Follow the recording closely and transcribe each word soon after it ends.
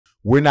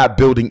We're not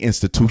building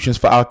institutions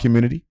for our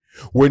community.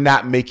 We're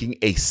not making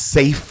a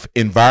safe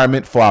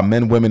environment for our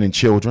men, women, and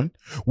children.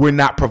 We're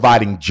not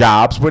providing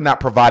jobs. We're not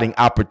providing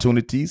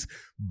opportunities.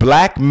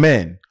 Black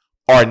men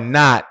are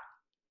not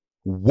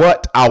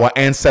what our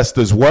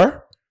ancestors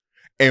were,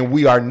 and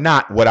we are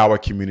not what our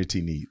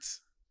community needs.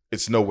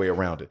 It's no way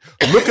around it.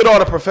 Look at all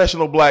the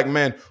professional black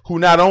men who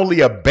not only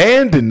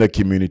abandon the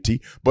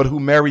community, but who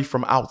marry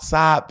from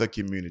outside the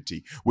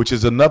community, which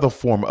is another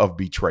form of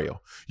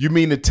betrayal. You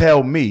mean to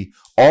tell me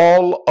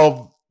all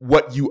of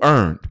what you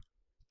earned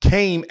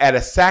came at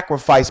a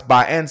sacrifice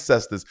by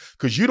ancestors?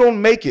 Because you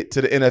don't make it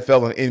to the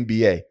NFL and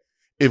NBA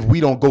if we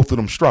don't go through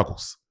them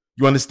struggles.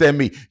 You understand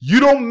me? You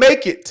don't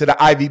make it to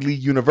the Ivy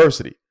League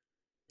university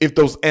if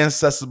those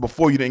ancestors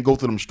before you didn't go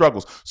through them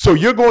struggles. So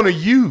you're going to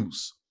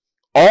use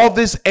all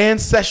this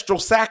ancestral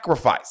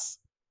sacrifice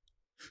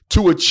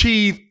to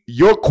achieve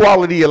your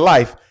quality of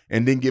life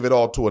and then give it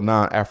all to a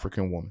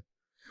non-African woman.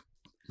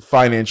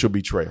 Financial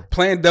betrayal.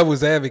 Playing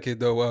devil's advocate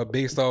though,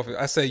 based off it,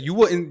 I say you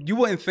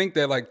wouldn't think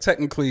that like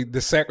technically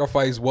the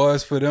sacrifice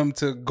was for them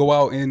to go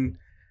out and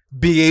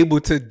be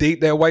able to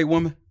date that white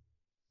woman.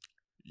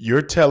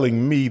 You're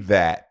telling me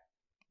that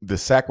the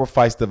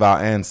sacrifice of our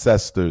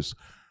ancestors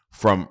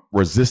from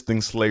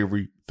resisting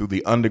slavery through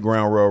the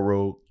Underground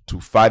Railroad to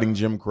fighting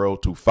Jim Crow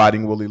to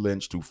fighting Willie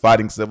Lynch to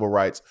fighting civil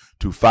rights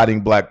to fighting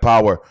Black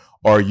Power,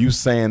 are you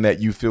saying that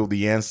you feel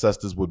the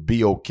ancestors would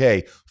be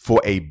okay for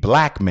a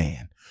black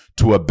man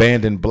to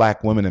abandon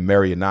black women and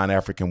marry a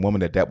non-African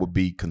woman, that would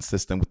be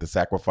consistent with the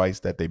sacrifice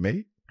that they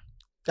made?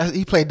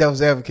 He played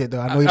devil's advocate,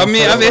 though. I'm asking.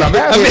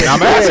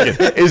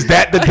 Is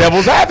that the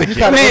devil's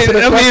advocate? I mean,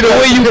 the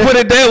way you put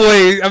it that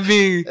way, I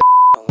mean.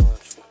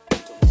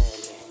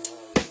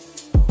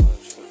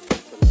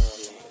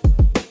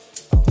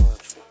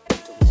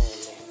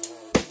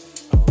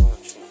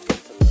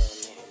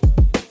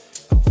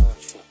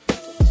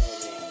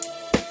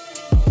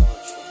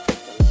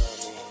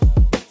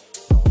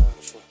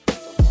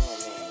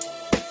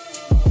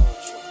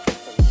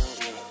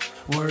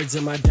 Words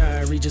in my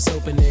diary just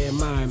open to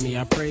admire me.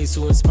 I praise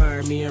who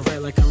inspire me and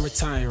write like I'm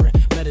retiring.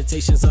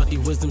 Meditations, all these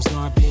wisdoms know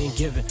I'm being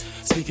given.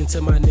 Speaking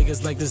to my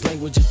niggas like this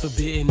language is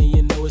forbidden, and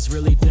you know it's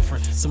really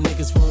different. Some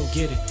niggas won't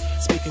get it.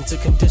 Speaking to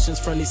conditions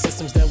from these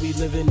systems that we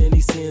live in, and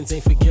these sins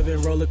ain't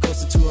forgiven. Roller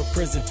coaster to a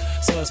prison.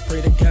 So let's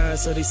pray to God,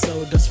 so they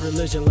sold us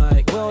religion.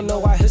 Like, we don't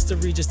know our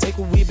history, just take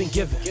what we've been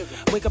given.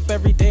 Wake up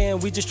every day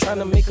and we just trying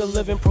to make a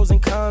living. Pros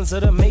and cons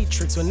of the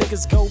matrix. When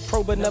niggas go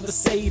pro but never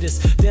say this,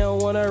 they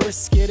don't wanna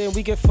risk it and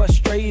we get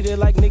frustrated.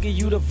 Like, nigga,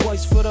 you the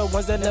voice for the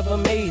ones that never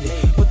made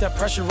it. Put that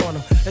pressure on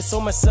them. And so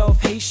much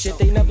self-hate shit,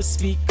 they never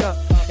speak up.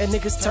 And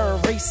niggas turn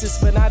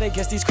racist, but not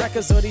against these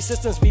crackers or these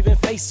systems we've been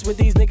faced with.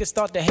 These niggas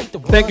start to hate the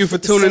ones. Thank you for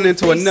tuning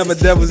into another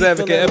Devil's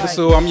Advocate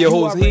episode. I'm your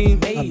host,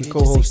 Heem. I'm the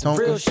co-host,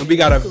 Tonka. And we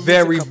got a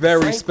very,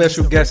 very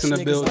special guest in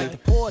the building.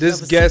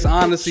 This guest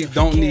honestly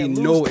don't need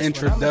no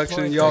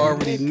introduction. Y'all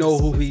already know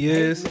who he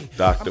is.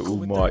 Dr.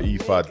 Umar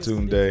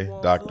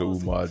Ifatunde, Dr.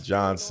 Umar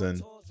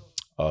Johnson,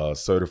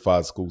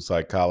 certified school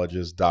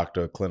psychologist,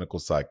 doctor of clinical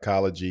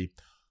psychology,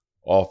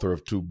 author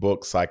of 2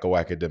 books,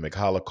 Psychoacademic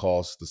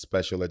Holocaust, The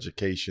Special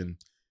Education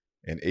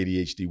and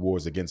ADHD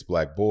Wars Against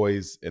Black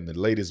Boys, and the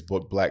latest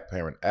book, Black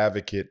Parent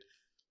Advocate,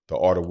 The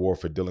Art of War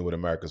for Dealing with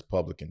America's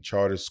Public and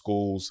Charter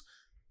Schools,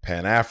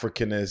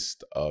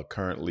 Pan-Africanist,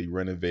 currently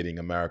renovating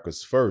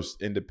America's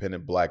first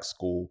independent black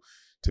school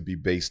to be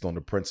based on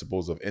the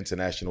principles of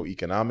international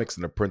economics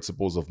and the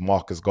principles of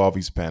Marcus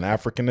Garvey's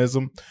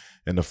Pan-Africanism,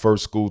 and the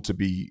first school to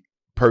be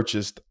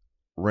purchased,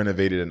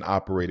 renovated, and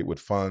operated with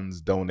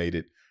funds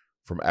donated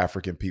from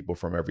African people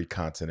from every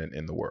continent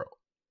in the world.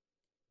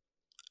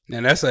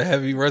 Man, that's a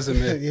heavy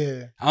resume.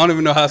 Yeah. I don't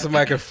even know how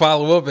somebody can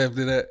follow up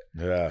after that.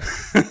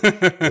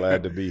 Yeah.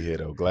 Glad to be here,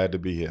 though. Glad to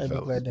be here,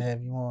 fellas. Glad to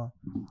have you on.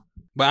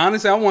 But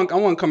honestly, I want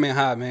to come in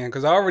hot, man,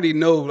 because I already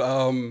know,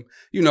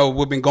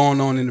 what's been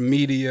going on in the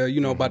media,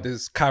 about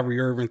this Kyrie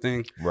Irving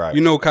thing. Right.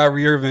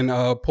 Kyrie Irving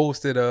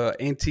posted a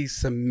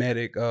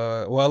anti-Semitic,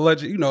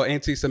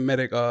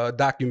 anti-Semitic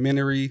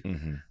documentary.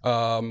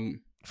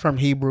 From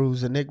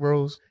Hebrews and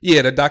Negroes.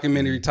 Yeah, the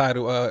documentary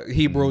title,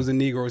 Hebrews and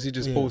Negroes. He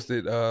just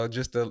posted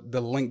just the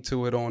link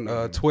to it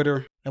on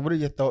Twitter. And what are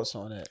your thoughts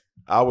on that?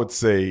 I would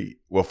say,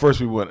 well,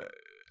 first we want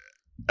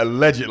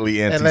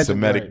allegedly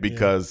anti-Semitic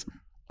because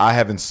I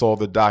haven't saw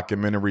the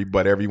documentary,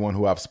 but everyone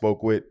who I've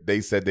spoke with, they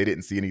said they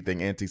didn't see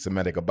anything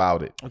anti-Semitic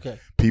about it. Okay.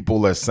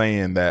 People are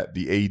saying that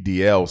the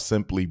ADL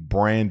simply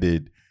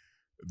branded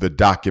the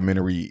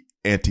documentary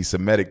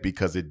anti-Semitic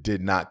because it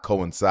did not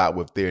coincide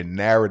with their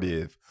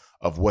narrative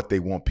of what they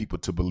want people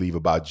to believe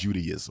about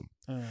Judaism.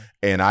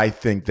 And I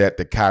think that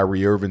the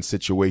Kyrie Irving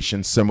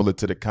situation, similar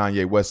to the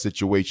Kanye West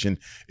situation,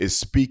 is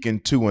speaking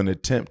to an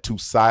attempt to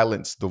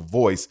silence the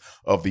voice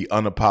of the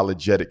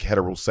unapologetic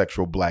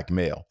heterosexual black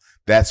male.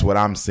 That's what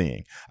I'm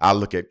seeing. I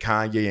look at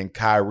Kanye and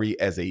Kyrie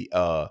as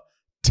a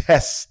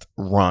test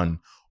run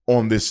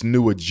on this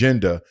new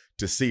agenda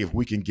to see if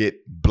we can get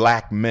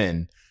black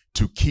men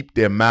to keep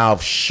their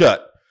mouths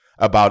shut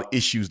about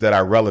issues that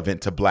are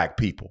relevant to black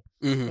people.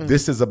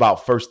 This is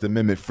about First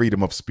Amendment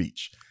freedom of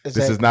speech.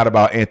 Exactly. This is not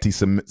about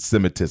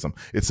anti-Semitism.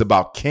 It's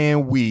about,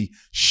 can we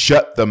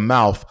shut the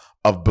mouth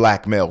of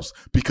black males?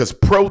 Because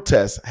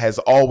protest has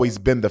always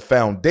been the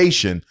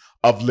foundation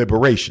of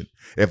liberation.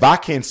 If I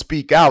can't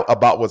speak out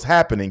about what's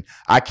happening,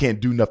 I can't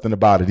do nothing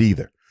about it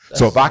either.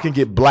 So if I can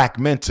get black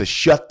men to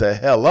shut the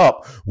hell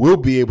up, we'll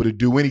be able to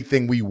do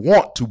anything we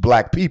want to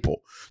black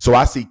people. So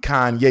I see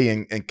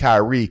Kanye and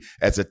Kyrie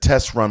as a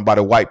test run by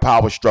the white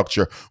power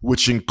structure,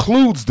 which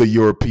includes the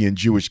European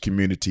Jewish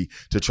community,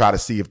 to try to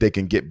see if they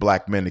can get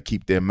black men to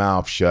keep their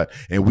mouths shut.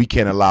 And we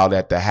can't allow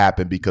that to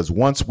happen, because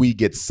once we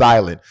get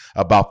silent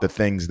about the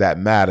things that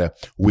matter,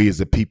 we as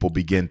a people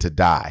begin to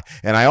die.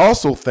 And I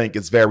also think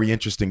it's very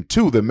interesting,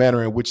 too, the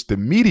manner in which the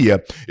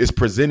media is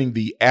presenting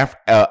the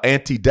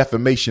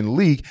Anti-Defamation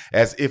League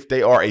as if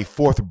they are a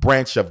fourth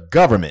branch of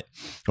government.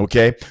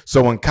 OK,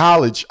 so in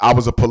college, I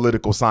was a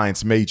political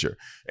science major.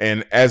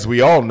 And as we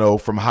all know,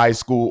 from high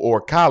school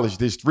or college,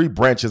 there's three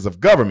branches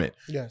of government: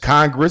 yes.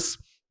 Congress,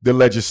 the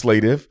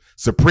legislative,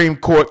 Supreme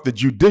Court, the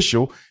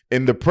judicial,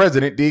 and the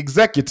president, the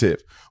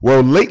executive.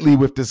 Well, lately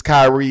with this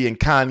Kyrie and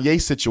Kanye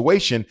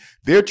situation,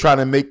 they're trying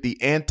to make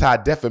the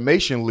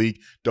Anti-Defamation League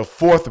the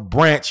fourth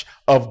branch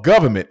of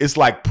government. It's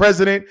like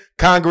president,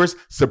 Congress,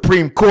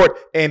 Supreme Court,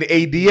 and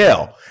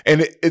ADL.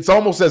 And it's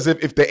almost as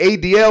if the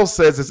ADL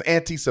says it's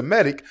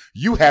anti-Semitic,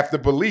 you have to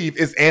believe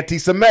it's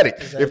anti-Semitic.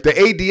 Exactly. If the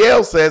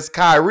ADL says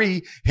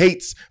Kyrie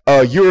hates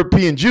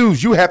European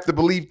Jews, you have to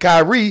believe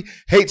Kyrie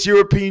hates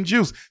European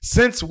Jews.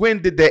 Since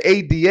when did the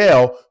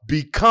ADL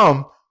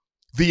become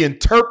the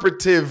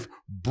interpretive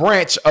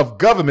branch of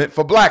government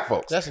for black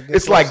folks? It's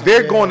question. Like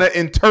they're going to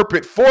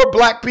interpret for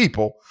black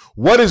people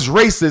what is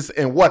racist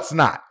and what's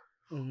not.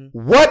 Mm-hmm.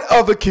 What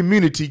other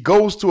community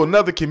goes to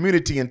another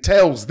community and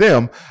tells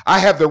them, I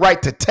have the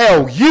right to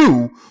tell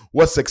you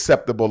what's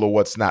acceptable or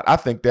what's not? I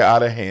think they're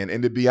out of hand.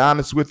 And to be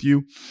honest with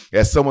you,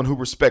 as someone who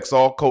respects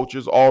all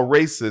cultures, all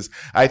races,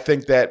 I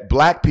think that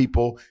black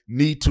people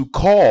need to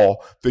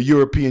call the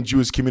European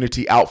Jewish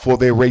community out for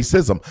their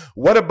racism.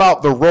 What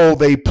about the role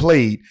they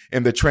played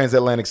in the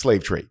transatlantic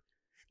slave trade?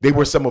 They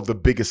were some of the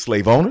biggest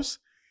slave owners.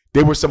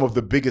 They were some of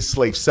the biggest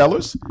slave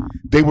sellers.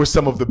 They were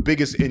some of the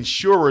biggest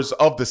insurers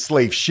of the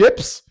slave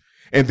ships.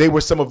 And they were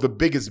some of the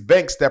biggest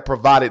banks that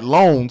provided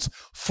loans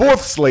for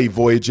slave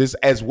voyages,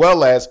 as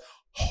well as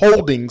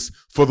holdings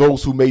for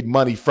those who made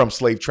money from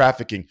slave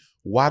trafficking.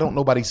 Why don't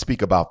nobody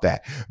speak about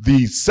that?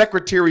 The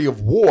Secretary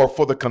of War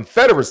for the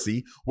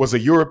Confederacy was a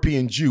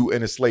European Jew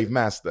and a slave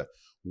master.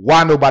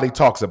 Why nobody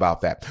talks about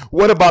that?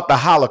 What about the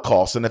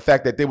Holocaust and the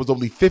fact that there was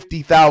only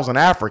 50,000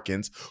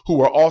 Africans who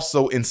were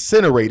also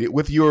incinerated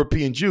with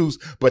European Jews,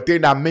 but they're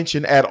not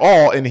mentioned at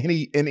all in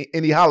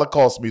any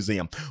Holocaust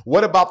museum?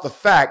 What about the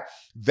fact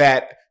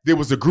that there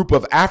was a group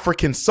of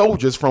African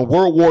soldiers from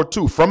World War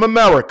II, from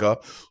America,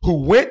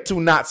 who went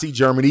to Nazi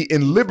Germany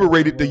and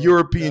liberated the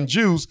European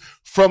Jews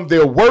from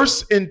their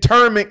worst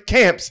internment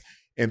camps,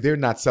 and they're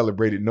not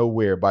celebrated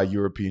nowhere by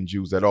European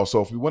Jews at all?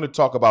 So if we want to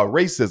talk about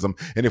racism,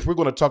 and if we're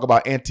going to talk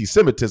about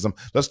anti-Semitism,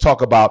 let's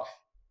talk about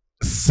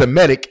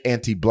Semitic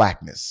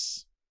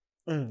anti-blackness.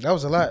 That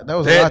was a lot. That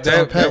was a lot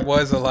to unpack. That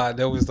was a lot.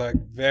 That was like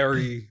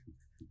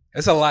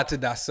it's a lot to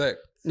dissect.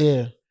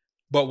 Yeah.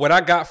 But what I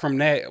got from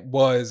that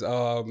was,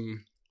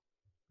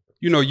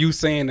 you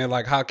saying that,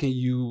 like, how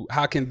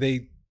can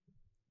they,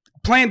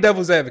 playing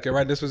devil's advocate,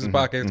 right? This was a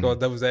podcast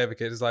called Devil's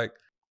Advocate. It's like,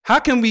 how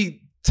can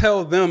we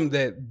tell them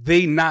that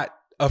they not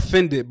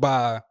offended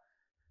by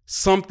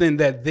something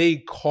that they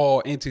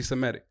call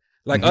anti-Semitic?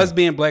 Like us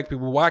being black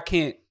people, why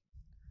can't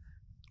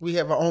we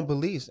have our own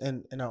beliefs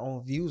and our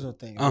own views on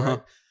things?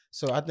 Right?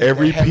 So I think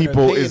every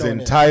people is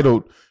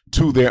entitled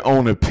to their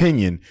own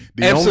opinion.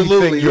 The Absolutely.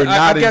 only thing you're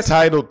not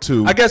entitled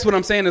to. I guess what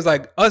I'm saying is,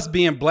 like, us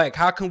being black,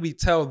 how can we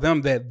tell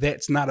them that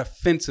that's not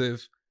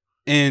offensive?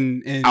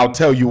 I'll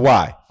tell you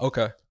why.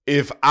 Okay.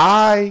 If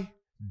I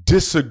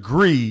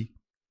disagree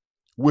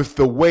with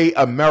the way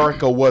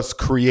America was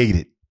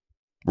created,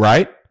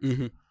 right?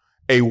 Mm-hmm.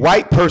 A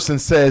white person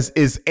says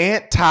it's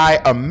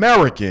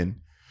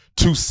anti-American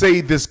to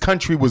say this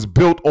country was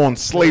built on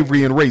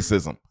slavery and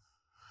racism.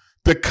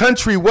 The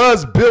country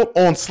was built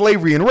on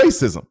slavery and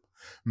racism.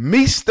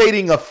 Me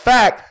stating a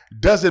fact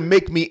doesn't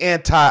make me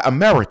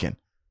anti-American.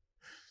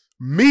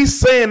 Me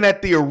saying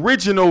that the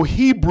original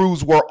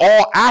Hebrews were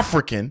all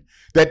African,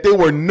 that there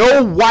were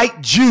no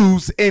white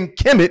Jews in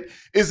Kemet,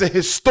 is a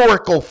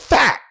historical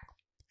fact.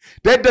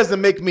 That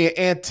doesn't make me an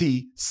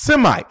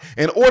anti-Semite.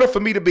 In order for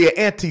me to be an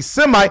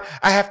anti-Semite,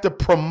 I have to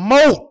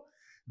promote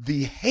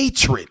the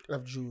hatred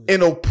of Jews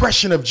and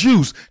oppression of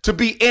Jews. To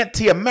be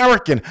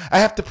anti-American, I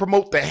have to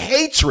promote the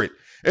hatred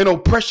and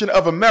oppression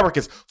of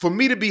Americans. For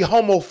me to be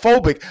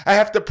homophobic, I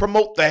have to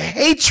promote the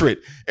hatred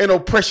and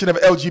oppression of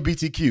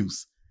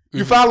LGBTQs.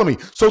 You follow me?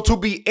 So to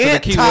be the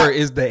key word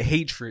is the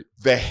hatred.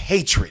 The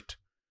hatred.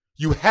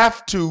 You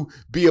have to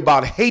be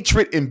about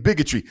hatred and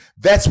bigotry.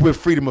 That's where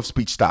freedom of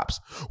speech stops.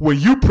 When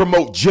you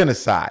promote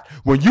genocide,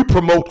 when you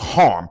promote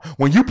harm,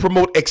 when you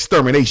promote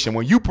extermination,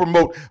 when you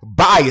promote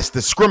bias,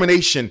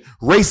 discrimination,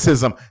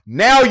 racism,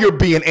 now you're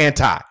being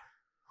anti.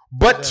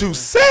 But to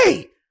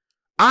say,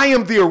 I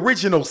am the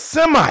original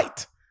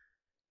Semite,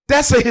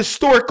 That's a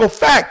historical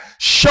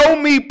fact. Show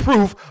me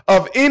proof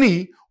of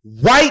any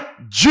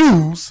white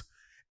Jews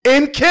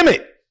in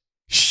Kemet.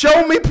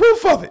 Show me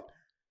proof of it.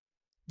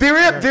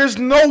 There's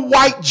no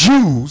white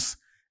Jews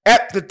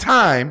at the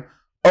time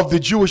of the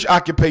Jewish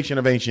occupation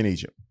of ancient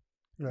Egypt.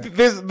 Right.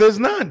 There's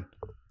none.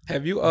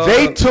 Have you?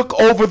 They took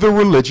over the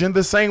religion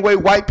the same way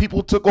white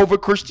people took over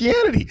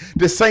Christianity,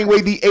 the same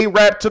way the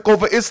Arab took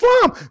over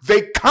Islam.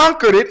 They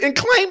conquered it and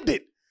claimed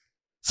it.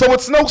 So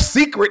it's no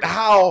secret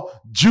how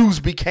Jews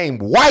became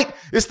white.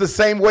 It's the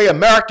same way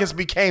Americans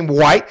became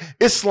white.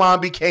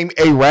 Islam became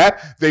Arab.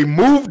 They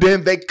moved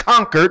in, they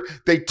conquered,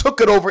 they took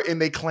it over,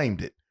 and they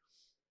claimed it.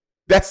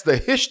 That's the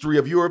history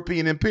of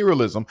European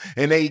imperialism.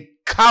 And they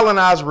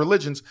colonized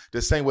religions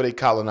the same way they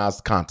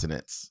colonized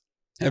continents.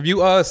 Have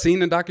you seen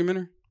the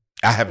documentary?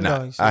 I have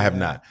not. No, I have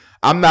not.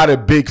 I'm not a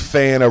big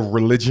fan of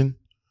religion.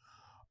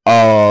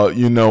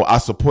 I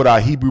support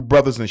our Hebrew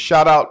brothers, and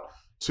shout out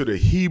to the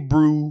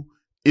Hebrew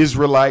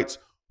Israelites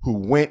who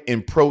went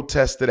and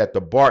protested at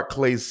the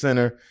Barclays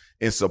Center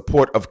in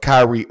support of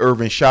Kyrie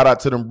Irving. Shout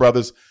out to them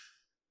brothers.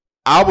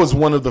 I was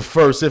one of the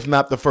first, if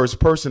not the first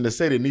person to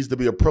say there needs to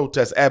be a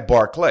protest at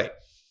Barclays.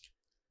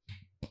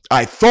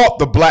 I thought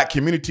the black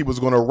community was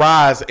going to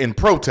rise in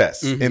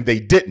protest, and they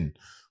didn't.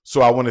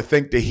 So I want to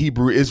thank the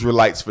Hebrew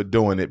Israelites for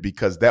doing it,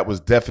 because that was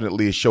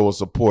definitely a show of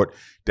support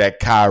that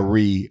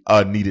Kyrie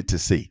needed to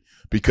see,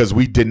 because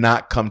we did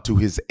not come to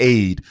his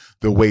aid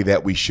the way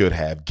that we should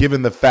have.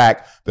 Given the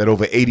fact that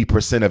over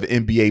 80% of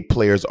NBA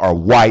players are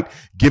white,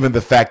 given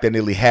the fact that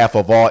nearly half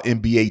of all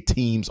NBA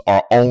teams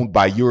are owned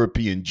by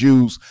European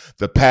Jews,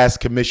 the past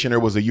commissioner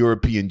was a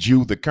European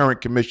Jew, the current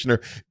commissioner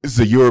is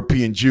a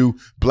European Jew,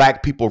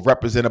 black people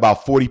represent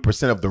about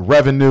 40% of the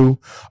revenue.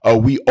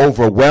 We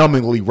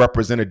overwhelmingly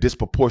represent a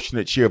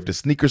disproportionate share of the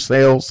sneaker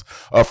sales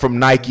from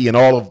Nike, and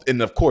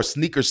of course,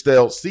 sneaker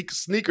sales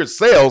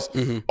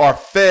are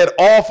fed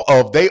off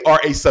of, they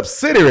are a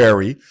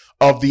subsidiary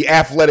of the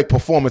athletic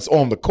performance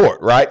on the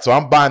court, right? So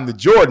I'm buying the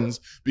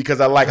Jordans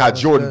because I like how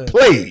Jordan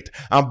played.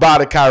 I'm buying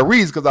the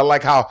Kyries because I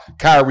like how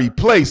Kyrie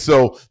plays.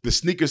 So the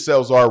sneaker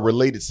sales are a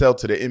related sale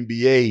to the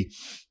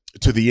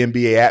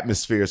NBA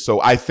atmosphere.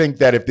 So I think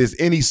that if there's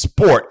any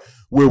sport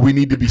where we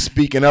need to be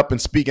speaking up and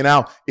speaking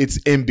out, it's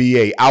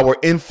NBA. Our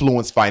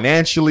influence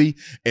financially,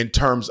 in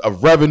terms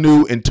of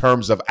revenue, in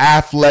terms of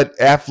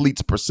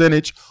athletes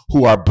percentage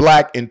who are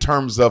black, in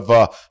terms of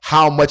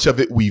how much of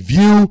it we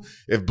view.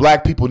 If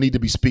black people need to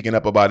be speaking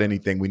up about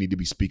anything, we need to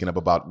be speaking up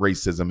about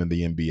racism in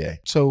the NBA.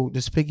 So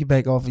just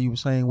piggyback off of you were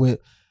saying with,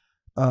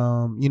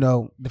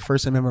 the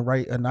First Amendment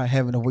right of not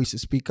having a voice to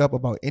speak up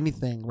about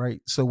anything,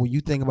 right? So when you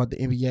think about the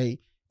NBA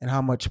and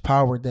how much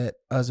power that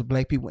as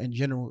black people in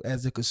general,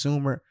 as a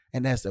consumer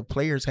and as the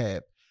players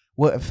have,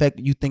 what effect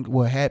do you think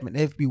will happen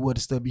if we would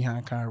have stood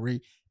behind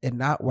Kyrie and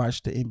not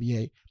watch the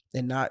NBA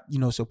and not,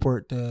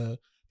 support the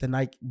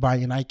Nike,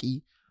 buying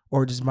Nike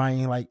or just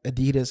buying like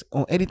Adidas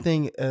or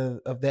anything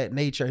of that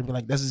nature, and be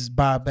like, this is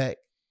buy back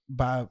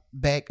black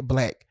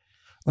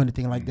or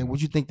anything like that? What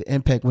do you think the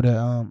impact would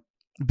have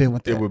been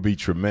with that? It would be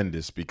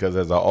tremendous, because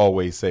as I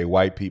always say,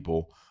 white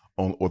people,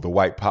 or the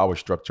white power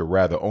structure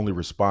rather, only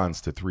responds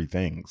to three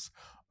things: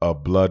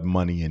 blood,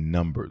 money, and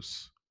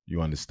numbers.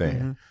 You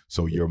understand?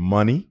 So your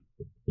money,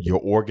 your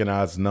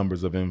organized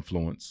numbers of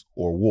influence,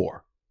 or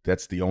war.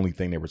 That's the only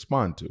thing they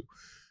respond to.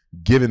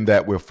 Given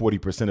that we're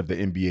 40% of the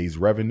NBA's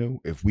revenue,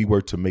 if we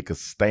were to make a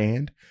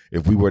stand,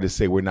 if we were to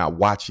say we're not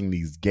watching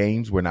these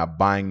games, we're not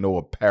buying no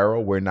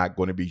apparel, we're not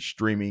going to be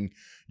streaming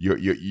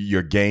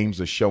your games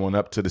or showing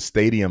up to the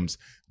stadiums,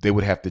 they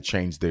would have to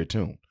change their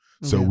tune.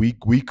 So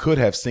we could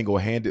have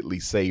single-handedly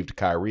saved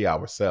Kyrie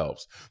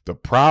ourselves. The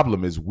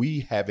problem is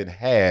we haven't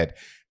had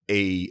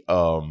a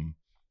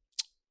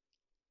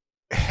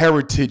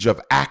heritage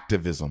of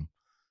activism,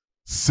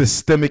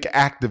 systemic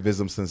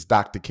activism, since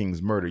Dr.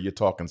 King's murder. You're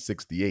talking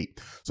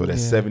 68. So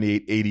that's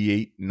 78,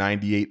 88,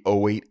 98,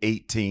 08,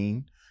 18,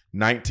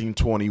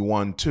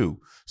 1921 too.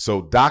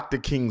 So Dr.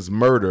 King's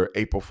murder,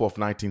 April 4th,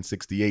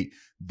 1968,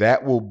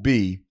 that will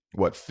be,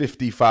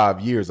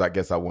 55 years, I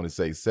guess I want to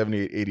say,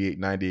 78, 88,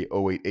 98,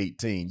 08,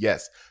 18.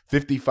 Yes,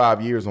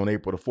 55 years on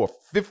April the 4th.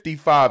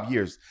 55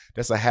 years.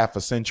 That's a half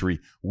a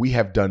century. We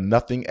have done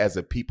nothing as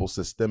a people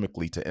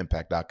systemically to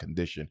impact our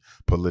condition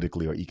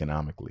politically or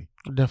economically.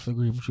 I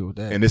definitely agree with you with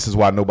that. And this is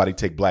why nobody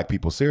take black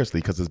people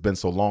seriously, because it's been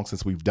so long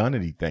since we've done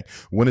anything.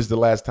 When is the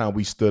last time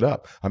we stood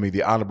up? I mean,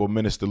 the Honorable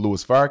Minister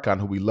Louis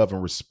Farrakhan, who we love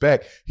and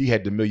respect, he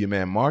had the Million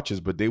Man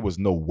Marches, but there was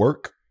no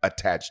work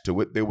attached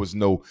to it. There was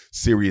no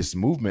serious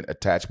movement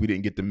attached. We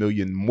didn't get the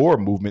Million More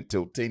movement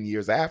till 10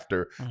 years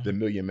after the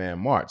Million Man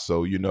March.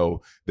 So,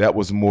 that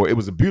was more, it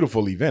was a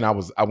beautiful event.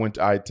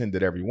 I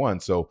attended every one.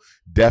 So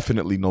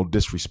definitely no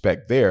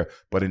disrespect there.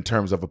 But in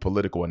terms of a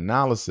political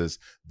analysis,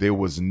 there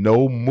was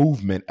no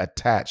movement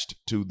attached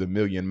to the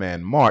Million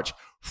Man March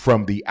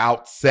from the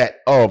outset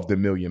of the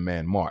Million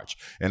Man March.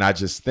 And I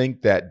just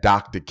think that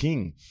Dr.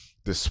 King,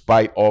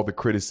 despite all the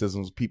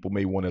criticisms people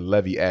may want to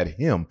levy at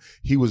him,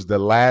 he was the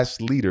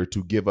last leader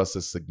to give us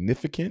a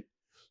significant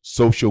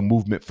social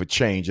movement for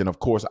change. And of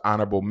course,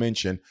 honorable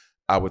mention,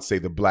 I would say,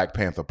 the Black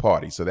Panther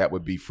Party. So that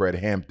would be Fred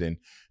Hampton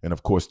and,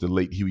 of course, the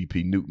late Huey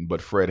P. Newton.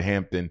 But Fred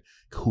Hampton,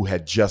 who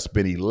had just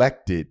been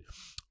elected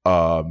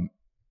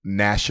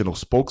national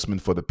spokesman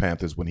for the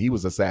Panthers when he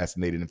was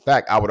assassinated. In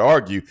fact, I would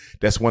argue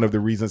that's one of the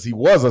reasons he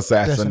was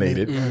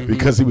assassinated,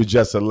 because he was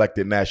just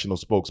elected national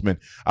spokesman.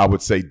 I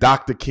would say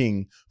Dr.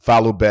 King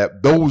followed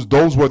back.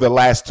 Those were the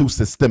last two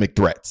systemic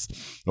threats.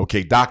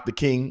 Okay, Dr.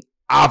 King,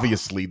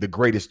 obviously the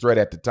greatest threat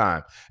at the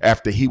time.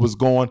 After he was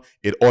gone,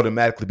 it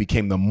automatically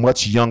became the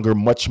much younger,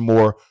 much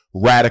more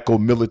radical,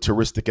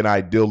 militaristic, and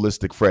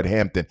idealistic Fred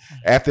Hampton.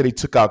 After they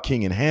took out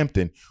King and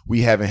Hampton,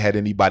 we haven't had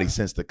anybody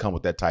since to come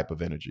with that type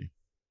of energy.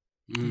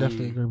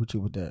 Definitely agree with you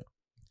with that.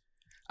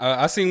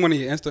 I seen one of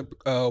your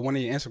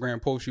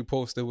Instagram posts you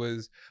posted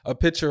was a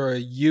picture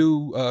of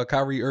you,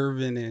 Kyrie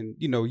Irving, and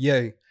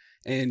Ye,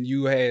 and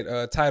you had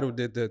titled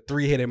it the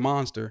 3-headed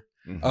monster.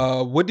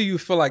 What do you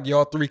feel like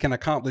y'all three can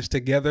accomplish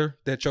together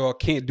that y'all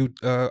can't do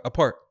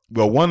apart?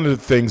 Well, one of the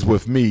things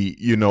with me,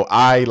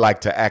 I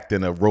like to act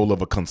in a role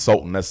of a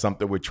consultant. That's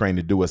something we're trained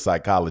to do as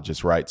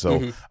psychologists, right?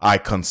 So I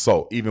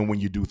consult. Even when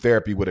you do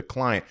therapy with a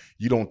client,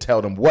 you don't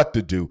tell them what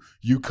to do.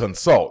 You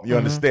consult. You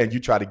understand? You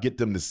try to get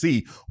them to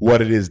see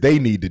what it is they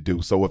need to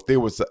do. So if there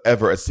was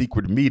ever a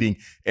secret meeting,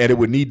 and it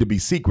would need to be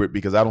secret,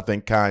 because I don't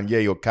think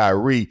Kanye or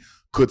Kyrie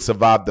could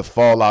survive the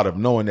fallout of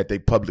knowing that they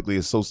publicly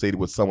associated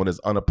with someone as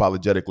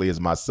unapologetically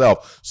as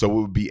myself. So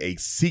it would be a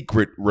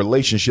secret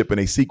relationship and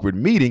a secret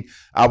meeting.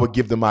 I would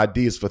give them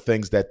ideas for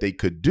things that they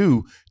could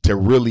do to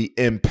really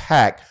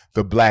impact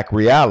the Black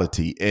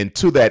reality. And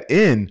to that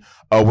end,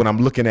 when I'm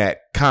looking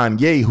at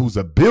Kanye, who's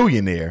a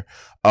billionaire,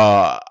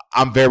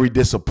 I'm very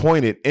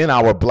disappointed in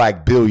our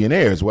Black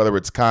billionaires, whether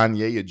it's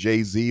Kanye or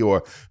Jay-Z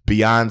or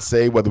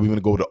Beyonce, whether we want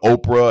to go to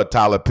Oprah or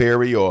Tyler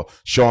Perry or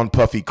Sean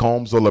Puffy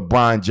Combs or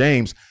LeBron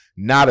James.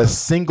 Not a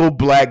single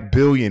Black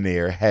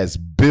billionaire has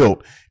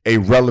built a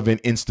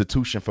relevant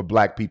institution for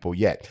Black people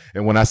yet.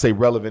 And when I say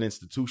relevant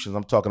institutions,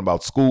 I'm talking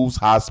about schools,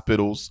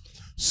 hospitals,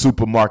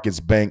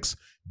 supermarkets, banks,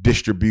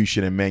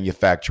 distribution, and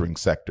manufacturing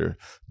sector.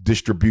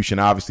 Distribution,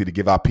 obviously, to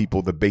give our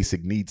people the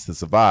basic needs to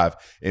survive,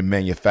 and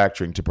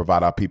manufacturing to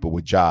provide our people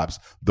with jobs.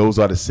 Those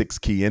are the 6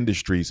 key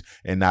industries,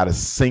 and not a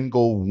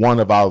single one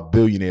of our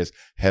billionaires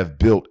have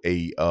built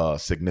a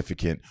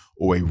significant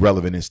or a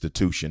relevant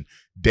institution.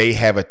 They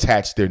have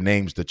attached their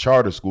names to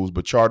charter schools,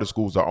 but charter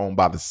schools are owned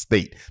by the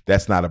state.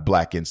 That's not a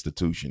Black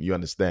institution. You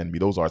understand me?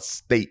 Those are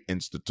state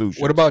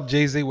institutions. What about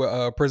Jay-Z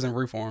with prison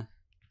reform?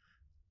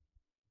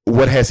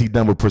 What has he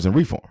done with prison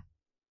reform?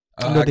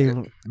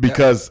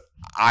 Because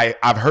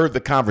I've heard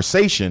the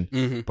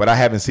conversation, but I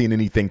haven't seen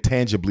anything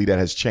tangibly that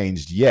has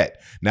changed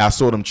yet. Now, I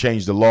saw them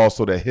change the law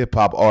so that hip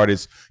hop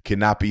artists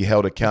cannot be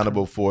held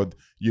accountable for,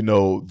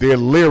 their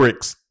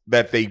lyrics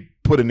that they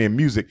put in their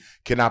music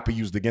cannot be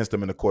used against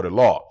them in a court of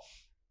law.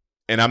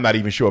 And I'm not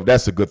even sure if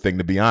that's a good thing,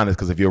 to be honest,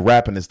 because if you're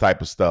rapping this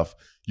type of stuff,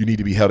 you need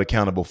to be held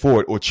accountable for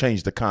it or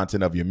change the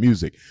content of your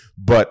music.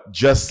 But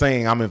just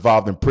saying I'm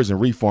involved in prison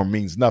reform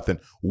means nothing.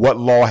 What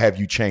law have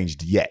you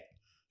changed yet?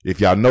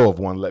 If y'all know of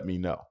one, let me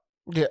know.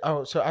 Yeah.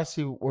 Oh, so I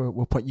see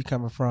what point you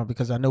coming from,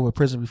 because I know with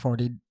prison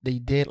reform, they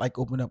did like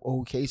open up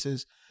old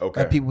cases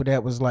of people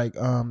that was like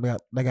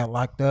they got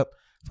locked up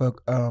for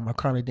a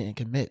crime they didn't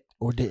commit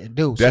or didn't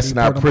do. So that's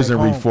not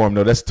prison reform,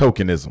 though. That's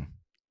tokenism.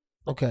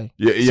 Okay.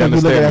 Yeah, you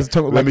understand?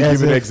 Let me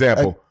give you an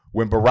example.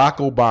 When Barack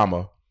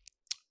Obama,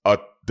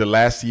 the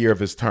last year of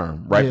his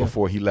term,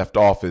 before he left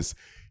office,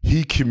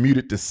 he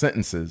commuted the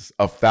sentences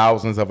of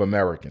thousands of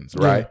Americans,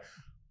 right,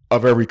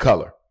 of every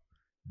color.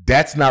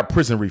 That's not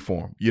prison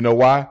reform. You know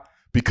why?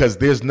 Because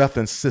there's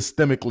nothing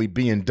systemically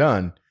being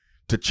done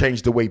to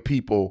change the way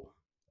people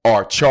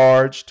are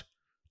charged,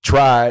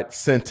 tried,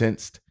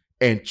 sentenced,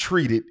 and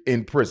treated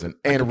in prison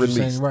and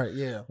released. Right,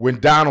 yeah. When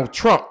Donald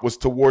Trump was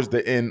towards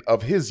the end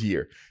of his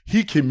year,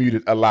 he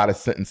commuted a lot of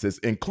sentences,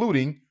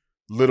 including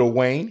Lil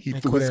Wayne. He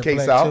threw his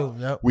case out.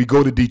 Yep. We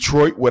go to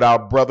Detroit with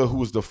our brother who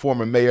was the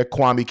former mayor,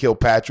 Kwame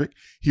Kilpatrick.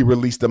 He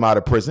released him out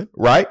of prison,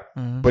 right?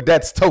 But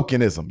that's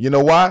tokenism. You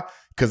know why?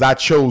 Because I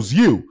chose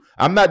you.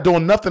 I'm not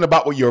doing nothing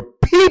about what your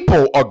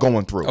people are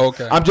going through.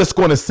 Okay. I'm just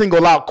going to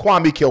single out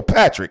Kwame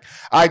Kilpatrick.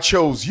 I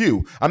chose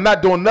you. I'm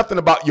not doing nothing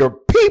about your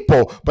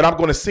people, but I'm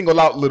going to single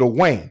out Lil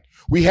Wayne.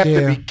 We have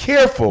to be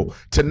careful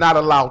to not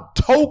allow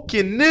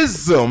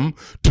tokenism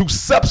to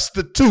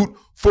substitute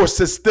for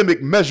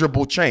systemic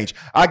measurable change.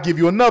 I'll give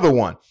you another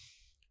one.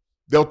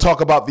 They'll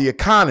talk about the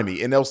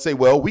economy and they'll say,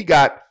 well, we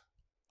got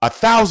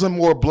 1,000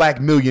 more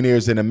Black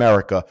millionaires in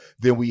America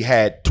than we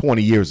had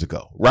 20 years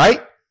ago,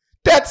 right?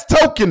 That's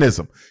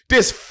tokenism.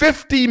 There's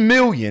 50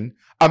 million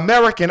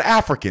American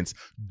Africans.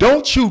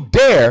 Don't you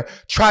dare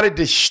try to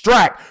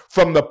distract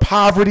from the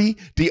poverty,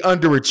 the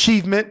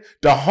underachievement,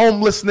 the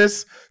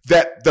homelessness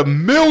that the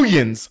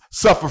millions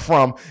suffer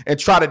from and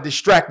try to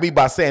distract me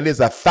by saying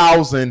there's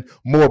 1,000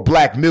 more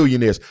Black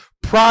millionaires.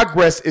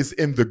 Progress is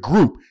in the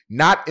group,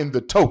 not in the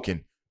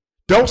token.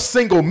 Don't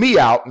single me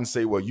out and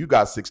say, well, you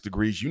got 6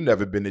 degrees. You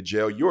never been to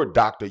jail. You're a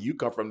doctor. You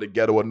come from the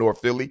ghetto of North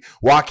Philly.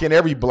 Why can't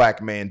every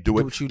black man do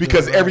it?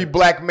 Because every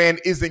black man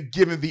isn't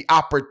given the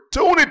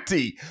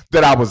opportunity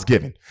that I was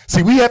given.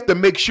 See, we have to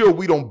make sure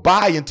we don't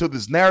buy into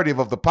this narrative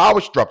of the power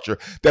structure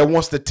that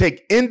wants to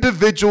take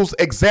individuals'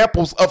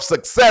 examples of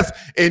success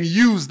and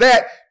use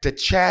that to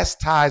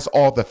chastise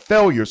all the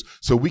failures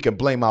so we can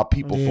blame our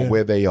people for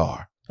where they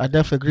are. I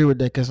definitely agree with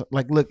that because,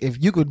 like, look,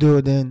 if you could do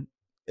it, then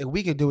if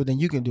we can do it, then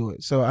you can do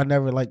it. So I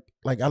never like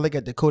I look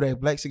at the Kodak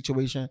Black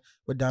situation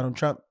with Donald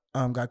Trump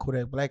got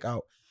Kodak Black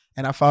out,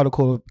 and I follow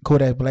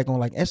Kodak Black on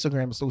like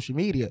Instagram and social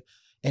media,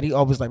 and he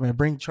always like, man,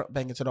 bring Trump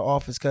back into the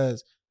office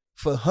because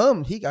for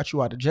him, he got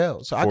you out of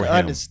jail. So I can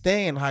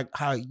understand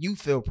how you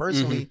feel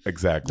personally.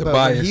 Exactly.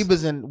 But when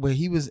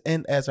he was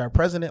in as our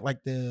president,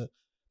 like the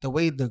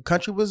way the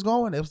country was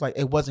going, it was like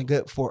it wasn't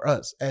good for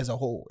us as a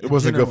whole. It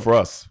wasn't good for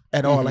us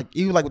at all. Like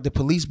even like with the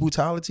police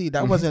brutality,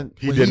 that wasn't.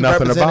 He did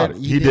nothing about it.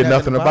 He did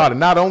nothing about it.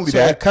 Not only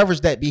that, it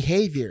covers that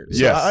behavior.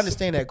 So I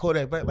understand that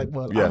Kodak Black, like,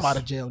 well, I'm out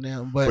of jail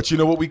now. But you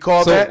know what we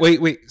call that?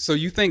 Wait. So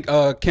you think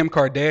Kim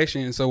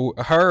Kardashian? So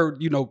her,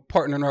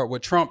 partnering up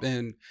with Trump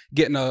and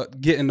getting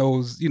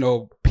those,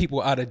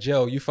 people out of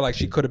jail. You feel like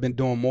she could have been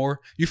doing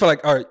more? You feel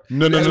like, all right?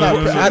 No.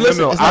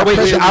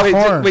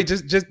 Wait.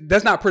 Just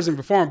that's not prison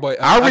reform.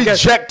 But I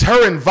reject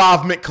her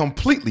involvement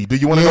completely. Do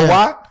you want to know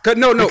why?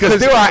 No, because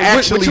there are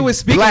actually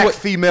black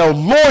female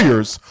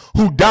lawyers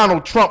who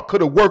Donald Trump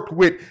could have worked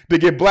with to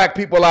get black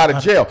people out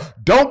of jail.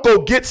 Don't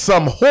go get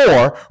some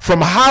whore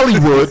from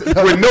Hollywood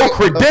with no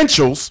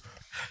credentials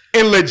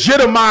and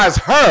legitimize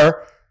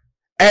her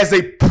as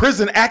a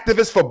prison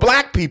activist for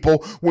black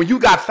people when you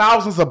got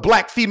thousands of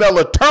black female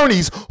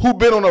attorneys who've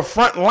been on the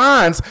front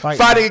lines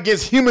fighting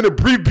against human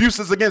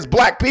abuses against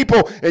black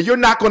people, and you're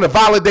not going to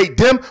validate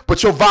them,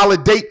 but you'll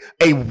validate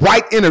a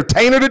white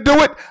entertainer to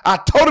do it? I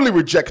totally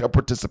reject her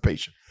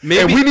participation.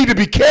 And we need to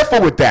be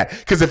careful with that,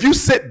 because if you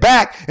sit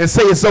back and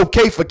say it's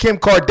okay for Kim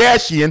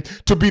Kardashian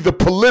to be the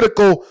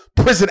political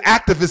prison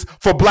activist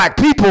for black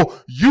people,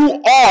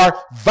 you are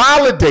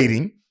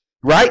validating,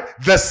 right,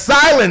 the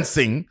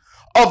silencing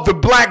of the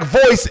black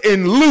voice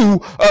in lieu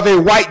of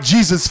a white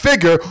Jesus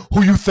figure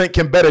who you think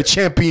can better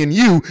champion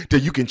you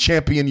than you can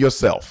champion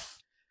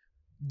yourself.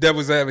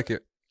 Devil's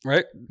advocate,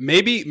 right?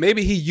 Maybe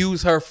he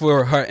used her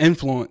for her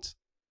influence,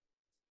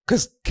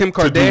 because Kim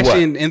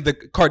Kardashian and the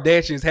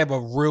Kardashians have a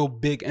real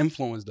big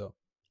influence, though.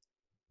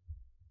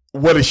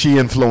 What is she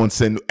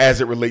influencing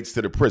as it relates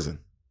to the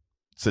prison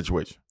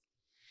situation?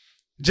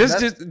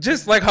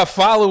 Just like her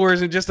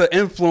followers and just the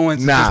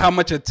influence, just how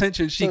much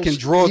attention she can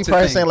draw to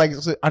things. Saying like,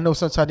 I know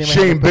sometimes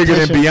she ain't bigger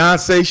than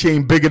Beyonce. She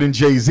ain't bigger than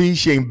Jay-Z.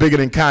 She ain't bigger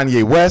than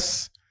Kanye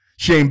West.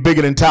 She ain't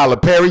bigger than Tyler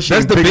Perry. She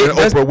ain't bigger than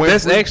Oprah Winfrey.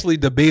 That's actually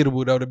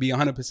debatable, though, to be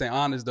 100%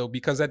 honest, though,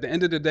 because at the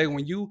end of the day,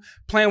 when you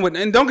playing with,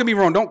 and don't get me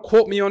wrong, don't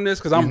quote me on this,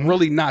 because I'm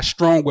really not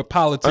strong with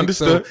politics.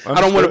 Understood. I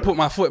don't want to put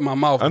my foot in my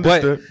mouth.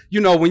 Understood.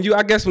 But, when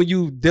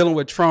you dealing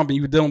with Trump and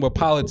you dealing with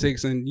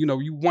politics and,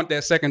 you want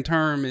that second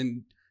term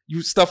and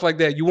stuff like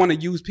that, you want to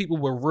use people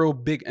with real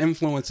big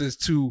influences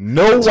to.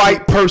 No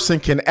white person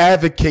can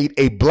advocate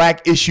a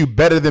black issue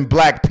better than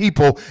black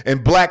people,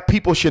 and black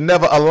people should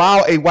never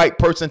allow a white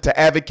person to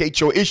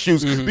advocate your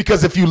issues,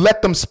 because if you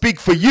let them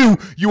speak for you,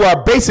 you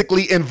are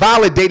basically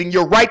invalidating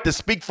your right to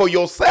speak for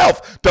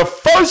yourself. The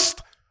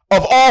first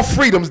of all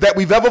freedoms that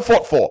we've ever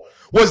fought for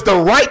was the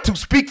right to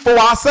speak for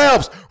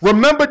ourselves.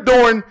 Remember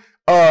during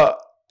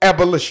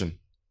abolition,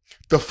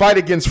 the fight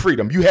against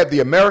freedom, you had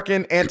the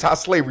American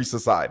Anti-Slavery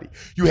Society.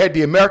 You had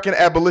the American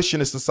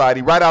Abolitionist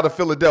Society right out of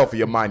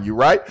Philadelphia, mind you,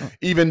 right?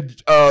 Even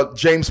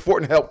James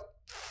Fortin helped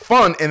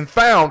fund and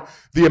found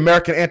the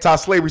American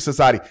Anti-Slavery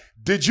Society.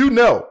 Did you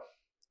know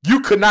you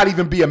could not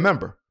even be a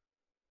member?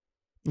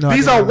 No,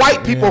 these are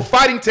white people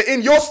fighting to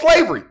end your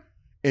slavery,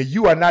 and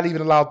you are not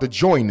even allowed to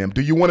join them.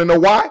 Do you want to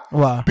know why?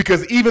 Why?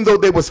 Because even though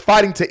they was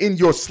fighting to end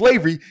your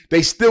slavery,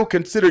 they still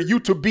consider you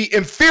to be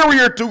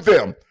inferior to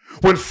them.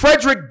 When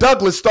Frederick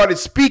Douglass started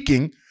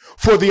speaking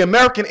for the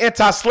American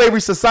Anti-Slavery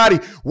Society,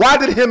 why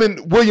did him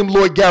and William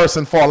Lloyd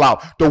Garrison fall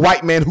out? The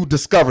white man who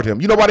discovered him.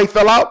 You know why they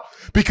fell out?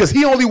 Because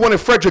he only wanted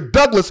Frederick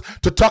Douglass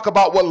to talk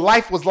about what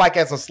life was like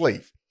as a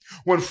slave.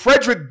 When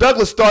Frederick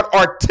Douglass started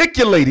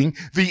articulating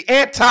the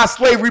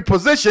anti-slavery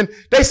position,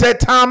 they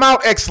said, time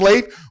out,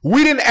 ex-slave.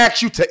 We didn't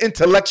ask you to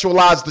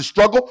intellectualize the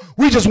struggle.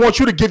 We just want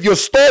you to give your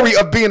story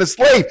of being a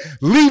slave.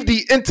 Leave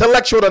the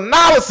intellectual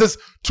analysis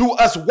to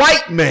us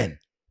white men.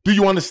 Do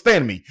you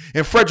understand me?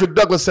 And Frederick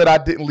Douglass said, I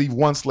didn't leave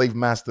one slave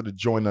master to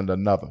join under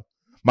another.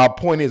 My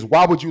point is,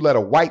 why would you let a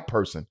white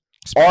person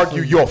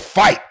argue your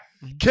fight?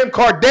 Kim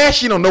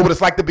Kardashian don't know what it's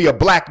like to be a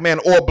black man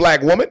or a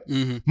black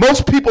woman.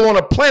 Most people on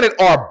the planet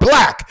are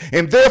black,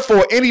 and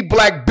therefore any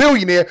black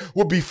billionaire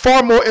would be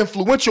far more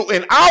influential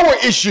in our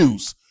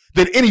issues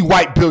than any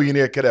white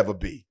billionaire could ever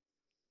be.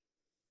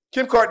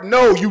 Kim Kardashian,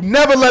 no, you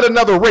never let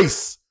another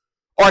race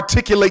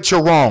articulate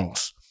your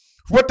wrongs.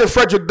 What did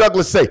Frederick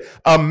Douglass say?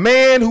 A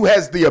man who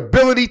has the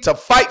ability to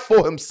fight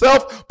for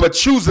himself but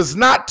chooses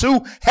not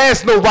to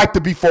has no right to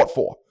be fought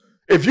for.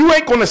 If you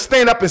ain't going to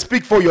stand up and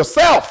speak for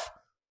yourself,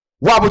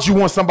 Why would you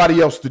want somebody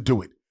else to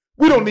do it?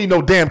 We don't need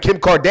no damn Kim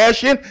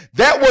Kardashian.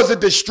 That was a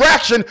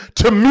distraction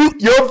to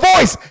mute your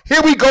voice.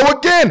 Here we go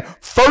again.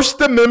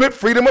 First Amendment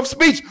freedom of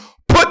speech.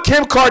 Put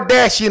Kim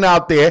Kardashian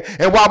out there,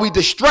 and while we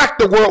distract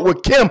the world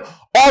with Kim,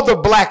 all the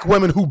black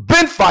women who've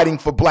been fighting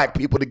for black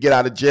people to get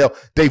out of jail,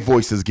 their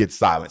voices get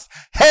silenced.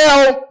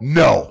 Hell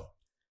no.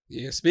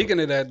 Yeah, speaking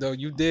of that though,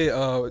 you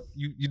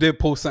did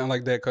post something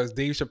like that because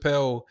Dave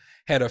Chappelle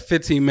had a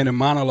 15-minute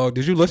monologue.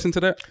 Did you listen to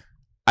that?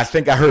 I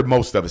think I heard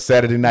most of it.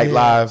 Saturday Night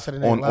Live,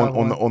 Saturday Night Live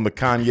on the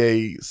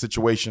Kanye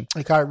situation.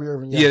 Like Kyrie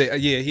Irving. Yeah.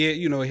 He had,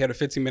 he had a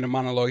 15-minute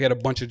monologue. He had a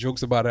bunch of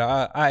jokes about it.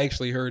 I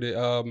actually heard it.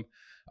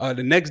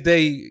 The next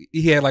day,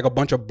 he had like a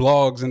bunch of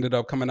blogs ended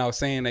up coming out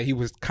saying that he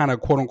was kind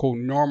of quote unquote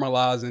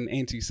normalizing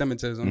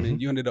anti-Semitism,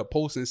 and you ended up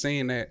posting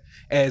saying that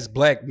as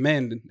black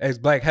men, as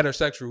black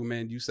heterosexual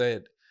men, you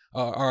said.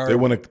 They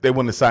want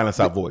to silence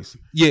our voice.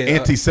 Yeah,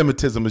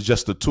 anti-Semitism is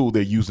just a tool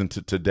they're using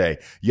today.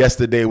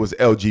 Yesterday it was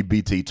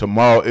LGBT.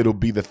 Tomorrow it'll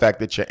be the fact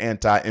that you're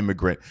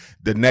anti-immigrant.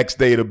 The next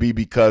day it'll be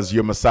because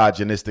you're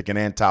misogynistic and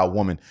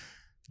anti-woman.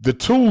 The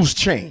tools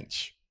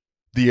change.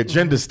 The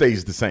agenda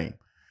stays the same.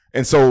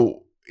 And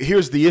so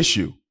here's the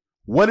issue.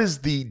 What is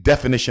the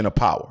definition of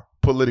power,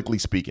 politically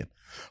speaking?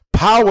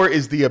 Power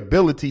is the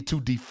ability to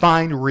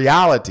define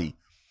reality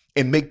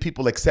and make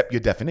people accept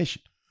your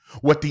definition.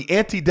 What the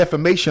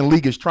Anti-Defamation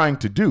League is trying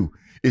to do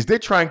is they're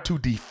trying to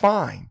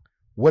define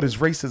what is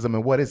racism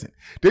and what isn't.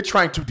 They're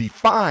trying to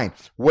define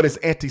what is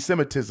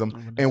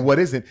anti-Semitism and what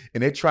isn't.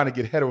 And they're trying to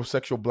get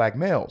heterosexual black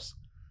males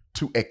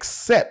to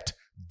accept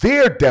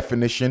their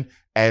definition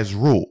as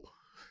rule.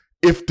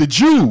 If the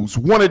Jews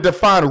want to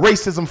define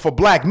racism for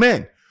black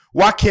men,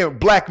 why can't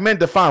black men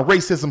define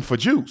racism for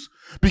Jews?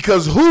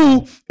 Because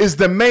who is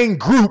the main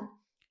group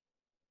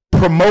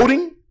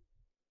promoting,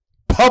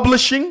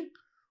 publishing,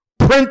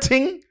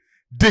 printing,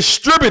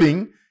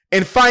 distributing,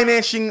 and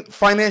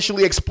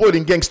financially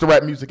exploiting gangster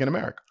rap music in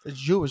America? It's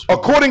Jewish people.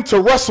 According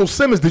to Russell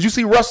Simmons, did you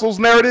see Russell's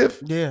narrative?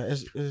 Yeah.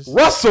 It's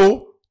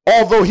Russell,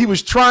 although he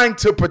was trying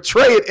to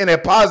portray it in a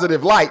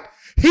positive light,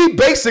 he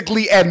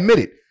basically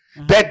admitted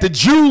that the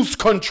Jews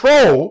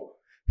control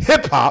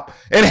hip hop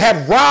and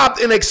have robbed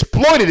and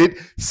exploited it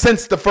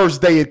since the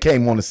first day it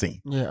came on the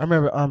scene. Yeah, I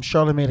remember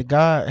Charlamagne the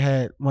God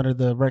had one of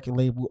the record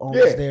label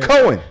owners there.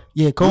 Cohen.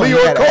 Yeah, Cohen.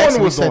 Leroy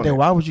Cohen was on there. it.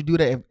 Why would you do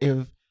that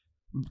if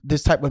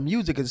this type of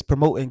music is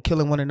promoting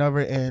killing one another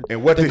and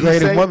what the did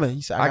greater he say? woman?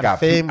 He said, I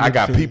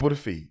got people to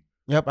feed.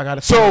 Yep, I got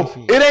a So family to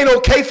feed. it ain't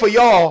okay for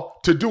y'all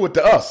to do it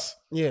to us.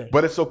 Yeah.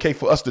 But it's okay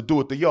for us to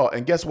do it to y'all.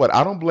 And guess what?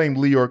 I don't blame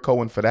Leroy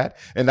Cohen for that.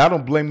 And I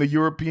don't blame the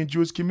European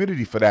Jewish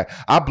community for that.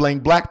 I blame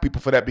black people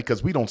for that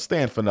because we don't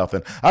stand for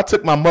nothing. I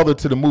took my mother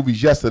to the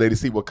movies yesterday to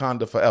see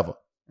Wakanda Forever,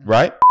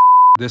 right?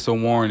 This a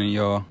warning,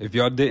 y'all. If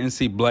y'all didn't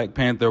see Black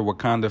Panther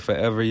Wakanda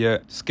Forever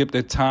yet, skip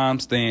the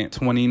timestamp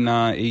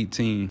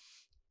 29:18.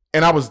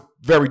 And I was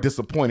very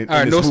disappointed. All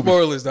right, no movie.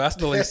 Spoilers though. I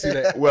still ain't see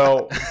that.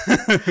 Well,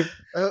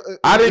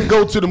 I didn't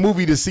go to the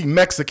movie to see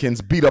Mexicans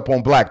beat up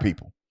on black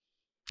people.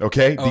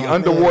 Okay, the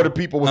underwater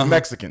people was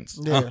Mexicans.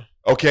 Yeah.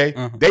 Okay,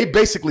 they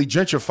basically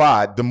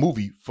gentrified the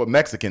movie for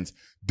Mexicans.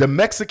 The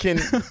Mexican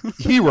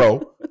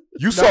hero,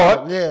 you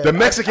saw it. Yeah. The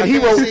Mexican I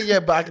hero. didn't see it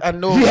yet, but I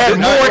know He had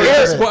more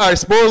air. All right,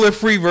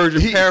 spoiler-free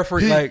version.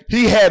 Paraphrase.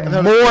 He had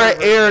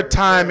more air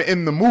time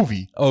in the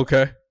movie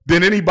Okay.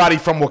 than anybody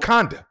from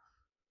Wakanda.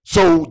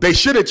 So they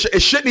should have.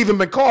 It shouldn't even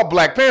been called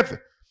Black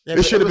Panther. Yeah,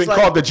 it should have been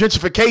called the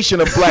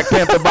gentrification of Black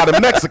Panther by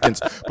the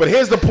Mexicans. But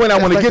here's the point I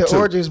want to get to.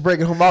 Origins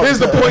breaking him out. Here's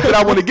the point that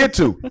I want to get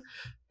to.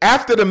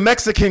 After the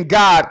Mexican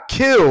god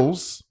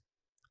kills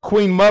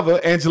Queen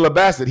Mother Angela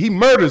Bassett, he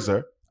murders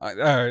her. All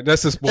right,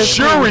 that's a spoiler.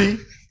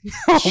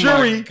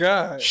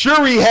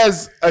 Shuri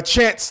has a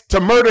chance to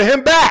murder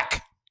him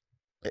back.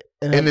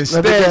 And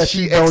instead,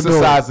 she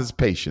exercises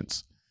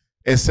patience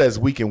and says,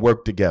 we can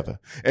work together.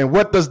 And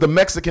what does the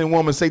Mexican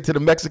woman say to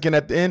the Mexican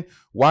at the end?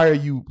 Why are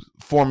you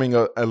forming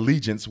an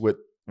allegiance with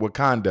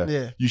Wakanda?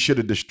 Yeah. You should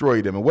have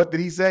destroyed them. And what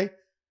did he say?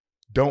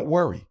 Don't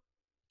worry.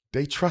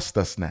 They trust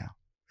us now.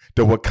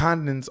 The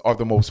Wakandans are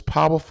the most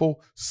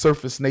powerful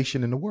surface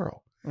nation in the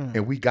world.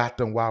 And we got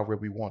them while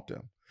we want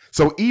them.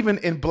 So even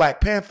in Black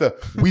Panther,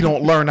 we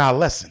don't learn our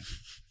lesson.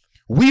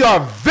 We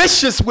are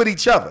vicious with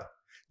each other,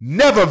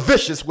 never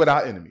vicious with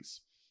our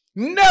enemies.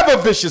 Never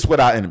vicious with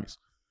our enemies.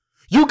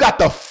 You got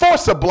to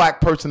force a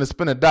black person to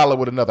spend $1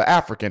 with another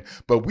African,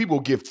 but we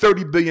will give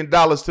 $30 billion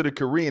to the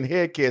Korean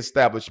hair care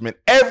establishment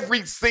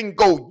every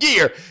single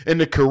year. And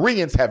the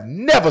Koreans have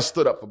never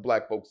stood up for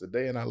black folks a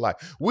day in our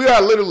life. We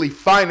are literally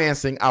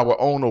financing our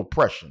own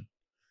oppression.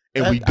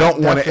 And we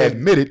don't want to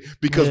admit it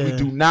because we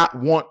do not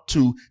want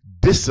to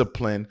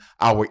discipline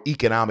our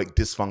economic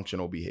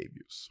dysfunctional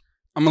behaviors.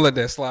 I'm going to let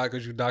that slide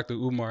because you Dr.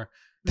 Umar.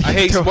 I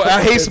hate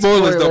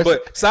spoilers though,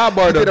 but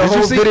sidebar though. I did a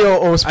whole video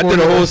on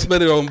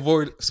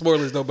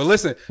spoilers though. But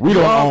listen, we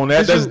don't own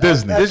that. That's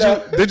Disney.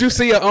 Did you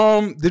see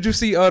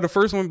the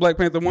first one, Black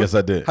Panther 1? Yes,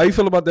 I did. How you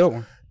feel about that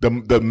one?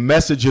 The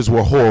messages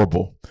were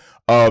horrible.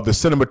 The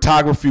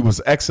cinematography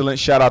was excellent.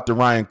 Shout out to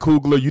Ryan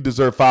Coogler. You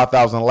deserve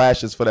 5,000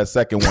 lashes for that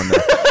second one.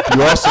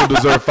 You also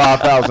deserve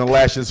 5,000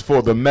 lashes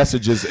for the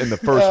messages in the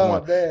first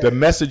one. Man. The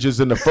messages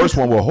in the first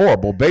one were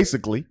horrible.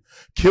 Basically,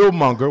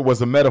 Killmonger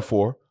was a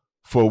metaphor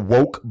for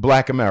woke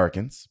black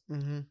Americans.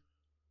 Mm-hmm.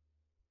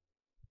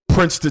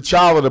 Prince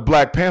T'Challa, the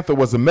Black Panther,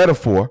 was a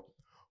metaphor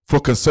for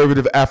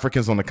conservative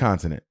Africans on the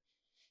continent.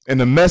 And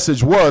the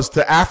message was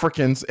to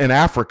Africans in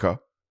Africa,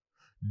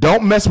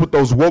 don't mess with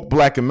those woke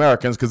black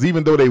Americans, because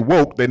even though they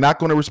woke, they're not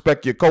going to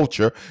respect your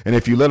culture. And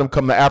if you let them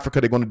come to Africa,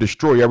 they're going to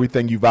destroy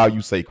everything you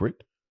value sacred.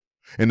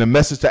 And the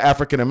message to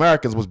African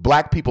Americans was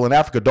black people in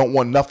Africa don't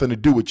want nothing to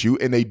do with you,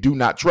 and they do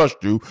not trust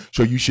you.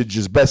 So you should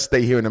just best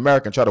stay here in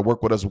America and try to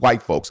work with us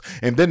white folks.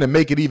 And then to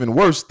make it even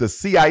worse, the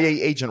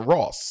CIA agent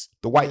Ross,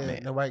 the white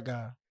man, the white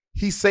guy,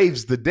 he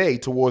saves the day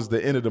towards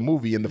the end of the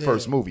movie in the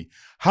first movie.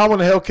 How in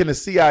the hell can the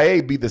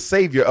CIA be the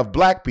savior of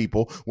black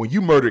people when you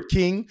murdered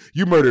King,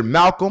 you murdered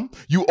Malcolm,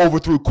 you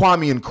overthrew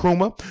Kwame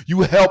Nkrumah,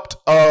 you helped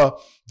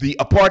the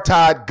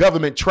apartheid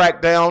government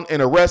track down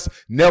and arrest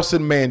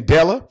Nelson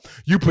Mandela,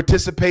 you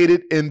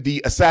participated in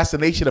the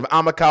assassination of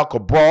Amilcar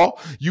Cabral,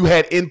 you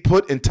had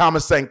input in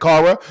Thomas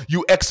Sankara,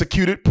 you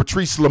executed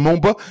Patrice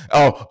Lumumba,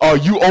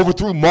 you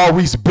overthrew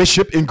Maurice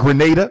Bishop in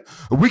Grenada.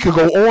 We could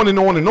go on and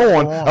on and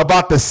on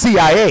about the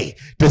CIA.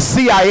 The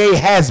CIA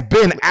has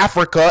been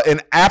Africa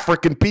and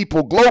African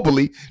people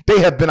globally.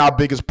 They have been our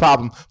biggest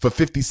problem for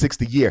 50,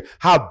 60 years.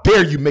 How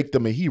dare you make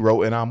them a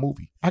hero in our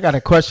movie? I got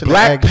a question.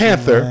 Black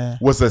Panther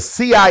was a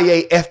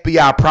CIA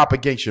FBI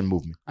propagation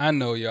movement. I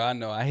know, yo. I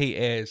know. I hate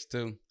ads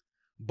too.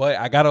 But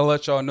I got to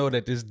let y'all know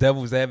that this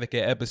Devil's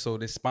Advocate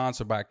episode is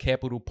sponsored by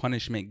Capital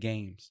Punishment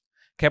Games.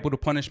 Capital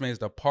Punishment is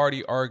the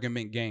party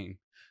argument game.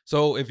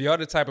 So if you're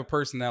the type of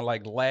person that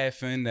like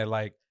laughing, that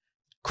like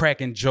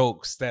cracking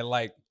jokes, that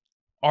like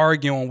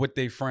arguing with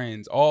their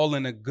friends, all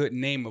in a good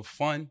name of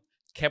fun,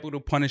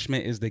 Capital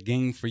Punishment is the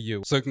game for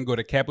you. So you can go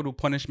to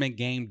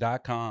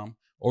capitalpunishmentgame.com,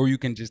 or you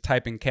can just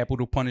type in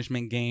Capital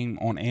Punishment Game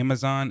on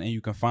Amazon and you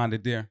can find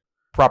it there.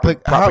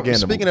 Propaganda.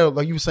 Speaking of,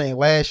 like you were saying,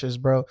 lashes,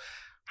 bro.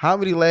 How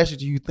many lashes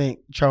do you think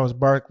Charles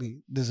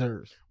Barkley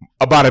deserves?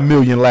 About 1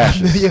 million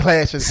lashes. 1 million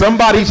lashes.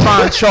 Somebody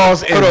find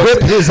Charles and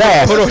whip his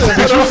ass. Did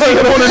you see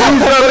him on the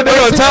news the other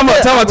day? Time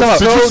out.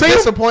 Did you see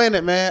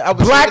disappointed, man. I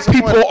was black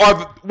people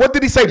are, what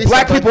did he say?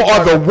 Black people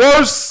are the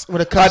worst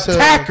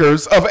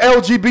attackers of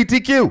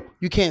LGBTQ.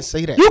 You can't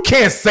say that. You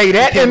can't say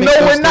that. And no,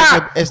 we're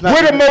not.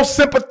 We're the most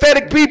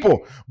sympathetic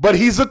people. But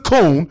he's a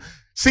coon.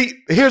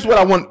 See, here's what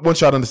I want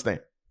y'all to understand.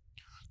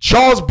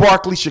 Charles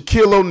Barkley,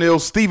 Shaquille O'Neal,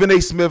 Stephen A.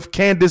 Smith,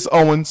 Candace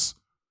Owens,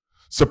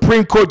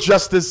 Supreme Court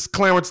Justice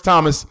Clarence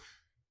Thomas,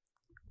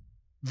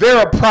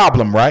 they're a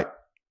problem, right?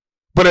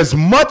 But as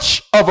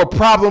much of a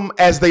problem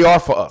as they are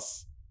for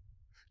us,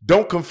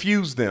 don't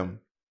confuse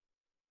them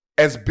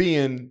as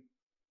being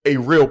a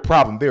real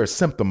problem. They're a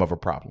symptom of a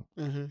problem.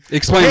 Mm-hmm.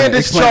 Explain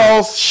Candace,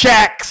 Charles,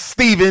 Shaq,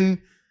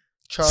 Stephen,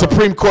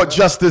 Supreme Court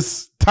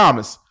Justice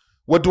Thomas.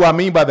 What do I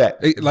mean by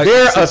that? Like,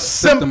 they're a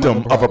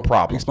symptom of a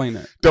problem. Explain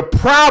that. The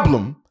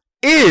problem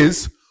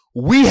is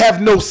we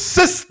have no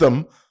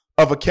system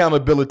of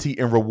accountability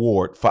and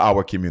reward for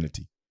our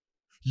community.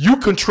 You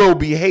control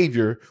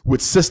behavior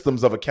with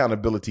systems of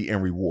accountability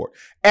and reward.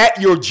 At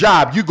your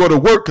job, you go to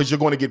work because you're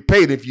going to get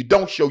paid. If you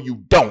don't show,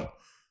 you don't.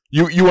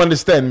 You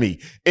understand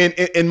me?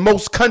 In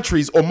most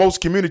countries or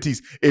most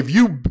communities,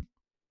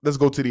 let's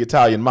go to the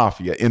Italian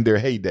mafia in their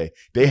heyday.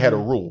 They had a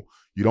rule.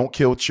 You don't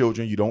kill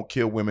children, you don't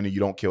kill women, and you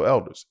don't kill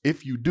elders.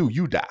 If you do,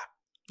 you die.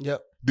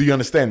 Yep. Do you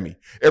understand me?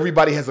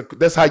 Everybody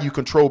that's how you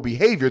control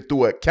behavior,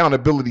 through an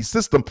accountability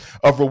system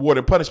of reward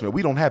and punishment.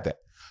 We don't have that.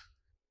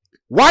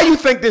 Why you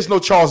think there's no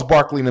Charles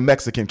Barkley in the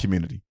Mexican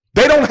community?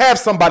 They don't have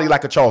somebody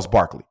like a Charles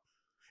Barkley,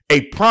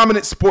 a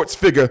prominent sports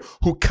figure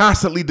who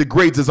constantly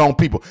degrades his own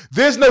people.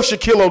 There's no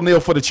Shaquille O'Neal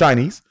for the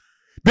Chinese.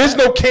 There's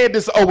no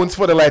Candace Owens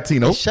for the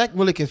Latinos. Shaq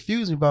really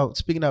confused me about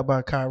speaking out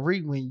about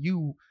Kyrie when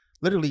you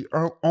literally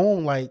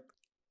own like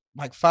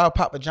 5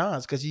 Papa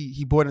Johns because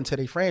he bought into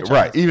their franchise.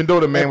 Right. Even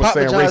though the man was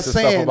saying racist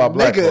stuff about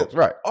black folks.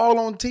 Right. All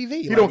on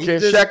TV. He don't care.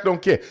 Shaq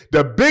don't care.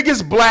 The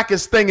biggest,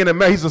 blackest thing in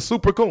America, he's a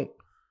super coon.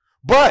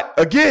 But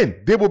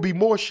again, there will be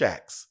more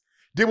Shaqs.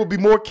 There will be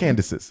more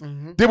Candaces.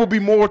 Mm-hmm. There will be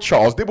more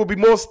Charles. There will be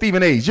more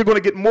Stephen A's. You're going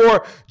to get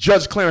more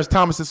Judge Clarence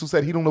Thomases who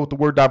said he don't know what the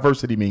word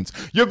diversity means.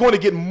 You're going to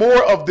get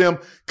more of them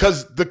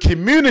because the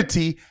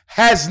community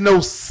has no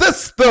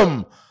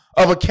system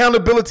of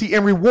accountability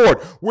and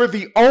reward. We're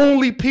the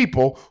only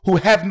people who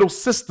have no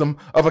system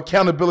of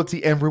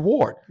accountability and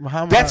reward.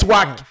 That's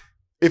why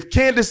if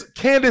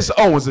Candace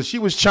Owens, if she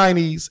was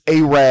Chinese,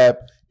 Arab,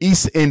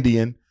 East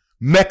Indian,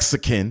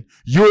 Mexican,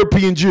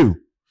 European Jew,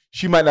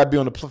 she might not be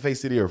on the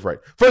face of the earth, right?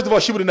 First of all,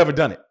 she would have never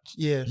done it.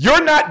 Yeah.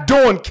 You're not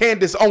doing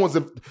Candace Owens.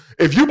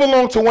 If you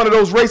belong to one of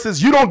those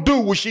races, you don't do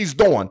what she's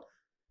doing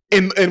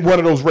in one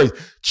of those races.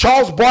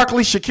 Charles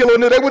Barkley, Shaquille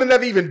O'Neal, they would have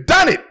never even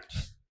done it.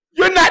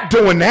 You're not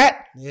doing that.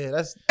 Yeah,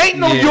 that's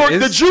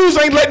the Jews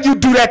ain't letting you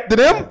do that to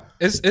them.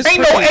 Ain't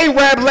no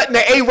Arab letting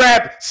the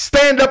Arab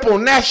stand up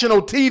on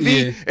national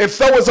TV and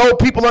throw his old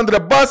people under the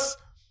bus.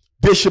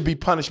 There should be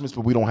punishments,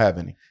 but we don't have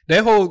any.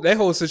 That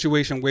whole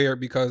situation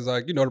weird because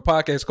like, you know, the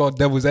podcast is called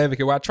Devil's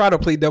Advocate, where I try to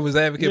play Devil's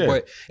Advocate,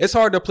 but it's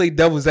hard to play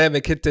Devil's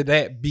Advocate to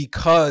that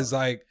because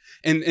like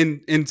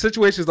in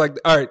situations like,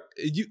 all right,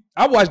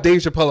 I watch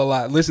Dave Chappelle a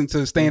lot, listen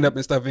to stand up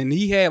and stuff, and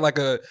he had like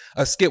a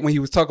skit when he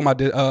was talking about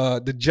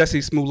the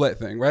Jussie Smollett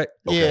thing, right?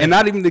 Yeah. And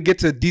not even to get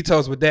to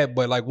details with that,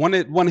 but like one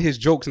of his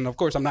jokes, and of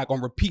course I'm not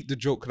gonna repeat the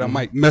joke because I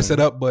might mess it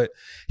up, but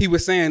he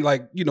was saying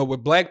like, you know,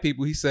 with black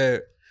people, he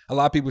said a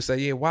lot of people say,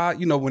 yeah, why,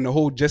 you know, when the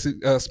whole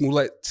Jussie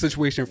Smollett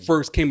situation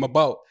first came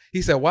about,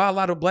 he said, why a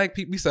lot of black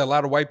people, he said a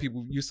lot of white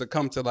people used to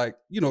come to like,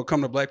 you know,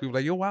 come to black people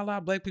like, yo, why a lot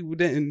of black people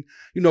didn't,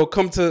 you know,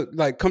 come to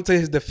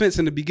his defense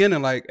in the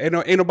beginning, like ain't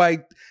nobody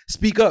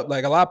speak up,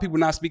 like a lot of people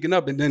not speaking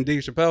up. And then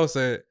Dave Chappelle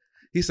said,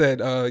 he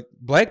said,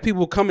 black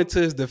people coming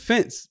to his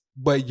defense,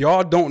 but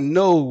y'all don't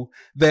know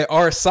that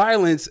our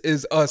silence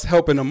is us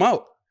helping them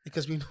out.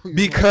 Because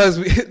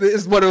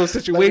it's one of those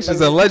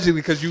situations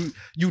allegedly because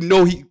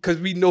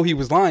we know he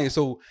was lying.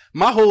 So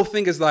my whole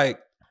thing is like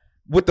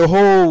with the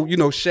whole, you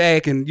know,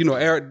 Shaq and, you know,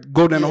 Eric,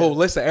 go down the whole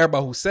list of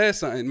everybody who said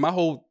something. My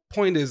whole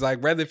point is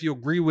like, rather if you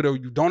agree with it or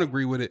you don't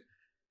agree with it,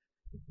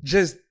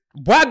 just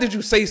why did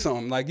you say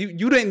something? Like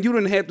you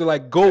didn't have to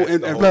like go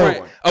in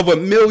front of a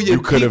million people.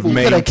 You could have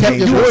maintained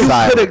your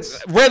silence.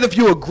 Rather if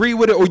you agree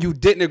with it or you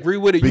didn't agree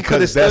with it,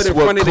 because that's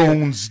what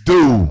coons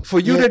do.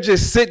 For you to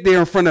just sit there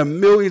in front of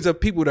millions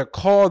of people to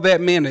call that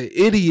man an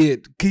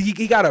idiot,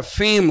 he got a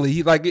family.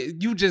 He like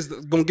you just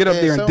gonna get up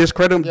there and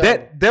discredit him.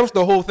 That was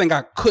the whole thing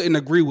I couldn't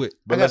agree with.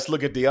 But let's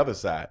look at the other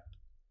side.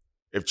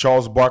 If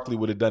Charles Barkley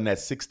would have done that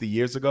 60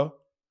 years ago,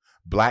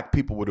 black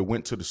people would have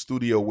went to the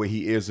studio where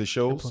he airs his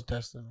shows,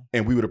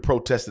 and we would have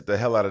protested the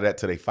hell out of that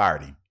till they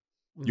fired him.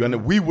 You know,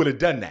 we would have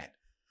done that.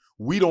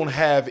 We don't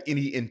have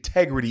any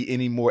integrity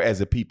anymore as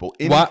a people.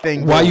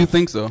 Why you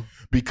think so?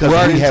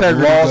 Because we have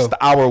lost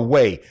our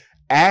way.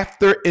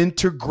 After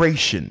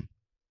integration,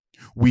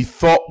 we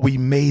thought we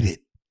made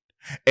it.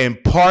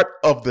 And part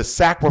of the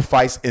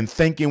sacrifice in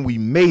thinking we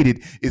made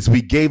it is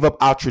we gave up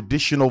our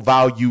traditional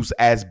values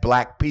as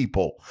black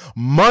people.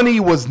 Money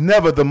was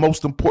never the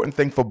most important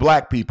thing for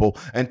black people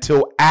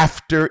until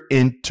after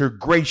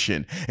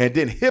integration. And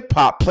then hip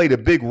hop played a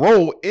big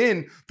role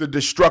in the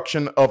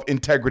destruction of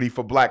integrity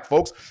for black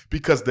folks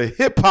because the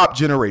hip hop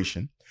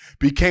generation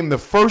became the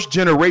first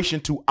generation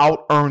to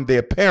out-earn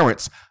their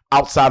parents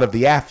outside of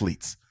the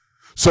athletes.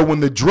 So when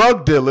the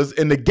drug dealers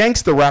and the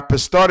gangster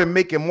rappers started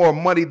making more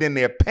money than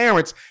their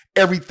parents,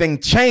 everything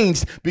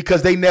changed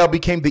because they now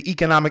became the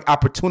economic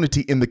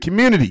opportunity in the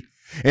community.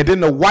 And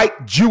then the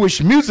white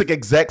Jewish music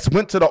execs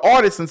went to the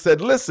artists and said,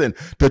 listen,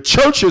 the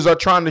churches are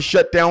trying to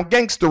shut down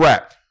gangster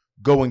rap.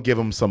 Go and give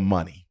them some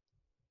money.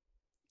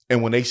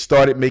 And when they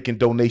started making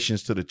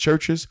donations to the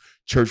churches,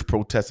 church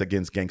protests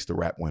against gangster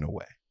rap went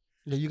away.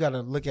 Yeah, you got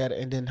to look at it.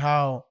 And then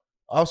how,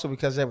 also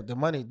because of the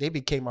money, they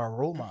became our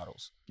role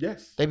models.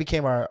 Yes. They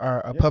became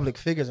our public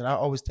figures. And I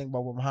always think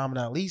about what Muhammad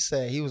Ali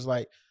said. He was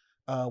like,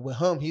 with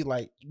him, he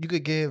like, you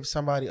could give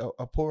somebody,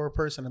 a poorer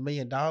person $1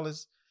 million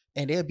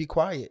and they'll be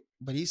quiet.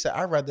 But he said,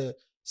 I'd rather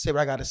say what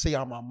I got to say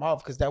out my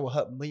mouth because that will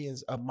help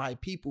millions of my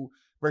people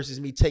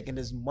versus me taking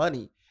this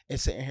money and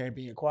sitting here and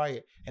being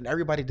quiet. And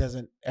everybody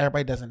doesn't have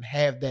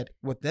that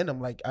within them.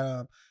 Like,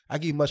 I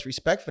give you much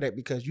respect for that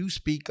because you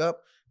speak up,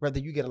 whether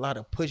you get a lot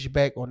of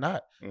pushback or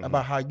not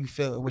about how you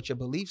feel and what your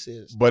beliefs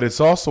is. But it's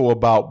also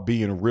about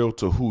being real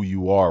to who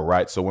you are,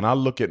 right? So when I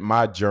look at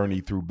my journey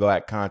through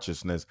black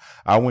consciousness,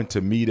 I went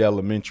to Meade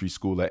Elementary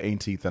School at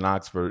 18th and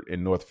Oxford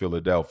in North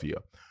Philadelphia.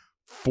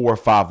 4 or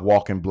 5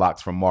 walking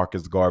blocks from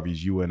Marcus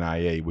Garvey's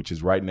UNIA, which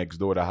is right next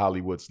door to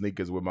Hollywood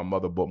Sneakers, where my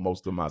mother bought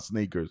most of my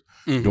sneakers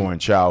during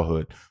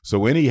childhood.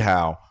 So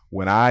anyhow,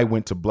 when I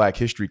went to Black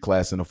history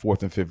class in the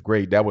 4th and 5th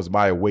grade, that was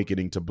my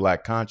awakening to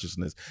black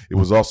consciousness. It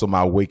was also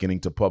my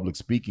awakening to public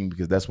speaking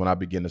because that's when I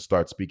began to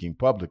start speaking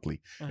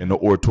publicly in the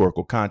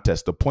oratorical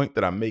contest. The point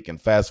that I'm making,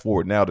 fast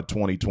forward now to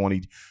 2020,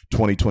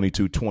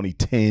 2022,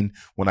 2010,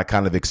 when I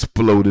kind of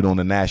exploded on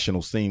the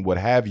national scene, what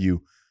have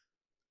you,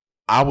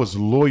 I was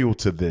loyal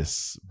to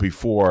this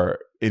before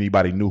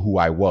anybody knew who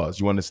I was.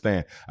 You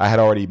understand? I had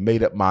already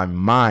made up my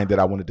mind that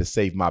I wanted to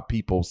save my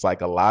people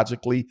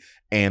psychologically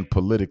and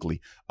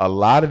politically. A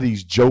lot of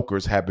these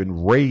jokers have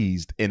been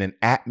raised in an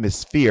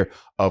atmosphere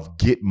of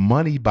get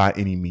money by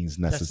any means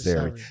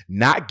necessary,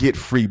 not get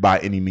free by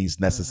any means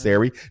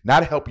necessary,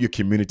 not help your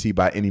community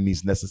by any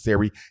means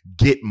necessary,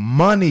 get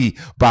money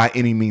by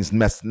any means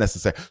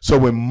necessary. So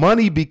when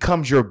money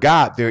becomes your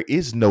God, there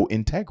is no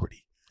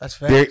integrity. That's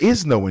fair. There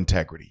is no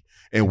integrity.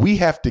 And we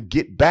have to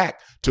get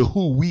back to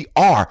who we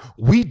are.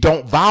 We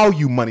don't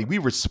value money. We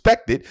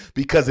respect it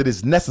because it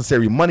is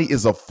necessary. Money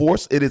is a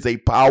force. It is a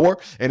power,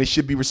 and it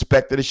should be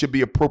respected. It should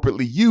be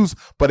appropriately used,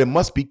 but it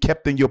must be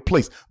kept in your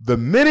place. The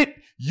minute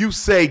you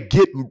say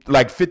get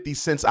like 50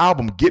 Cent's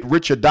album, Get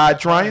Rich or Die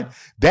Trying,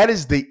 that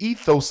is the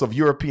ethos of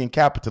European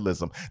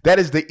capitalism. That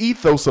is the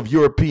ethos of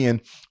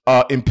European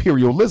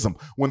imperialism.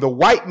 When the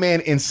white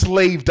man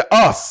enslaved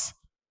us,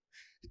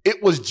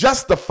 it was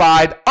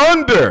justified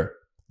under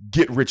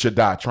get rich or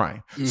die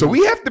trying. So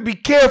we have to be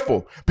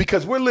careful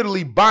because we're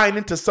literally buying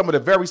into some of the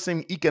very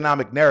same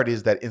economic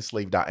narratives that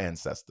enslaved our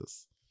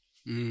ancestors.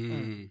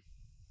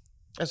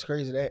 That's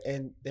crazy. That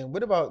and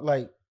what about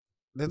like,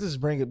 let's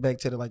just bring it back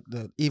to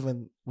the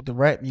even with the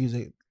rap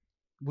music.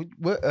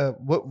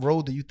 What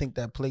role do you think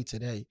that played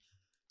today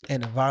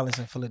in the violence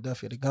in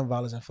Philadelphia, the gun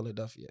violence in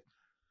Philadelphia?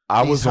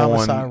 These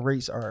homicide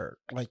rates are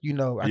like,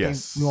 I think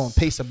we on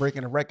pace of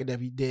breaking a record that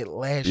we did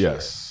last year.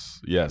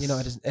 Yes.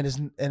 And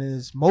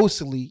it's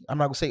mostly, I'm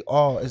not gonna say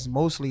all, it's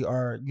mostly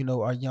our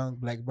young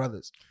black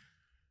brothers.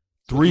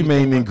 Three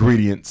main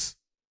ingredients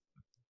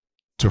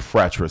to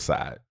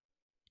fratricide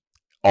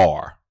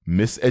are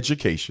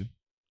miseducation,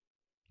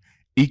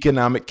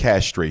 economic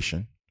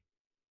castration,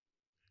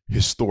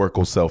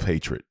 historical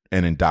self-hatred,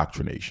 and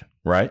indoctrination,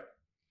 right?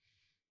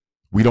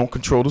 We don't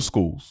control the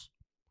schools.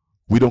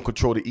 We don't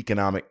control the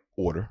economic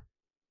order.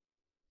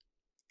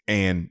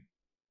 And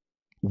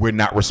we're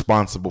not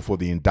responsible for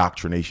the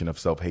indoctrination of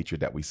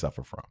self-hatred that we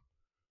suffer from.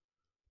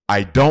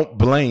 I don't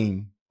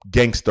blame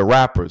gangster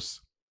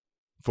rappers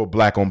for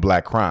black on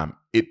black crime.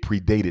 It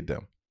predated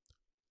them.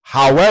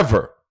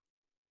 However,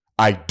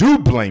 I do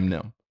blame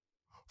them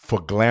for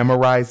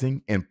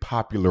glamorizing and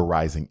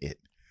popularizing it.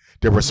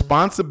 The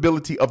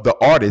responsibility of the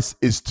artist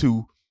is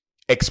to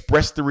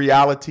express the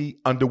reality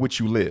under which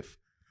you live,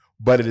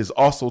 but it is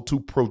also to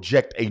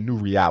project a new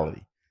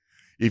reality.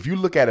 If you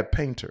look at a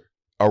painter,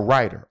 a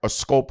writer, a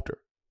sculptor,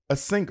 a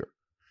singer,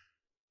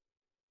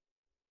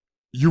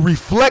 you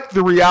reflect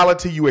the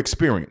reality you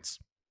experience,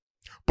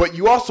 but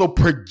you also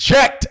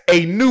project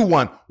a new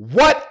one.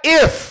 What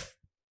if?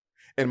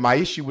 And my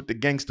issue with the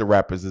gangster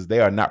rappers is they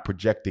are not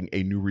projecting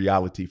a new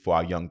reality for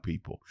our young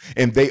people.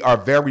 And they are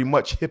very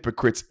much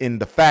hypocrites in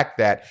the fact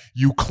that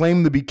you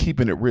claim to be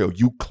keeping it real.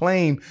 You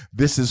claim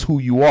this is who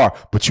you are,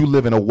 but you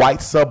live in a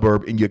white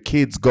suburb and your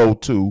kids go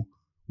to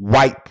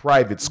white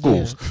private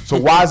schools. Yeah. So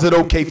why is it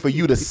okay for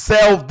you to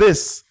sell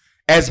this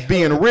as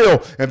being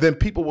real? And then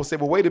people will say,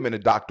 well, wait a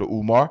minute, Dr.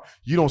 Umar,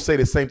 you don't say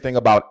the same thing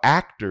about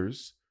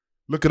actors.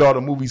 Look at all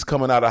the movies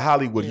coming out of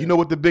Hollywood. You know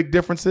what the big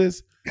difference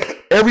is?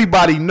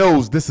 Everybody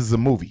knows this is a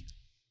movie.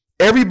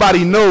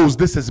 Everybody knows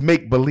this is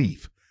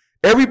make-believe.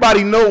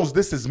 Everybody knows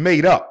this is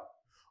made up.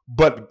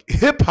 But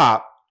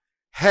hip-hop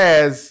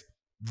has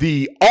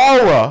the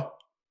aura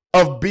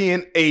of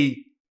being a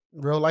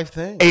real life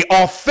thing, an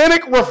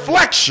authentic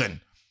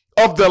reflection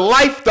of the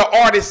life the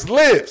artist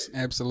lives.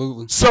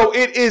 Absolutely. So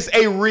it is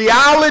a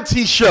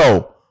reality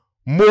show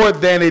more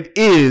than it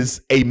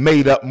is a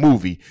made-up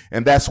movie.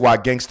 And that's why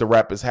gangster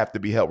rappers have to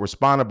be held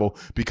responsible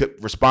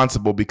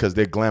because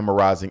they're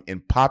glamorizing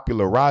and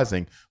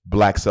popularizing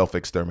black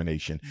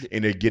self-extermination.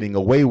 And they're getting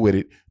away with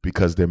it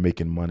because they're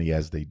making money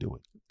as they do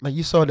it. Like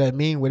you saw that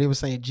meme where they were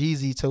saying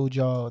Jeezy told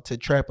y'all to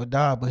trap or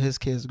die, but his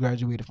kids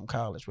graduated from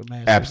college with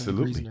master's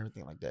degrees and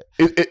everything like that.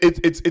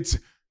 It's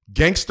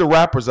gangster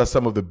rappers are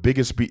some of the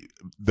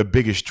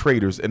biggest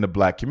traders in the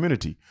black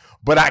community.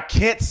 But I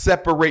can't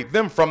separate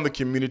them from the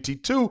community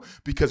too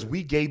because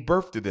we gave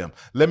birth to them.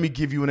 Let me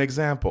give you an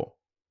example.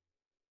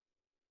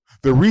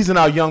 The reason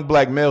our young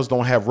black males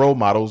don't have role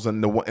models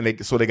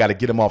so they got to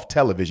get them off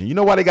television. You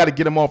know why they got to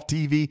get them off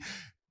TV?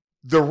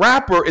 The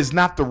rapper is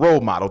not the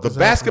role model. The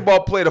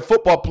basketball player, the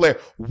football player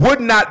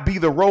would not be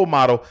the role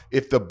model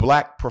if the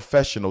black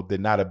professional did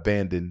not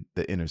abandon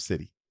the inner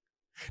city.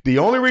 The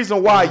only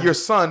reason why your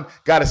son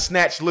got to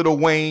snatch Lil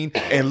Wayne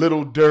and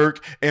Lil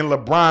Durk and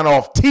LeBron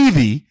off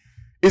TV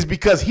is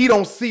because he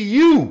don't see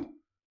you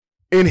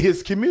in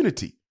his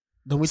community.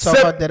 Don't we talk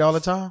about that all the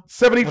time?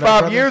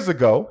 75 years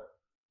ago,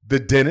 the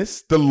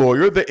dentist, the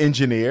lawyer, the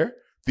engineer,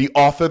 the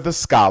author, the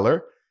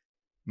scholar,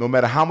 no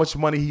matter how much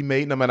money he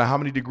made, no matter how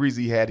many degrees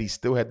he had, he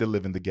still had to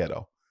live in the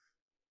ghetto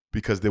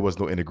because there was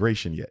no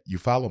integration yet. You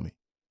follow me?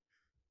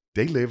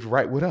 They lived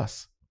right with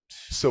us.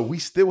 So we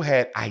still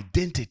had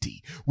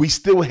identity. We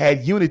still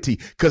had unity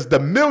because the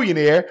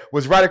millionaire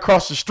was right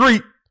across the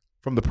street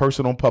from the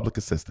person on public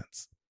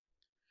assistance.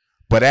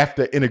 But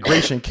after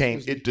integration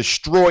came, it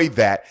destroyed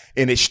that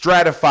and it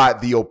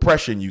stratified the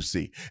oppression you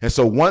see. And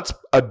so once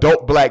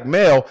adult black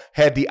male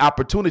had the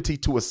opportunity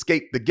to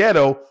escape the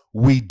ghetto,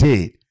 we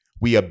did.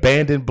 We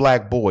abandoned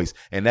black boys.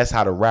 And that's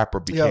how the rapper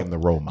became the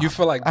role model. You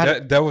feel like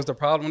that was the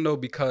problem though,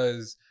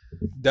 because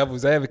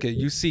devil's advocate,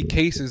 you see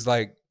cases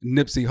like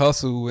Nipsey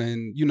Hussle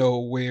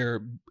and,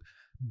 where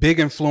big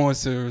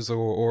influencers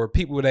or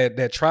people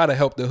that try to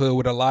help the hood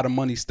with a lot of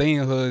money stay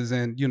in hoods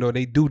and,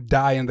 they do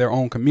die in their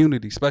own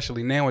community,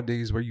 especially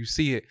nowadays where you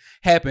see it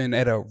happen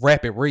at a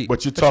rapid rate.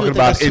 But you're talking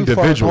about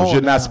individuals.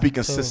 You're not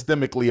speaking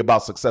systemically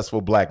about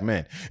successful black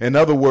men. In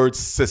other words,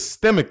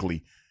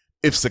 systemically,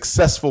 if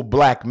successful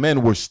black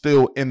men were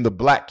still in the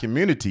black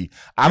community,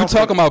 I'm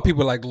talking about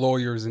people like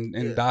lawyers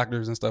and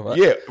doctors and stuff.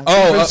 Yeah.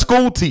 Even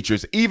school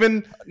teachers,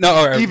 even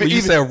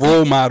you said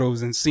role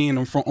models and seeing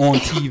them on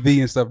TV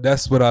and stuff.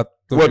 That's what I thought.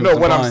 Well, no,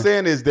 what I'm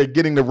saying is they're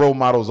getting the role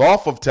models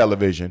off of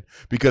television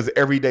because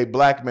everyday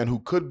black men who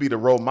could be the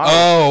role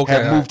model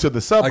have moved to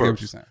the suburbs. I get what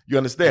you're saying. You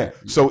understand?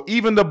 Yeah. So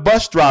even the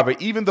bus driver,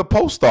 even the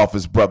post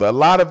office brother, a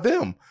lot of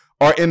them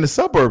are in the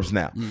suburbs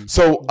now.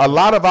 So a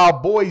lot of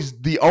our boys,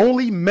 the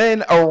only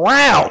men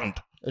around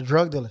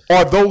drug dealers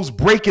are those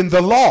breaking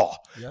the law.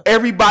 Yep.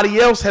 Everybody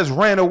else has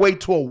ran away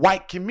to a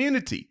white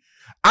community.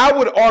 I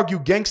would argue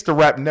gangster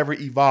rap never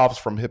evolves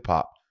from hip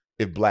hop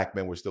if black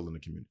men were still in the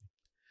community.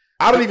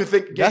 I don't even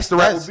think gangster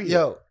rap would be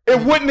here.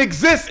 It wouldn't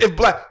exist if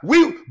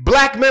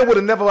black men would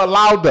have never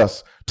allowed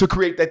us to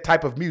create that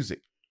type of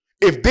music.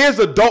 If there's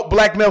adult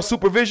black male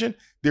supervision,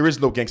 there is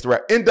no gangster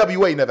rap.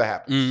 NWA never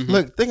happened. Mm-hmm.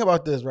 Look, think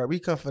about this, right? We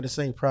come from the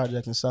same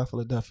project in South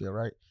Philadelphia,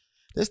 right?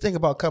 This thing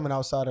about coming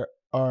outside of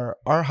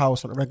our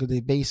house on a regular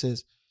day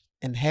basis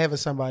and having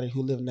somebody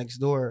who lives next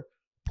door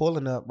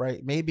pulling up,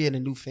 right? Maybe in a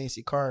new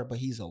fancy car, but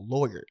he's a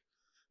lawyer.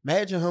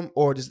 Imagine him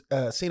or just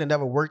seeing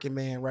another working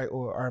man, right?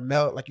 Or our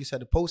mail, like you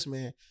said, the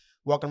postman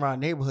walking around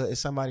the neighborhood is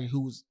somebody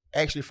who's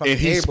actually from the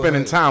neighborhood. And he's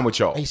spending time with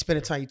y'all. And he's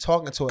spending time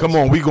talking to us. Come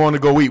on, we going to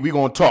go eat. We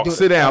going to talk.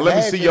 Sit down. Let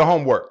me see your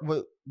homework.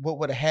 What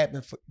would have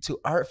happened to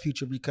our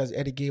future because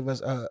Eddie gave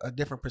us a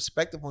different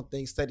perspective on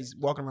things. Instead, he's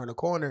walking around the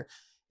corner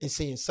and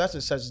seeing such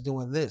and such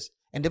doing this.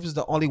 And this was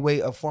the only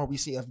way of form we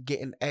see of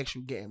getting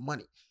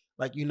money.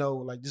 Like,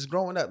 like just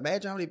growing up.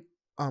 Imagine how many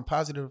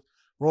positive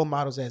role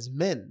models as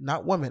men,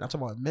 not women, I'm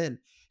talking about men,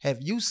 have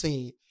you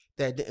seen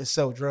that didn't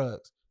sell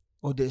drugs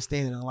or didn't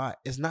stand in a lot?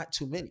 It's not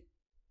too many.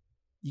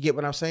 You get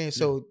what I'm saying?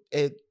 So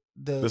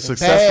the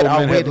successful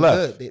men have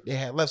left. They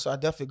had left. So I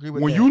definitely agree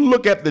with that. When you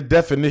look at the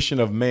definition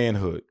of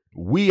manhood,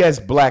 we as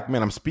black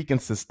men, I'm speaking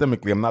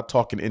systemically, I'm not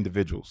talking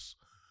individuals.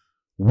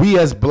 We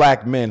as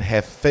black men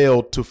have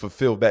failed to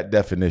fulfill that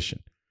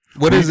definition.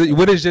 What is it?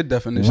 What is your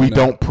definition? We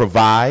don't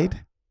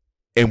provide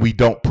and we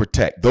don't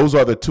protect. Those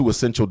are the two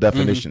essential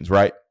definitions,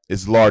 right?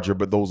 It's larger,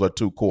 but those are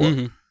two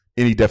core.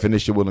 Any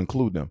definition will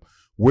include them.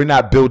 We're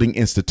not building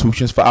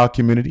institutions for our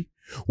community.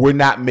 We're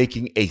not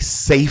making a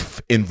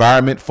safe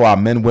environment for our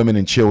men, women,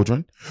 and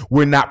children.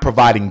 We're not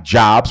providing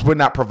jobs. We're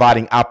not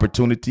providing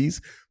opportunities.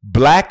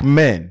 Black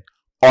men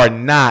are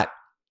not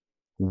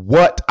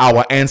what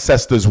our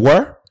ancestors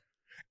were,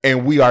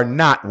 and we are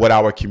not what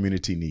our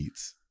community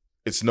needs.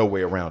 It's no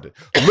way around it.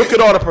 Look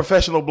at all the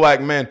professional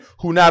black men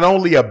who not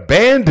only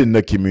abandon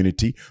the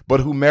community,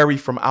 but who marry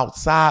from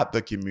outside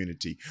the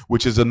community,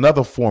 which is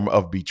another form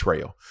of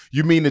betrayal.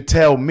 You mean to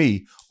tell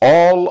me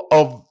all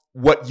of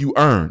what you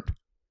earned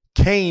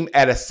came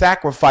at a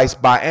sacrifice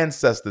by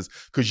ancestors?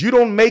 Because you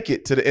don't make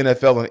it to the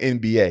NFL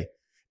and NBA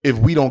if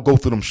we don't go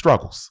through them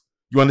struggles.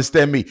 You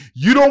understand me?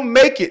 You don't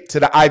make it to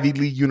the Ivy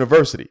League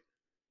university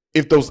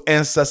if those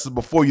ancestors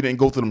before you didn't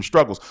go through them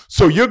struggles.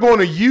 So you're going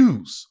to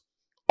use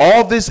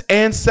all this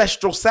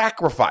ancestral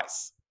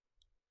sacrifice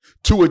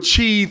to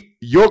achieve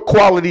your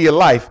quality of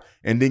life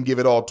and then give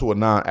it all to a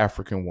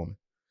non-African woman.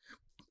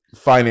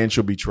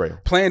 Financial betrayal.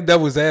 Playing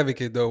devil's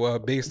advocate though,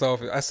 based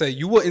off I say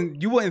you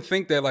wouldn't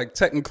think that like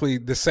technically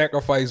the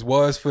sacrifice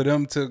was for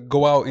them to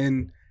go out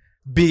and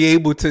be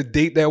able to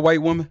date that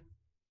white woman.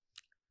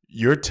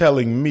 You're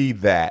telling me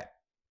that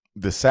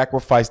the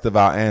sacrifice of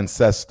our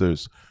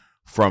ancestors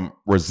from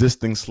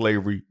resisting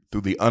slavery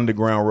through the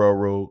Underground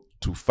Railroad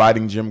to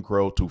fighting Jim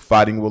Crow, to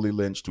fighting Willie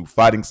Lynch, to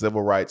fighting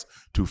civil rights,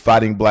 to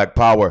fighting black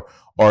power,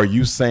 are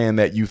you saying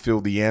that you feel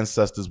the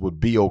ancestors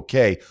would be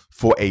okay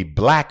for a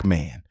black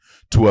man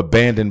to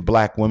abandon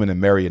black women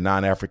and marry a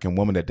non-African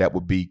woman, that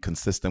would be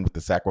consistent with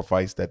the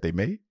sacrifice that they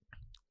made?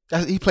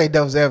 He played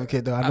devil's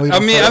advocate, though. I'm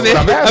asking.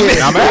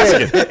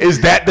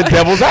 Is that the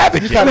devil's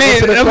advocate? I mean,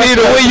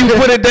 the way you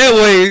put it that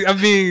way, I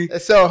mean,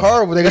 it's so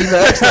horrible. They didn't even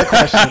ask that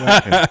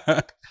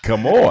question.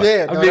 Come on.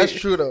 Yeah, no, that's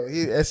true though.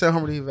 It's so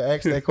horrible to even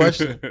ask that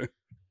question.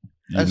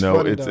 You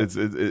know,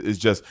 it's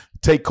just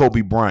take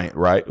Kobe Bryant,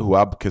 right? Who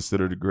I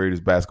consider the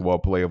greatest basketball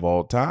player of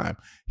all time.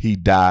 He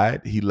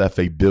died. He left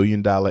a $1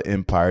 billion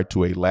empire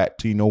to a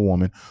Latino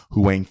woman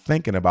who ain't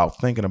thinking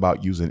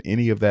about using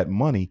any of that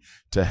money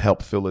to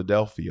help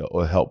Philadelphia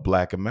or help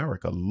Black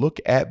America. Look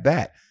at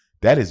that.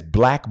 That is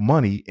black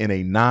money in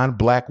a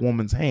non-black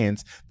woman's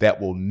hands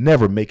that will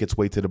never make its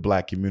way to the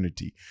black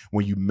community.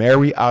 When you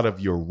marry out of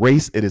your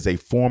race, it is a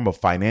form of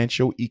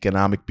financial,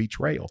 economic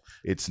betrayal.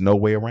 It's no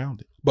way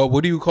around it. But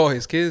what do you call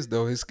his kids,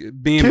 though? His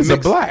being kids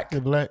mixed? Are black. They're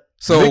black.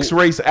 So mixed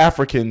race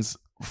Africans,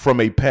 from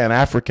a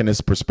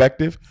Pan-Africanist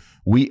perspective,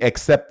 we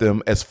accept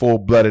them as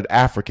full-blooded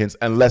Africans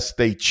unless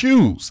they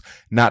choose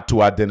not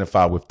to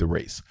identify with the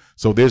race.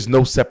 So there's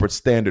no separate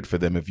standard for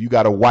them. If you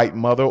got a white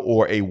mother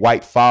or a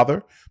white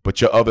father, but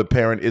your other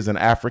parent is an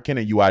African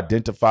and you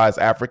identify as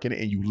African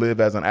and you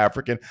live as an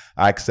African,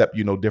 I accept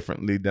you no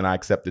differently than I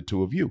accept the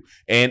two of you.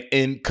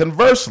 And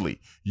conversely,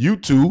 you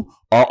two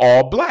are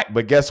all black.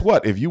 But guess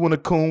what? If you want to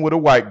coon with a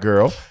white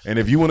girl and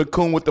if you want to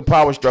coon with the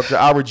power structure,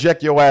 I'll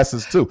reject your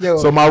asses too.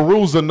 So my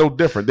rules are no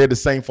different. They're the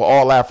same for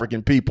all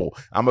African people.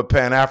 I'm a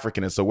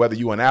Pan-Africanist. So whether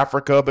you in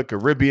Africa, the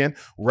Caribbean,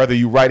 whether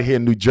you right here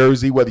in New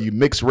Jersey, whether you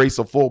mixed race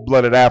or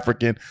full-blooded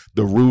African,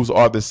 the rules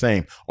are the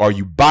same. Are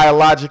you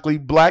biologically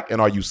black and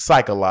are you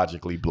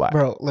psychologically black?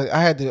 Bro, look,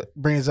 I had to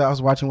bring this up. I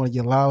was watching one of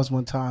your lives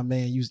one time,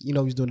 man. You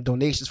know, he was doing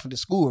donations for the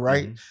school,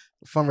 right?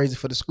 Fundraising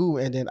for the school.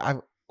 And then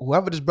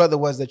whoever this brother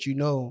was that you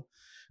know,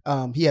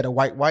 he had a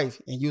white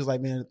wife, and you was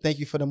like, man, thank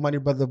you for the money,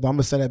 brother, but I'm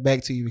gonna send that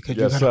back to you because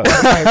Yes, you sir. got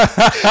a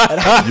white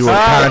wife. You a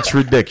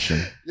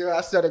contradiction. Yeah,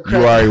 I said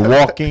You are a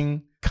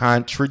walking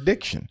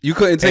contradiction. You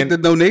couldn't take the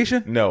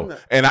donation? No.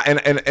 And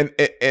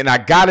I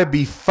gotta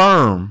be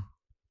firm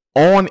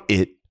on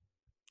it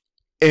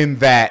in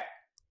that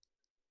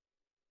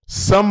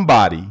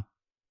somebody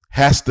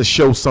has to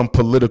show some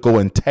political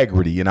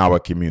integrity in our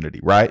community,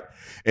 right?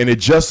 And it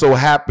just so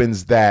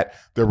happens that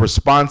the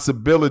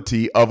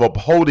responsibility of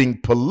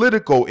upholding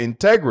political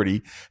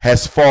integrity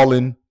has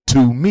fallen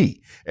to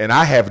me. And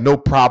I have no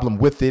problem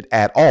with it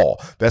at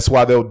all. That's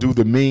why they'll do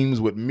the memes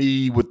with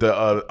me with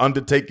the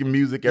undertaking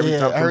music every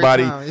time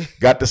somebody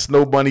got the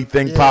snow bunny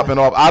thing popping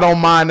off. I don't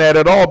mind that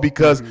at all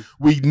because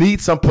we need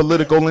some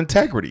political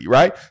integrity,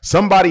 right?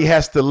 Somebody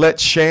has to let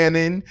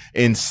Shannon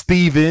and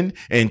Steven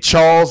and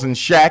Charles and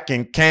Shaq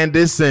and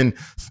Candace and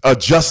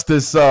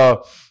Justice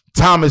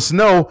Thomas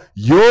know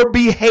your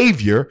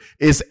behavior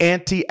is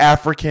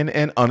anti-African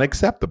and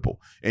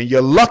unacceptable. And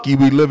you're lucky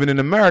we living in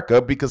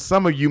America because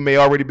some of you may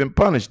already been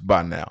punished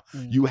by now.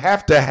 You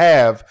have to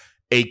have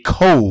a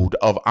code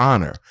of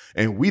honor.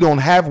 And we don't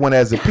have one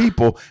as a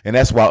people. And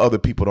that's why other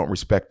people don't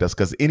respect us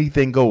because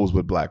anything goes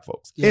with black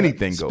folks. Yeah,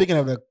 Anything goes. Speaking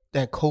of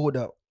that code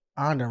of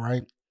honor,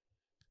 right?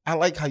 I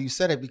like how you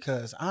said it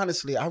because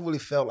honestly, I really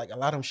felt like a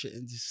lot of them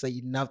shouldn't just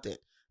say nothing.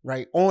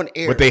 Right, on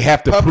air, but they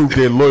have to prove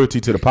their loyalty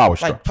to the power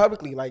structure, like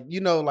publicly, like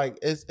like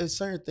it's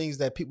certain things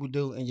that people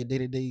do in your day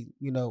to day,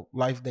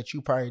 life that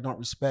you probably don't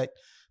respect,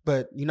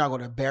 but you're not going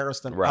to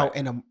embarrass them out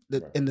in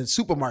the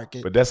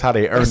supermarket. But that's how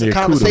they earn their It's a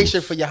conversation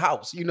kudos. For your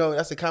house,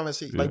 that's a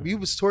conversation. Yeah. Like we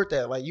was taught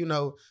that, like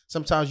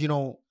sometimes you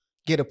don't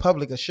get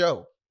a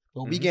show.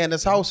 But we get in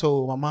this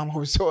household, my mom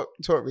always taught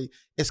me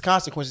it's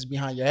consequences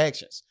behind your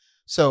actions.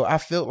 So I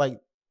feel like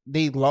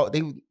they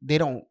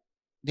don't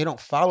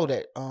follow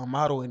that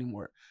model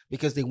anymore.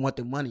 Because they want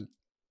the money.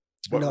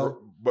 But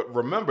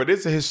remember,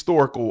 there's a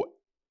historical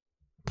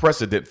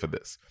precedent for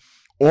this.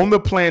 On the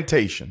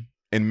plantation,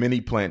 in many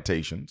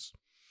plantations,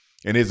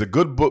 and there's a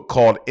good book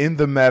called In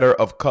the Matter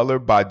of Color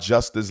by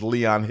Justice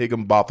Leon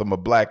Higginbotham, a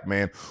black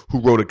man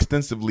who wrote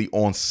extensively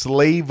on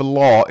slave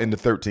law in the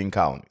 13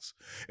 colonies.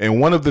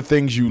 And one of the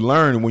things you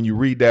learn when you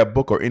read that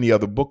book or any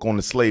other book on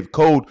the slave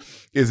code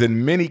is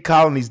in many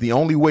colonies, the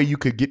only way you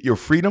could get your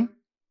freedom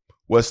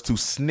was to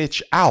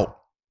snitch out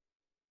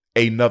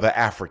another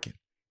African.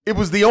 It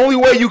was the only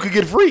way you could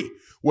get free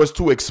was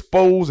to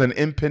expose an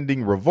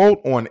impending revolt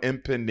or an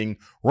impending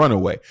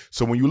runaway.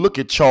 So when you look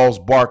at Charles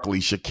Barkley,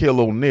 Shaquille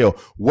O'Neal,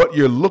 what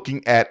you're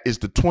looking at is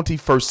the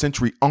 21st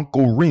century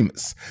Uncle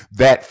Remus,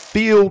 that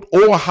field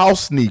or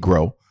house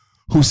Negro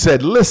who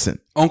said, listen.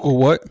 Uncle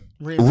what?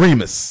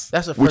 Remus,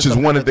 that's which is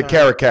one of the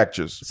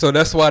caricatures. So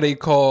that's why they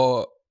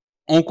call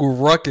Uncle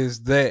Ruckus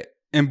that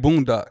in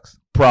Boondocks.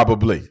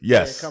 Probably,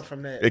 yes. Yeah, it comes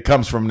from that. It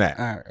comes from that.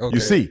 All right, okay. You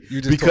see,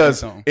 just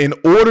because in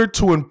order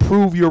to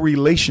improve your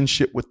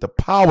relationship with the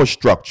power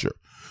structure,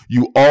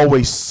 you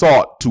always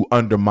sought to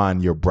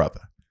undermine your brother.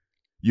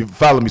 You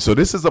follow me? So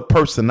this is a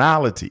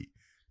personality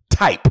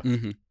type.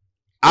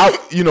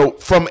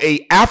 From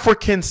a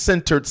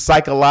African-centered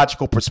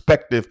psychological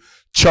perspective,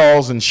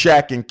 Charles and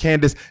Shaq and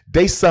Candace,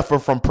 they suffer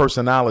from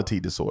personality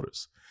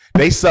disorders.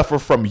 They suffer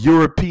from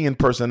European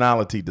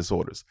personality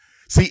disorders.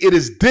 See, it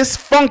is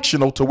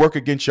dysfunctional to work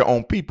against your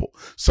own people.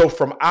 So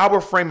from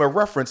our frame of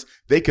reference,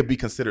 they could be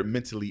considered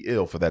mentally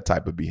ill for that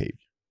type of behavior.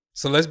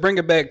 So let's bring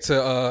it back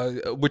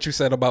to what you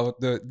said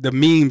about the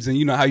memes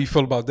and how you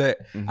feel about that.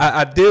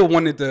 I did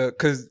wanted to,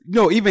 because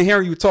even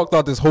hearing you talk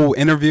about this whole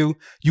interview,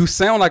 you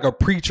sound like a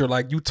preacher.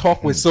 Like you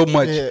talk with so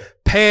much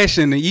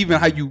passion, and even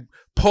how you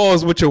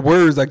pause with your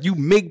words, like you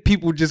make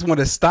people just want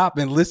to stop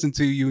and listen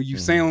to you. You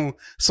sound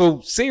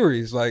so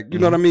serious, like you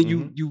know what I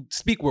mean. You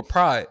speak with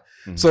pride.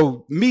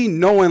 So me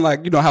knowing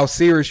how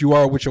serious you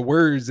are with your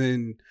words,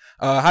 and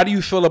how do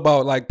you feel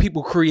about like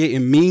people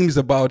creating memes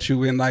about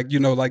you and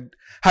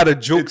how the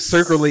jokes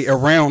circulate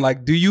around?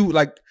 Like, do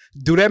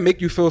that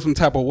make you feel some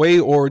type of way,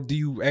 or do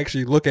you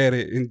actually look at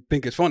it and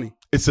think it's funny?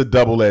 It's a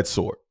double-edged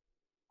sword.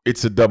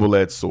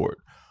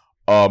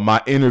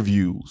 My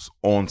interviews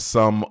on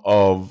some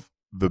of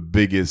the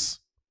biggest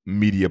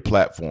media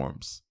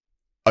platforms,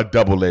 a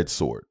double-edged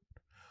sword.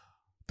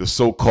 The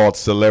so-called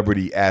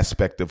celebrity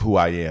aspect of who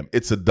I am,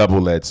 it's a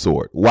double-edged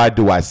sword. Why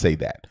do I say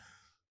that?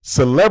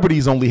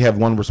 Celebrities only have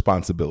one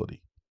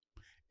responsibility: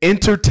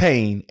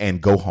 entertain and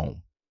go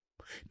home.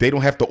 They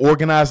don't have to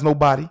organize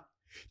nobody.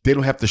 They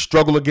don't have to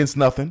struggle against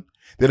nothing.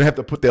 They don't have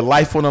to put their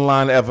life on the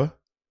line ever.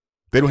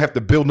 They don't have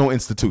to build no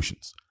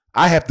institutions.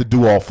 I have to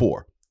do all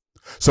four.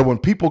 So when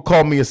people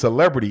call me a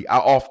celebrity, I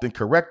often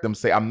correct them,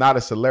 say I'm not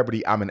a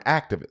celebrity, I'm an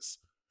activist.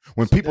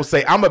 When people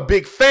say I'm a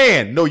big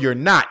fan, no, you're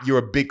not. You're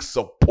a big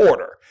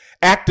supporter.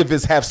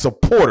 Activists have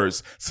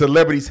supporters.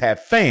 Celebrities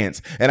have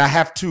fans. And I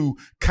have to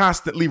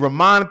constantly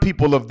remind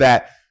people of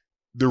that.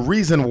 The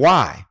reason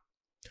why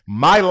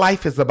my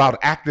life is about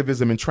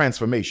activism and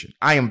transformation.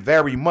 I am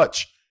very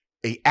much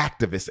an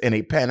activist and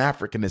a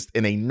Pan-Africanist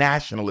and a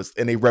nationalist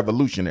and a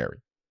revolutionary.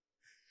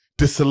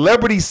 The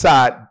celebrity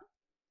side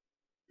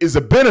is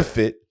a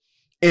benefit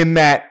in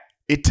that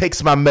it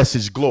takes my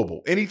message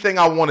global. Anything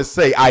I want to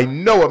say, I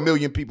know 1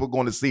 million people are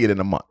going to see it in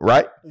a month,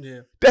 right?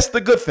 Yeah. That's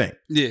the good thing.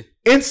 Yeah.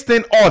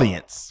 Instant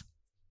audience.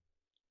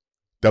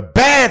 The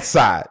bad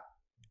side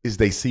is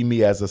they see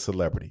me as a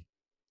celebrity.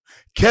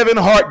 Kevin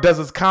Hart does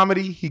his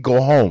comedy, he go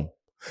home.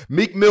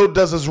 Meek Mill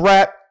does his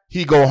rap,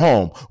 he go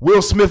home.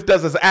 Will Smith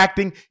does his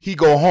acting, he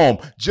go home.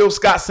 Jill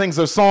Scott sings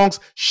her songs,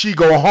 she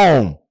go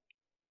home.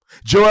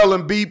 Joel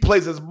Embiid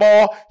plays his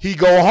ball, he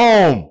go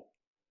home.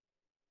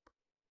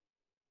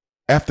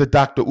 After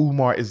Dr.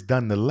 Umar is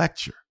done the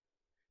lecture,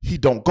 he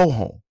don't go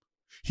home.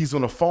 He's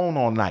on the phone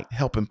all night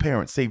helping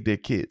parents save their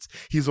kids.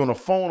 He's on the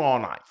phone all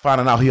night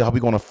finding out how we're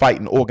going to fight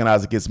and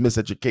organize against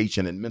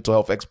miseducation and mental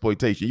health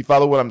exploitation. You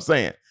follow what I'm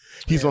saying?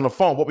 He's on the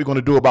phone. What we're going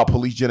to do about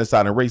police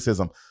genocide and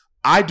racism.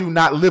 I do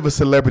not live a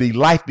celebrity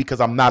life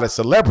because I'm not a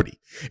celebrity.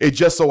 It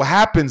just so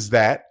happens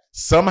that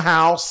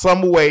somehow,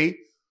 some way,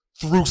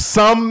 through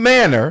some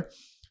manner,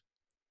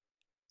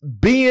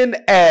 being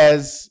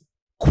as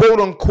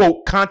quote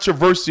unquote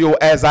controversial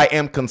as I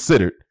am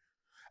considered,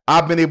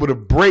 I've been able to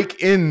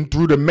break in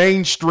through the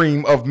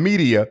mainstream of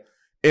media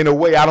in a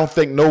way I don't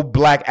think no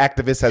black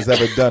activist has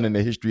ever done in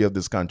the history of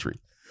this country.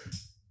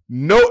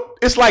 No,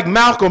 it's like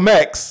Malcolm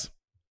X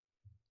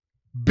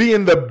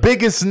being the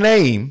biggest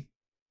name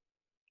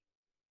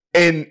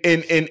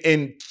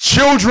in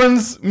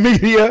children's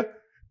media,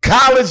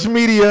 college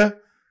media,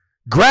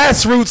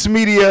 grassroots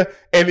media,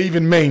 and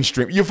even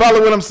mainstream. You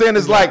follow what I'm saying?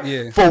 It's like,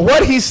 for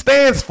what he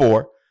stands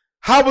for,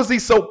 how was he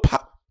so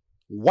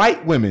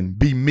white women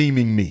be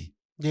memeing me?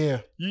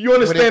 Yeah. You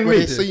understand me?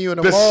 They see you in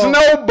the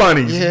snow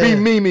bunnies be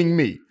memeing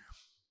me.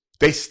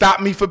 They stop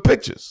me for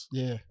pictures.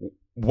 Yeah.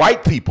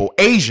 White people,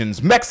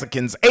 Asians,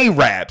 Mexicans,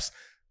 Arabs.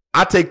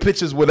 I take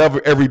pictures with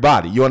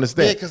everybody. You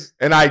understand? Yeah,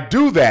 and I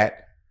do that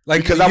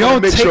like because you I want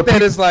to make take sure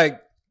that as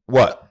like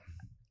what?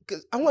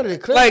 Because I wanted to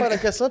clarify that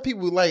because some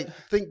people like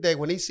think that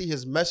when they see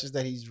his message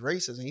that he's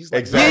racist, and he's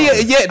like,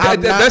 exactly.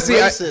 That's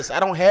racist. I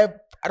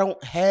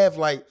don't have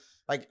like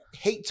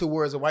hate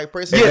towards a white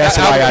person. Yeah,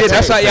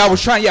 that's why I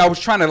was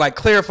trying to like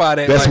clarify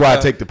that. That's like, why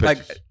I take the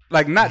pictures.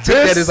 Like not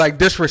take that as like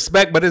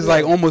disrespect, but it's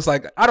like almost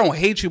like I don't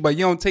hate you, but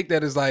you don't take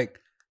that as like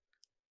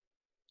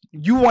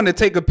you want to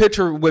take a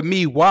picture with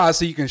me. Why?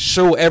 So you can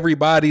show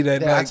everybody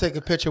that I took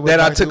a picture with that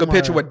Dr. I took a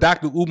picture with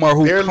Dr. Umar,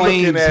 who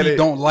claims he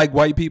don't like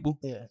white people.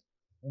 Yeah,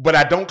 but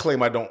I don't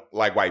claim I don't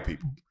like white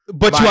people.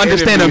 But My you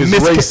understand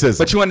racism.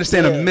 But you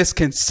understand a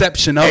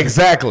misconception of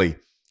exactly.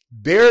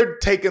 They're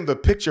taking the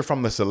picture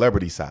from the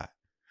celebrity side.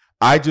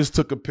 I just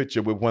took a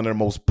picture with one of the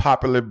most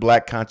popular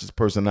black conscious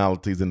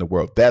personalities in the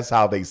world. That's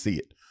how they see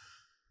it.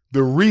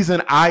 The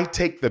reason I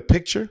take the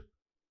picture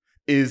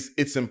is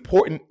it's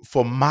important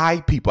for my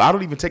people. I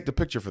don't even take the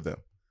picture for them.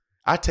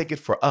 I take it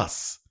for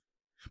us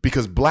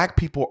because black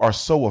people are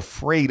so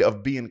afraid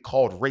of being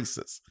called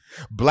racist.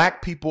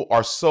 Black people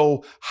are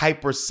so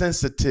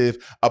hypersensitive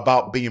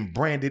about being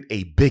branded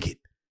a bigot.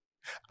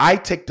 I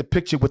take the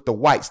picture with the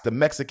whites, the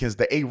Mexicans,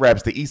 the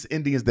Arabs, the East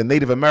Indians, the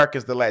Native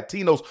Americans, the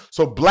Latinos,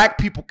 so black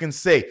people can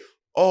say,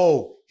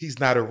 oh, he's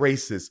not a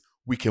racist.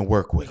 We can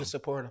work with him.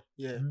 Support him.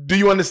 Yeah. Do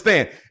you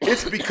understand?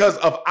 It's because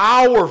of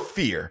our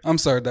fear. I'm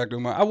sorry, Dr.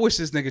 Umar. I wish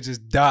this nigga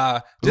just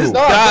die. Just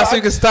die so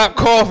he can stop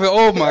coughing.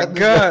 Oh my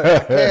God. I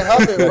can't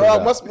help it,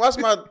 bro. Once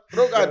my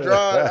throat got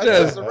dry, I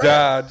just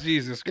die.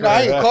 Jesus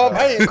Christ. You know,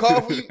 I ain't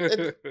cough.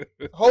 The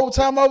whole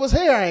time I was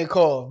here, I ain't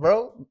cough,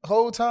 bro.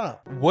 Whole time.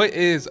 What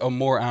is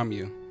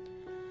Amor.omnia?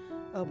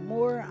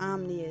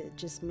 Amor.omnia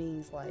just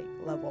means like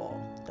love all.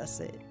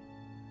 That's it.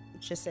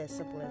 It's just as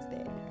simple as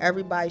that.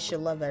 Everybody should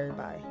love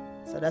everybody.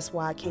 So that's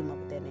why I came up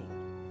with that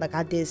name. Like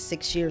I did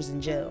 6 years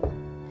in jail.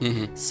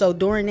 Mm-hmm. So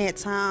during that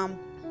time,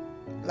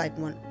 like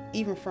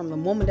even from the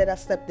moment that I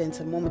stepped in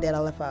to the moment that I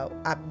left out,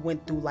 I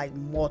went through like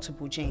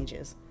multiple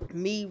changes.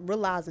 Me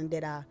realizing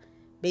that I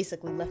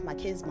basically left my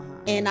kids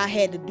behind. And I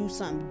had to do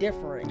something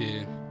different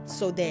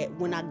so that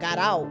when I got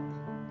out,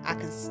 I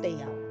could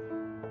stay out.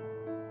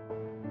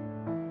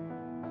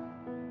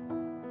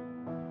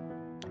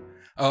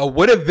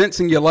 What events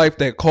in your life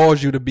that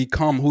caused you to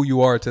become who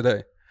you are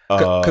today?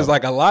 Because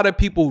like a lot of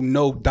people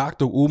know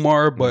Dr.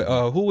 Umar,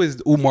 but who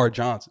is Umar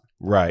Johnson?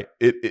 Right.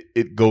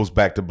 It goes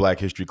back to Black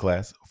History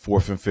class,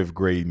 4th and 5th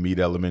grade, Meade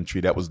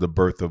Elementary. That was the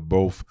birth of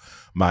both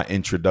my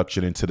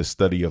introduction into the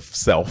study of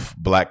self,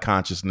 Black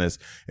consciousness,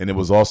 and it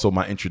was also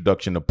my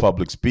introduction to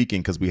public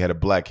speaking because we had a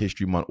Black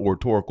History Month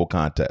oratorical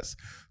contest.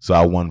 So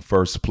I won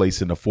first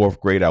place in the 4th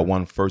grade. I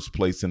won first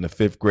place in the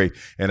 5th grade.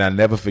 And I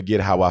never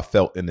forget how I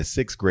felt in the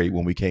 6th grade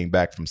when we came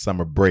back from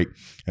summer break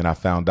and I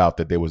found out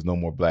that there was no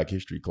more Black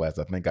History class.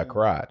 I think I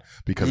cried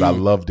because I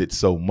loved it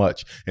so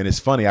much. And it's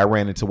funny, I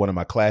ran into one of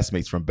my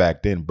classmates from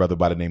back then, brother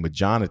by the name of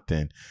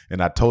Jonathan,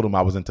 and I told him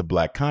I was into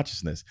Black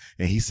consciousness.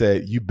 And he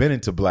said, you've been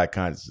into Black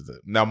consciousness.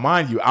 Now,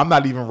 mind you, I'm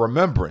not even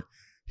remembering.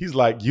 He's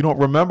like, you don't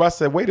remember? I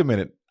said, wait a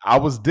minute. I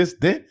was this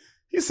then?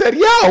 He said,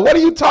 yo, what are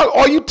you talking?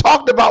 All you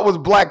talked about was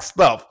Black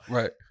stuff.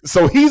 Right.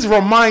 So he's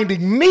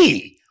reminding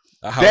me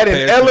that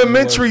in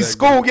elementary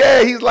school,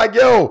 he's like,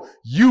 yo,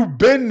 you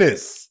been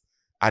this.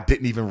 I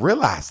didn't even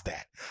realize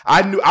that.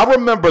 I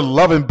remember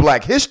loving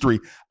Black history.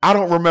 I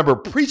don't remember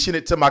preaching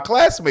it to my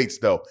classmates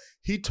though.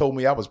 He told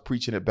me I was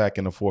preaching it back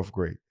in the 4th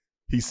grade.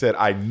 He said,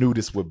 I knew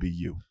this would be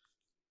you.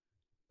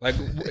 Like,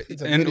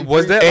 and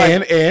was that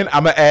and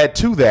I'm gonna add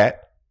to that.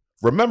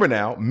 Remember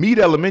now, Meade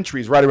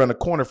Elementary is right around the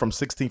corner from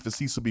 16th and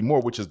Cecil B.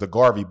 Moore, which is the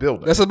Garvey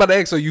building. That's what I was about to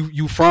ask. So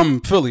you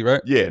from Philly, right?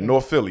 Yeah,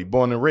 North Philly,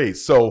 born and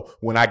raised. So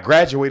when I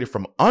graduated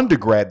from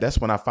undergrad, that's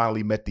when I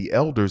finally met the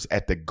elders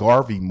at the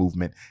Garvey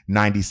movement,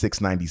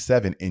 96,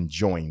 97, and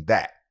joined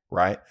that,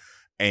 right?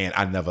 And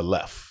I never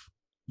left,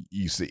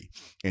 you see.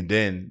 And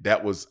then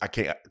that was,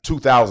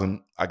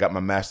 2000, I got my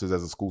master's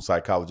as a school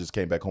psychologist,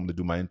 came back home to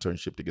do my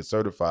internship to get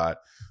certified,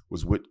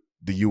 was with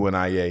the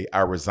UNIA.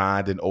 I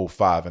resigned in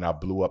 2005 and I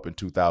blew up in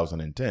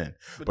 2010.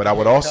 But I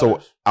would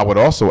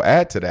also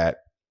add to that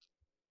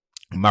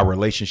my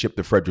relationship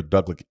to Frederick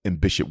Douglass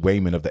and Bishop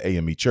Wayman of the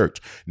AME Church.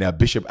 Now,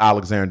 Bishop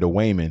Alexander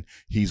Wayman,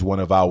 he's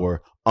one of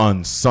our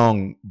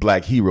unsung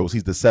Black heroes.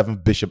 He's the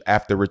 7th bishop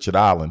after Richard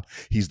Allen.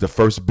 He's the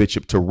first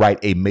bishop to write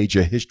a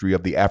major history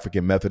of the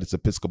African Methodist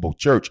Episcopal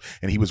Church.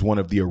 And he was one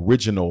of the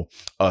original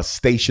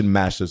station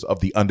masters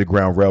of the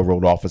Underground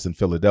Railroad office in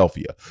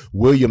Philadelphia.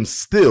 William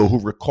Still, who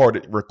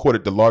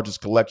recorded the largest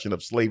collection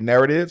of slave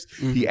narratives,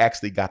 he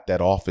actually got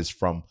that office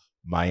from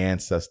my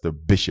ancestor,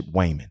 Bishop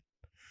Wayman.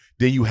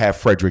 Then you have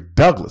Frederick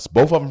Douglass,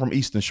 both of them from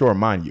Eastern Shore,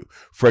 mind you.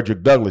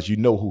 Frederick Douglass, you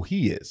know who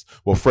he is.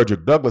 Well,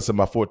 Frederick Douglass and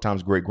my 4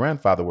 times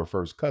great-grandfather were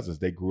first cousins.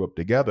 They grew up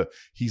together.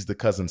 He's the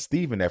cousin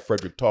Stephen that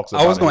Frederick talks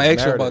about. I was going to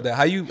ask you about that.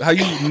 How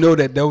you know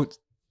that those?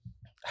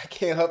 I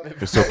can't help it.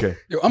 It's okay.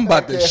 Yo, I'm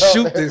about to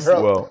shoot this.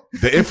 Well,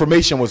 the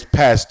information was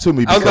passed to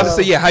me. I was about to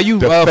say, yeah, how you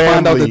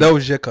find out that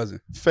was your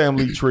cousin?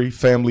 Family tree,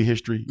 family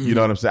history. You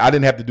know what I'm saying? I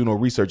didn't have to do no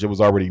research. It was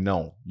already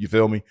known. You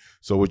feel me?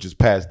 So it just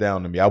passed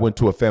down to me. I went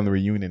to a family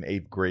reunion in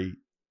 8th grade.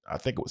 I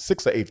think it was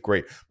 6th or 8th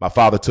grade. My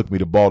father took me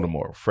to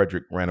Baltimore.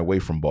 Frederick ran away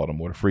from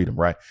Baltimore to freedom,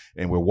 right?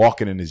 And we're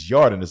walking in his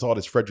yard and there's all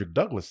this Frederick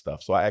Douglass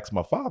stuff. So I asked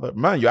my father,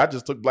 mind you, I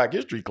just took Black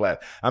history class.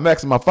 I'm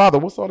asking my father,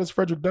 what's all this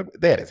Frederick Douglass?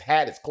 They had his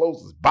hat, his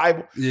clothes, his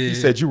Bible. Yeah. He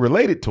said, you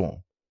related to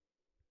him.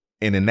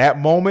 And in that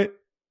moment,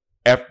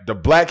 after the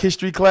Black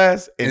history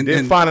class, and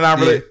then finding out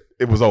related,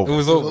 it was over. It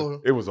was over.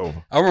 It was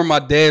over. I remember my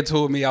dad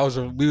told me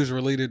we was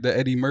related to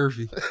Eddie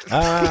Murphy.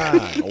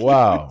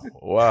 Wow.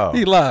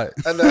 He lied.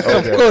 I know.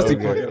 Of course he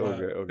lied.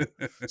 Okay.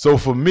 So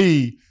for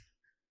me,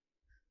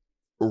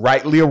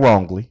 rightly or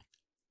wrongly,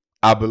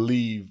 I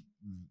believe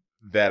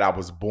that I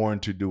was born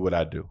to do what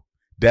I do.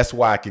 That's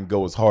why I can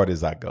go as hard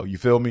as I go. You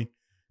feel me?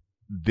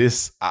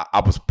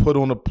 I was put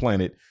on the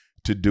planet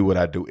to do what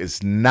I do.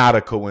 It's not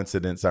a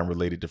coincidence I'm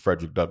related to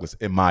Frederick Douglass,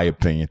 in my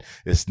opinion.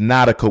 It's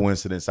not a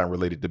coincidence I'm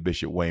related to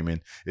Bishop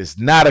Wayman. It's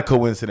not a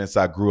coincidence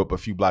I grew up a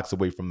few blocks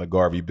away from the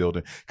Garvey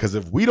building. Because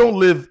if we don't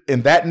live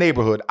in that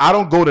neighborhood, I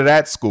don't go to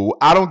that school,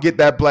 I don't get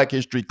that Black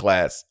history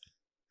class,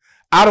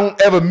 I don't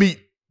ever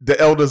meet the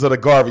elders of the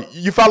Garvey.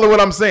 You follow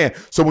what I'm saying?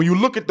 So when you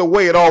look at the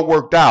way it all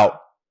worked out,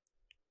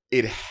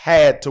 it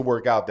had to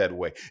work out that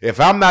way. If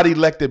I'm not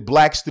elected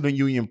Black Student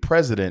Union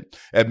president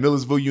at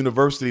Millersville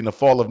University in the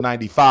fall of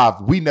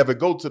 95, we never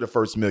go to the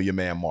first Million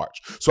Man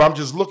March. So I'm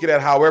just looking at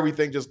how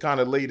everything just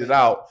kind of laid it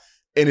out.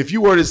 And if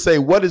you were to say,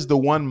 what is the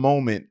one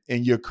moment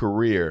in your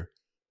career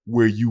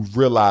where you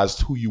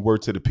realized who you were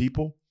to the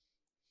people?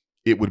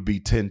 It would be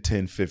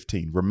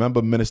 10-10-15.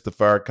 Remember Minister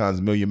Farrakhan's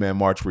Million Man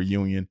March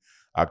reunion,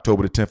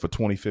 October the 10th of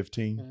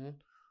 2015? Mm-hmm.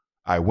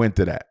 I went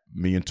to that,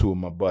 me and 2 of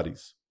my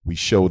buddies. We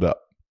showed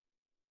up.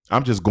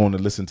 I'm just going to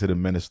listen to the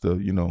minister,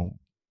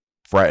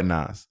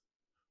 fraternize.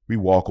 We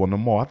walk on the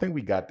mall. I think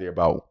we got there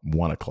about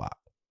 1:00.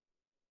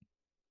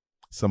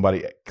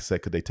 Somebody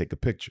said, could they take a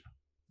picture?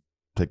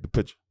 Take the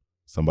picture.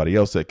 Somebody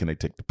else said, can they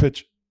take the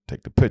picture?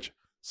 Take the picture.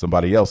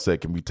 Somebody else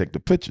said, can we take the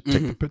picture?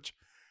 Take the picture.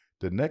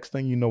 The next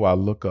thing you know, I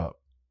look up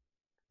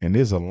and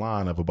there's a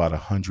line of about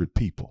 100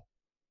 people.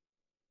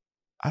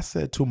 I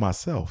said to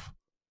myself,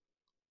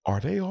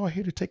 are they all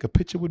here to take a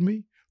picture with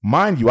me?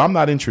 Mind you, I'm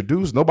not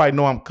introduced. Nobody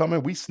know I'm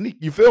coming. We sneak.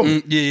 You feel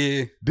me?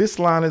 Yeah. This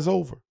line is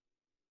over.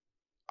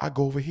 I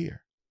go over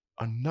here.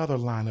 Another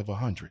line of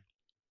 100.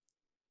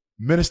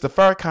 Minister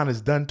Farrakhan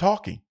is done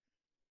talking.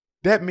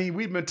 That means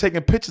we've been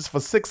taking pictures for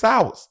 6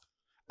 hours.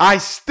 I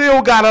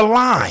still got a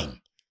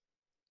line.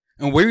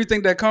 And where do you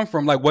think that come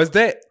from? Like, was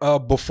that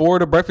before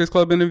the Breakfast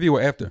Club interview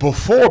or after?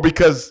 Before,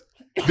 because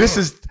this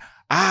is,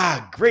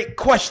 great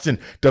question.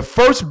 The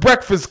first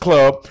Breakfast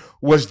Club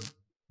was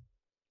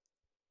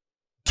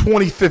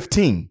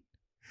 2015.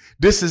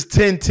 This is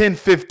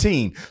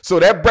 10-10-15. So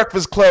that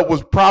Breakfast Club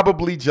was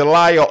probably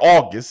July or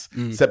August,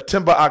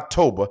 September,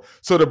 October.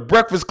 So the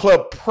Breakfast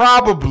Club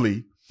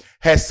probably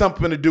has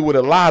something to do with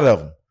a lot of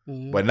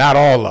them, but not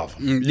all of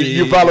them.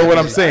 You follow what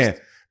I'm saying?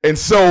 And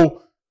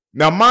so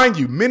now, mind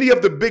you, many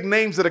of the big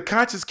names of the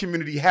conscious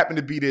community happen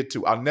to be there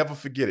too. I'll never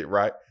forget it,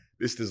 right?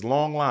 It's this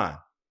long line.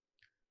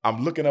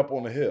 I'm looking up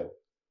on the hill.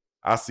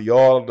 I see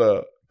all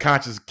the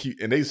conscious,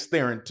 and they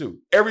staring too.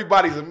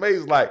 Everybody's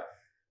amazed like,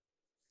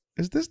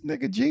 is this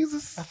nigga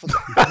Jesus?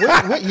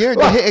 What year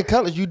did Hidden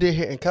Colors? You did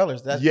Hidden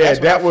Colors. That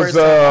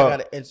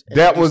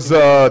was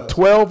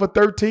 12 or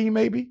 13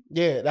 maybe.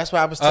 Yeah, that's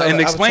why I was telling.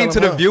 And explain to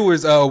the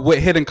viewers what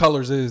Hidden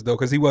Colors is though,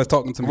 because he was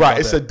talking to me. Right, about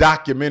it's that. a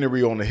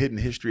documentary on the hidden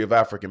history of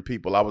African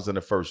people. I was in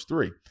the first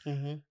 3,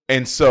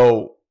 and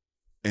so,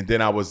 and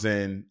then I was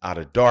in Out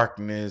of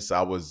Darkness.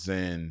 I was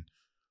in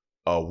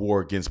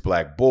War Against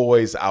Black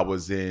Boys. I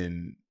was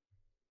in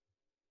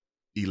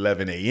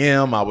 11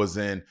 a.m.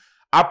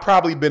 I've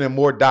probably been in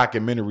more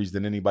documentaries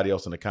than anybody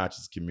else in the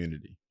conscious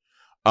community.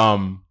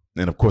 And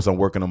of course, I'm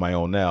working on my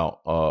own now,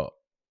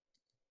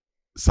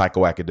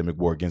 Psychoacademic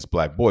War Against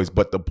Black Boys.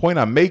 But the point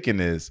I'm making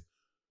is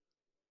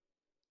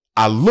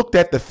I looked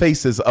at the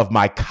faces of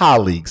my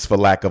colleagues, for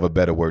lack of a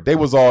better word. They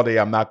was all there.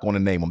 I'm not going to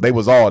name them. They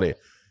was all there.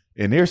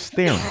 And they're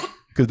staring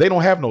because they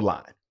don't have no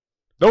line.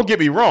 Don't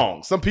get me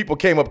wrong. Some people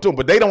came up to them,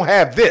 but they don't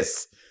have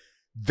this.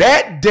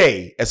 That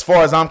day, as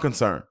far as I'm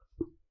concerned,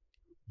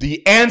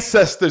 the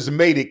ancestors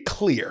made it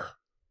clear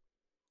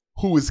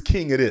who is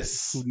king of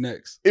this. Who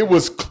next? It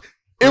was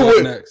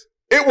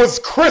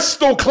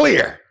crystal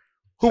clear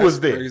who was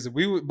there. Crazy.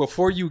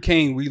 Before you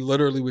came, we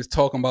literally was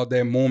talking about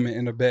that moment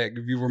in the back,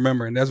 if you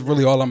remember, and that's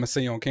really all I'm gonna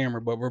say on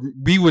camera. But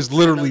we was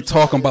literally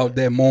talking about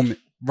that moment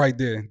right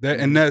there.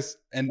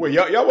 Wait,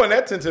 y'all wasn't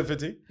at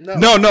 10-15?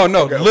 No.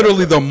 Okay,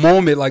 literally the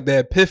moment, like the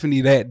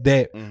epiphany,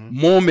 that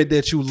moment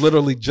that you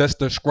literally just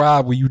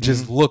described, where you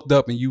just looked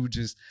up and you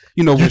just,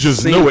 you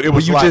just knew it. It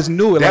was just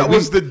knew it. That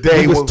was the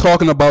day. We was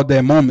talking about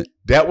that moment.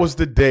 That was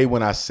the day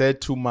when I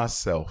said to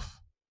myself,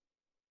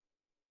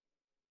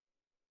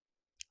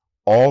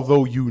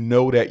 although you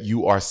know that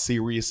you are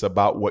serious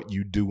about what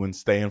you do and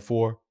stand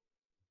for,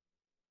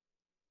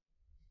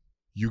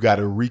 you got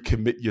to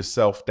recommit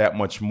yourself that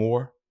much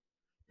more.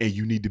 And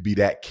you need to be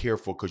that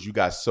careful because you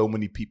got so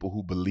many people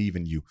who believe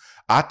in you.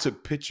 I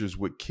took pictures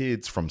with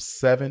kids from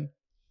 7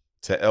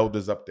 to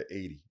elders up to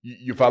 80.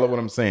 You follow what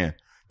I'm saying?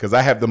 Because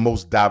I have the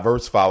most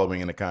diverse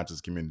following in the conscious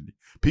community.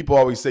 People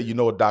always say, you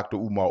know, a Dr.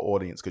 Umar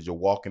audience because you're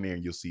walking there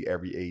and you'll see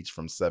every age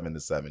from 7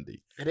 to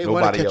 70. And they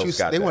want to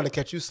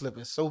catch you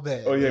slipping so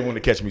bad. Oh, yeah, they want to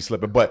catch me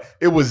slipping. But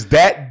it was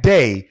that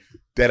day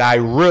that I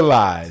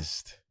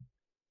realized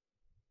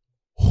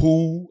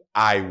who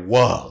I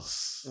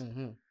was.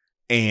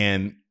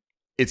 And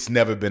it's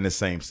never been the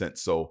same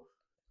since. So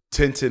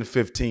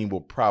 10-15 will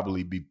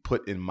probably be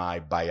put in my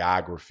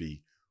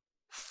biography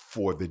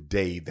for the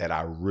day that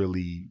I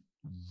really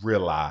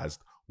realized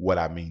what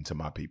I mean to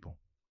my people.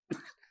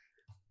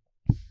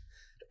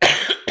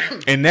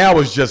 And now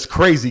it's just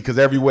crazy because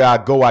everywhere I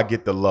go, I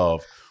get the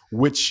love,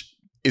 which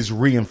is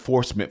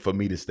reinforcement for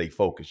me to stay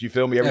focused. You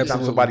feel me? Every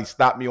time somebody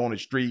stopped me on the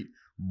street,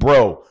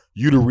 bro,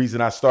 you the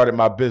reason I started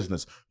my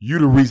business. You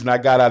the reason I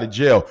got out of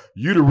jail.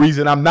 You the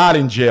reason I'm not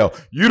in jail.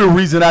 You the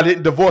reason I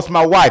didn't divorce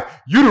my wife.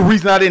 You the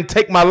reason I didn't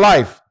take my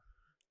life.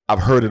 I've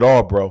heard it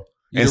all, bro.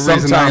 You the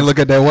reason I ain't look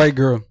at that white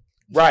girl.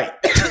 Right.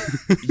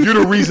 You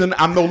the reason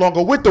I'm no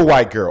longer with the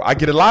white girl. I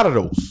get a lot of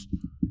those.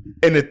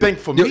 And the thing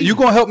for me, you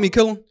gonna help me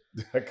kill him?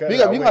 Okay, you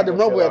got the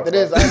rumble after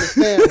this. I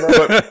understand,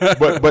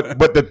 bro.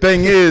 But the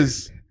thing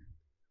is,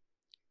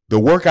 the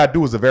work I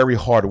do is a very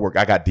hard work.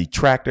 I got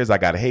detractors. I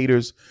got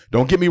haters.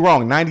 Don't get me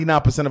wrong.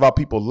 99% of our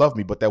people love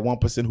me, but that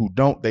 1% who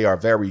don't, they are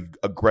very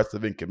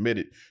aggressive and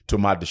committed to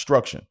my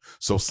destruction.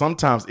 So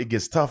sometimes it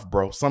gets tough,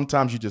 bro.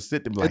 Sometimes you just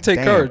sit there and be like, it take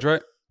courage,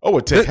 right? Oh,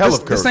 it takes hell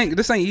of courage.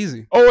 This ain't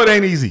easy. Oh, it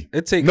ain't easy.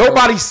 It take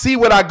Nobody see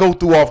what I go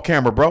through off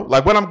camera, bro.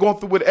 Like what I'm going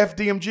through with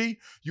FDMG,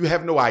 you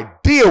have no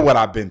idea what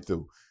I've been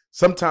through.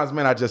 Sometimes,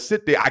 man, I just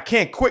sit there. I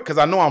can't quit because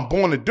I know I'm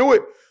born to do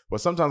it.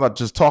 But sometimes I'm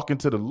just talking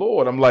to the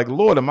Lord. I'm like,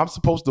 Lord, am I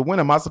supposed to win?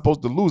 Am I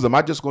supposed to lose? Am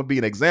I just going to be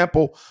an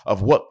example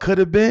of what could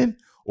have been?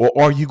 Or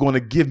are you going to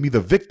give me the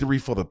victory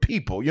for the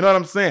people? You know what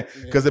I'm saying?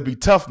 Because it'd be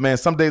tough, man.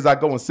 Some days I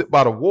go and sit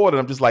by the water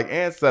and I'm just like,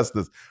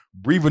 ancestors,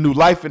 breathe a new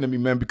life into me,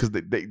 man, because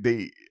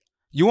they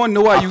you want to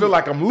know why I feel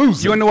like I'm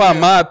losing. You want to know why, in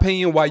my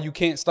opinion, why you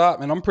can't stop?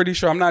 And I'm pretty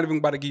sure I'm not even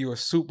about to give you a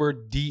super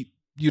deep,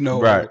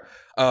 right.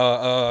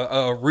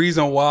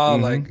 Reason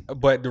why,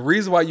 but the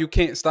reason why you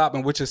can't stop,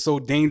 and which is so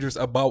dangerous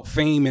about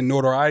fame and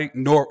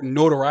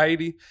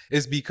notoriety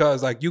is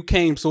because like you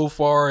came so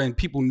far and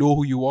people know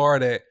who you are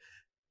that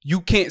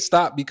you can't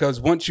stop,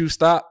 because once you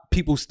stop,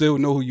 people still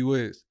know who you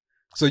is.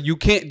 So you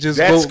can't just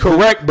That's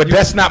correct, but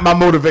that's not my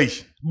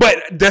motivation. But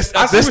that's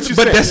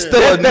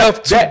still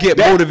enough to get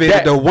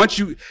motivated though. Once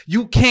you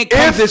can't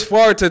come this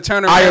far to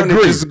turn around and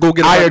just go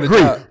get another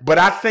job. But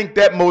I think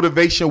that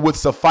motivation would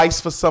suffice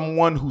for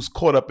someone who's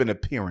caught up in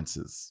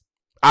appearances.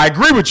 I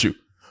agree with you.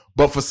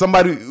 But for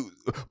somebody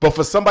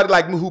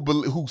like me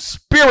who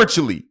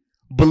spiritually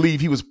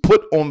believe he was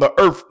put on the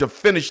earth to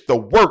finish the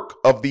work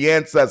of the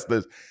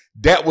ancestors,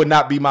 that would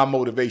not be my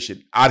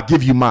motivation. I'd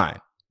give you mine.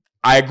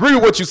 I agree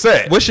with what you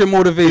said. What's your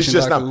motivation,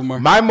 Dr. Umar?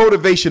 My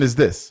motivation is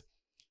this.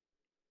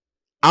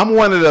 I'm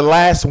one of the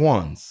last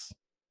ones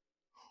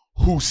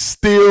who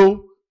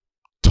still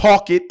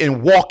talk it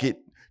and walk it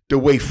the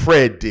way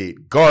Fred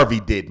did, Garvey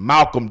did,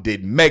 Malcolm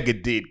did, Mega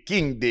did,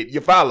 King did.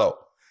 You follow?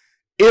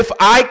 If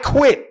I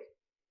quit,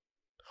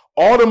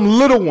 all them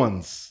little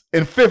ones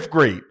in 5th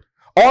grade,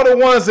 all the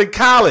ones in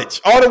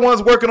college, all the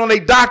ones working on their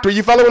doctorate.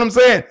 You follow what I'm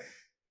saying?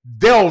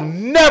 They'll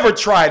never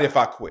try it if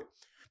I quit.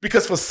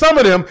 Because for some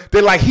of them,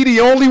 they're like, he the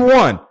only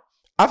one.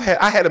 I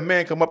had a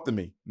man come up to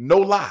me, no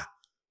lie.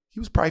 He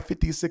was probably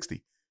 50 or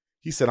 60.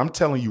 He said, I'm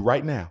telling you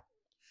right now,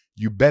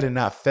 you better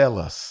not fail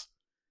us.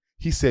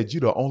 He said,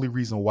 you're the only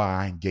reason why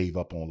I ain't gave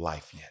up on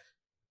life yet.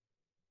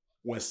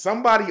 When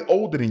somebody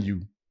older than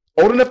you,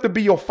 old enough to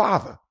be your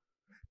father,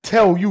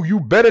 tell you, you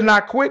better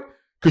not quit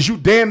because you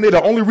damn near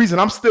the only reason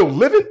I'm still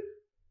living.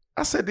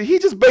 I said, did he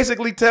just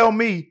basically tell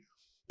me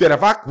that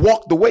if I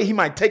walked away, he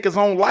might take his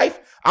own life?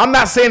 I'm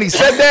not saying he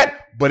said that,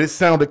 but it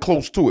sounded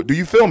close to it. Do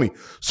you feel me?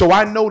 So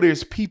I know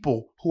there's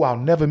people who I'll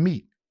never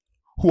meet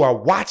who are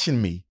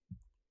watching me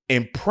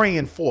and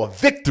praying for a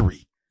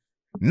victory.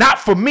 Not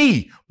for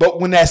me, but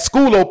when that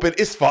school open,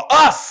 it's for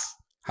us.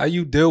 How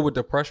you deal with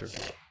the pressure?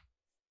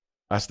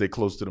 I stay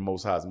close to the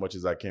Most High as much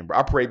as I can, bro.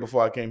 I prayed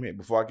before I came here.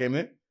 Before I came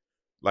in,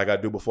 like I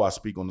do before I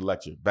speak on the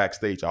lecture.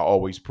 Backstage, I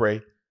always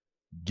pray.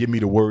 Give me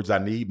the words I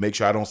need. Make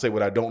sure I don't say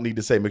what I don't need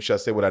to say. Make sure I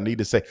say what I need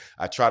to say.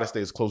 I try to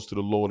stay as close to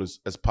the Lord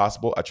as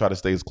possible. I try to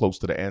stay as close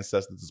to the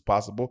ancestors as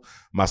possible.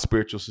 My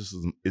spiritual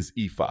system is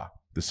Ifa,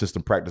 the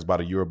system practiced by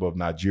the Yoruba of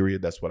Nigeria.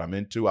 That's what I'm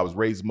into. I was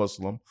raised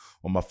Muslim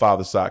on my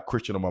father's side,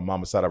 Christian on my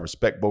mama's side. I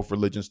respect both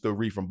religions, still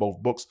read from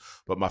both books,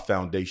 but my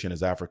foundation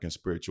is African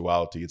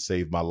spirituality. It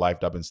saved my life.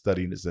 I've been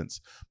studying it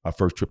since my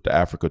first trip to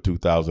Africa,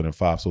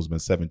 2005. So it's been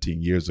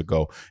 17 years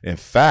ago. In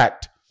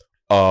fact,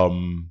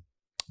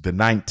 the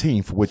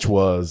 19th, which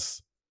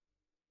was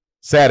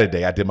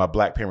Saturday, I did my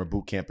Black Parent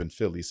Boot Camp in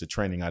Philly. It's a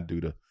training I do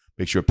to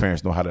make sure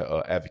parents know how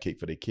to advocate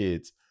for their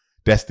kids.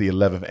 That's the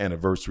 11th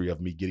anniversary of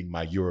me getting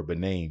my Yoruba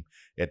name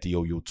at the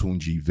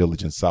Oyotunji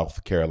village in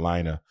South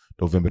Carolina,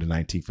 November the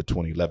 19th of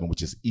 2011,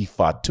 which is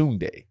Ifa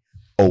Tunde,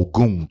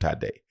 Ogun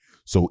Tade.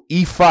 So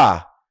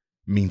Ifa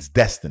means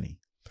destiny.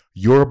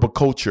 Yoruba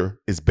culture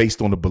is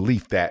based on the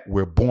belief that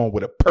we're born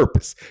with a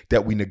purpose,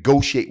 that we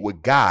negotiate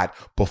with God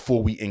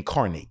before we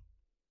incarnate.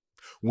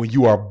 When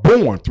you are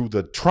born through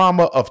the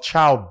trauma of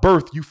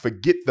childbirth, you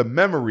forget the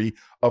memory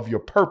of your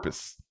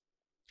purpose.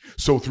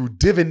 So through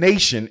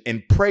divination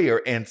and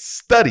prayer and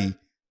study,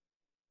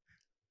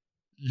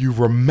 you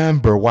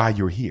remember why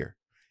you're here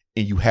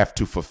and you have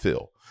to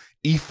fulfill.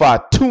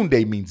 Ifa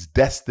Tunde means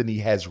destiny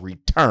has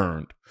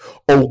returned.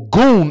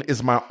 Ogun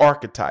is my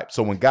archetype.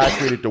 So when God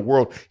created the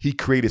world, he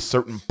created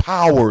certain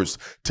powers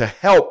to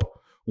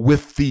help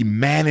with the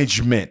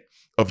management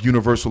of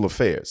universal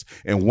affairs.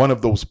 And one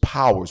of those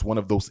powers, one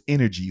of those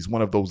energies,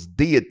 one of those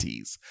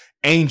deities,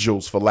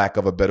 angels, for lack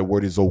of a better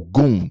word, is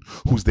Ogun,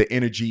 who's the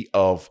energy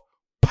of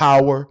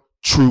power,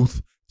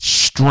 truth,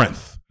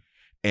 strength.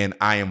 And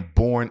I am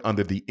born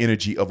under the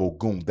energy of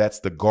Ogun. That's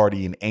the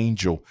guardian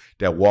angel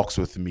that walks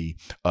with me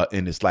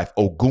in this life.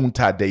 Ogun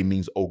Tade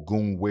means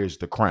Ogun wears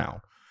the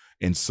crown.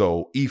 And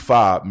so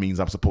Ifa means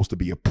I'm supposed to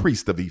be a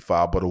priest of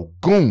Ifa, but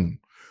Ogun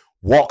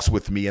walks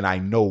with me, and I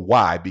know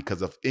why,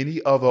 because if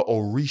any other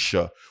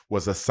Orisha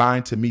was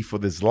assigned to me for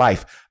this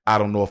life, I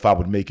don't know if I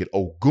would make it.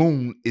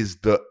 Ogun is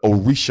the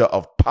Orisha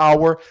of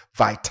power,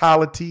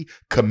 vitality,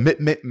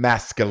 commitment,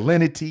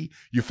 masculinity.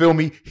 You feel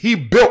me? He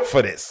built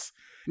for this.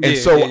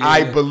 And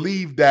I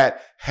believe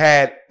that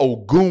had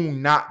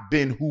Ogun not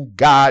been who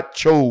God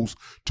chose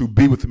to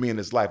be with me in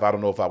this life, I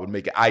don't know if I would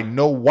make it. I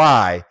know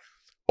why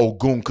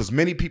Ogun, because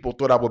many people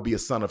thought I would be a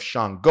son of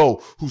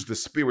Shango, who's the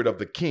spirit of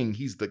the king.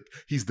 He's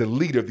the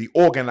leader, the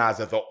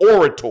organizer, the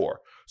orator.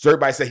 So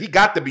everybody said he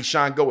got to be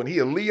Shango and he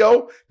a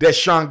Leo. That's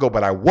Shango,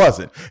 but I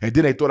wasn't. And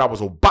then they thought I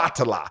was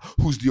Obatala,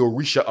 who's the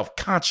Orisha of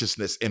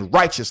consciousness and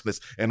righteousness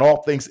and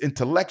all things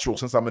intellectual.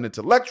 Since I'm an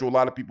intellectual, a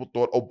lot of people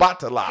thought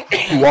Obatala,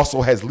 who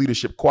also has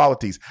leadership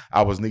qualities.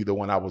 I was neither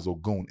one. I was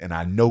Ogun. And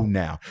I know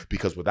now,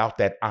 because without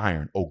that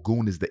iron,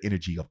 Ogun is the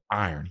energy of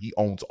iron. He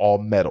owns all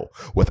metal.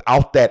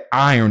 Without that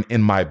iron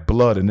in my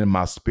blood and in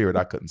my spirit,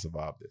 I couldn't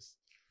survive this.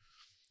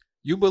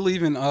 You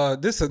believe in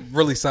this is a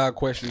really side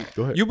question.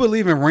 Go ahead. You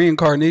believe in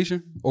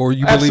reincarnation, or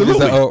you believe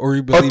Absolutely.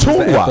 you believe it's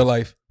the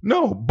afterlife?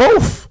 No,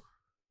 both.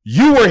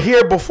 You were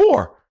here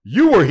before.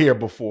 You were here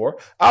before.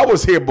 I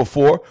was here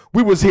before.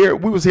 We was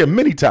here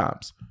many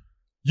times.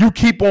 You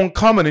keep on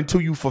coming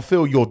until you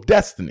fulfill your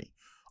destiny.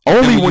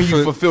 Only when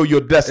you fulfill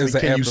your destiny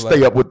can you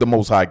stay up with the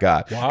Most High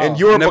God. Wow. And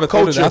Yoruba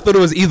culture, I thought it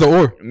was either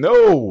or.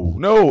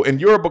 No. In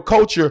Yoruba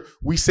culture,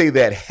 we say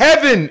that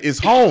heaven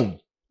is home.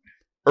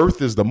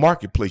 Earth is the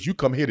marketplace. You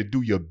come here to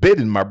do your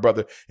bidding, my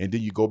brother, and then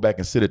you go back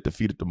and sit at the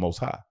feet of the Most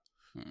High.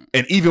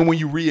 And even when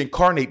you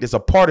reincarnate, there's a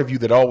part of you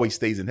that always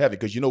stays in heaven,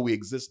 because you know we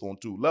exist on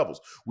two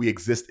levels. We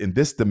exist in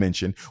this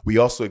dimension. We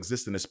also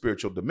exist in the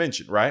spiritual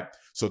dimension, right?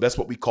 So that's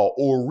what we call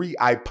Ori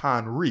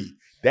Ipan Ri.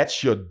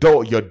 That's your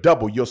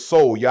double, your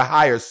soul, your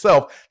higher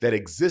self that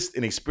exists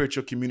in a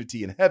spiritual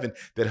community in heaven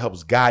that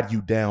helps guide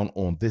you down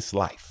on this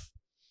life.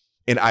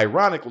 And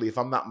ironically, if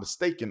I'm not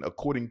mistaken,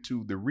 according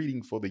to the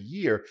reading for the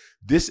year,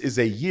 this is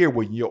a year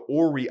when your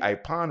Ori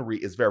Ipanri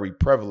is very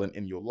prevalent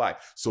in your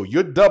life. So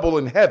your double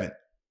in heaven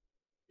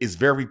is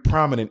very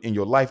prominent in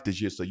your life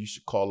this year. So you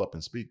should call up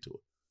and speak to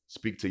it.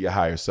 Speak to your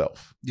higher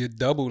self. Your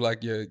double,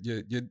 like your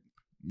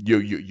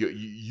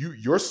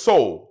Your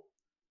soul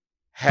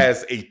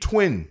has a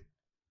twin.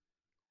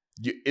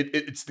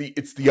 It's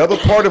the other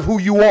part of who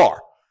you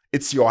are.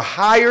 It's your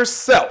higher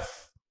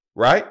self,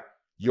 right?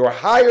 Your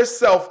higher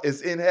self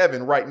is in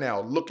heaven right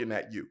now looking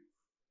at you.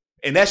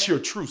 And that's your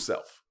true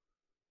self.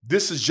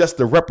 This is just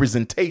the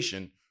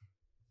representation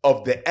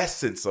of the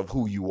essence of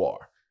who you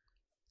are.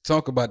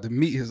 Talk about the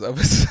meat of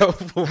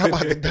itself. I'm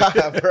about to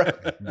die, bro.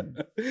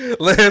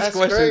 Last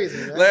question.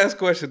 Crazy, man. Last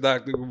question,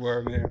 Dr.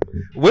 Umar, man.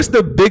 What's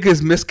the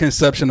biggest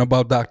misconception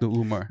about Dr.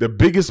 Umar? The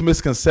biggest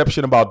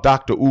misconception about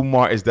Dr.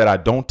 Umar is that I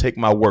don't take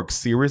my work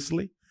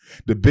seriously.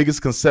 The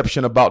biggest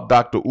conception about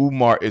Dr.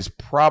 Umar is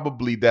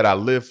probably that I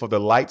live for the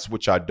lights,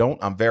 which I don't.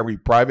 I'm very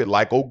private,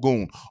 like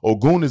Ogun.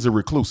 Ogun is a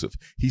reclusive.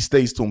 He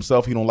stays to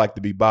himself. He don't like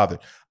to be bothered.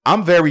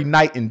 I'm very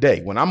night and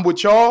day. When I'm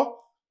with y'all,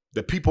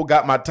 the people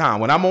got my time.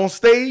 When I'm on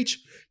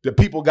stage, the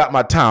people got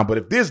my time. But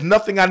if there's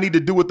nothing I need to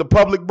do with the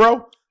public,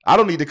 bro, I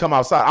don't need to come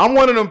outside. I'm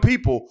one of them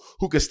people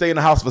who can stay in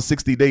the house for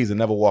 60 days and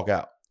never walk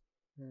out.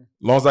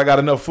 As long as I got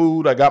enough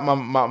food, I got my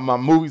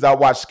movies. I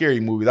watch scary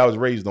movies. I was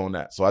raised on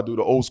that. So I do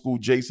the old school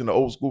Jason, the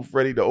old school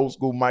Freddy, the old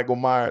school Michael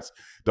Myers,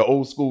 the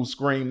old school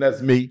Scream.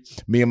 That's me.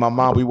 Me and my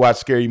mom, we watch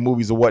scary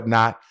movies or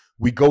whatnot.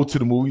 We go to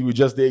the movie. We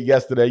just did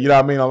yesterday. You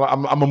know what I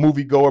mean? I'm a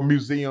movie goer,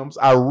 museums.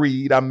 I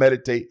read, I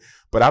meditate,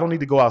 but I don't need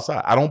to go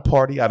outside. I don't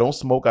party. I don't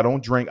smoke. I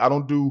don't drink.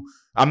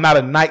 I'm not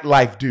a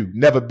nightlife dude.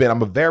 Never been.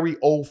 I'm a very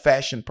old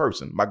fashioned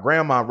person. My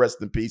grandma,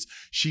 rest in peace,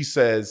 she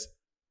says,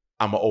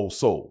 I'm an old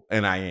soul,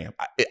 and I am.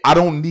 I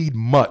don't need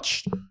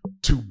much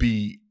to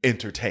be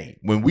entertained.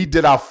 When we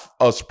did our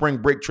spring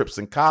break trips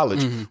in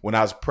college, when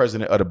I was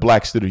president of the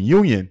Black Student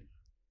Union,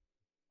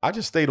 I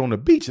just stayed on the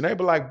beach, and they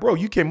be like, bro,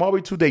 you came all the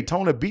way to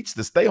Daytona Beach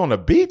to stay on the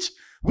beach?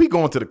 We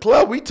going to the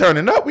club, we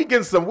turning up, we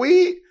getting some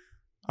weed.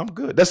 I'm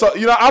good. That's all.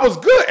 You know, I was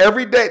good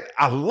every day.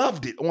 I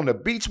loved it on the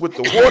beach with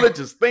the water,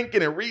 just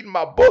thinking and reading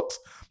my books.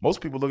 Most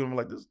people look at me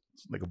like, this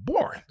nigga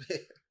boring.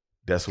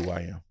 That's who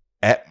I am.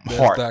 At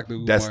heart,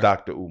 that's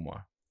Dr.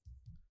 Umar.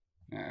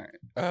 All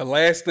right.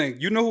 Last thing,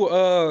 you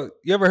know,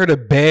 you ever heard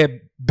of Bad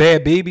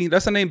Baby?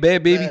 That's her name,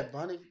 Bad Baby.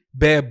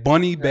 Bad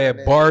Bunny,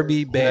 Bad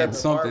Barbie, Bad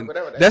something.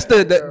 That's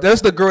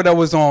the girl that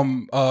was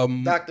on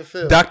Dr.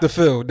 Phil. Dr.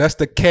 Phil. That's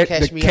the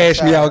Cash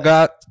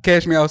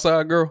Me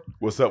Outside girl.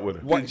 What's up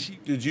with her?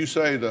 Did you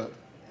say the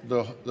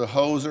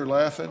hoes are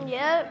laughing?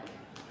 Yep.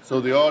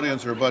 So the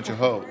audience are a bunch of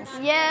hoes.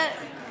 Yep.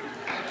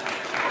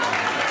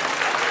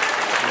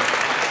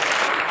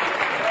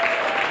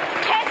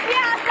 Catch me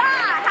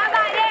outside. How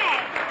about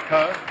that?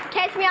 Huh?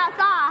 Catch me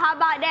outside. How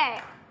about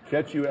that?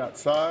 Catch you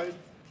outside?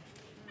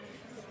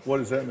 What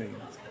does that mean?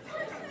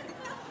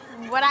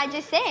 What I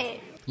just said.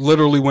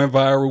 Literally went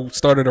viral,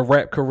 started a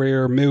rap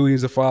career,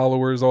 millions of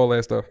followers, all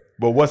that stuff.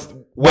 But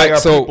why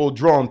are people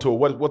drawn to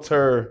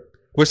her?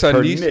 What's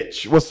her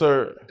niche? What's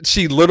her?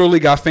 She literally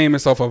got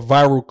famous off a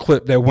viral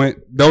clip that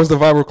was the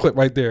viral clip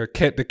right there.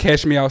 The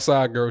Cash Me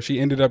Outside girl. She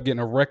ended up getting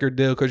a record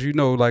deal because, you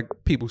know, like,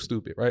 people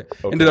stupid, right?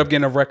 Okay. Ended up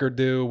getting a record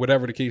deal,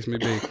 whatever the case may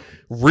be.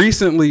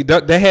 Recently,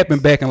 that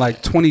happened back in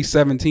like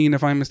 2017,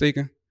 if I'm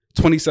mistaken.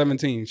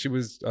 2017. She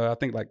was, I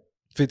think, like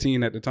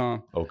 15 at the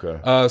time.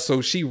 Okay. So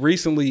she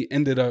recently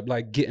ended up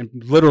like getting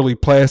literally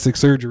plastic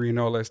surgery and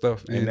all that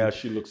stuff. And now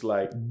she looks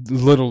like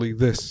literally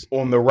this.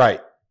 On the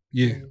right.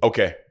 Yeah.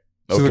 Okay.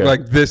 She looks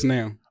like this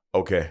now.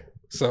 Okay.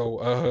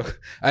 So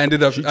I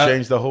ended up. She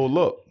changed the whole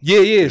look.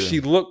 Yeah.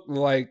 She looked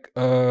like.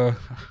 I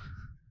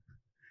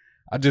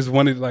just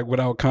wanted, like,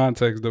 without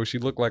context though. She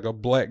looked like a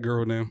black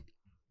girl now.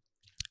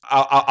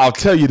 I'll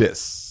tell you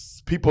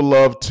this. People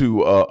love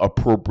to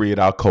appropriate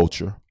our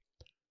culture.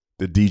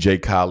 The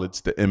DJ Khaled's,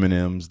 the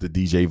Eminems, the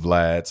DJ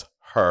Vlads,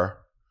 her,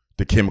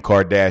 the Kim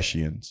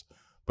Kardashians.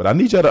 But I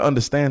need y'all to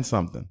understand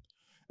something.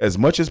 As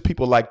much as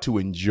people like to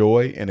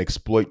enjoy and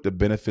exploit the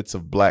benefits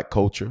of black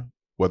culture,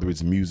 whether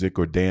it's music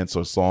or dance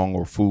or song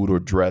or food or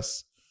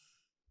dress,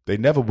 they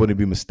never want to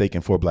be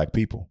mistaken for black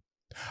people.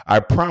 I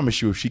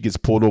promise you, if she gets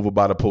pulled over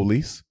by the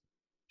police,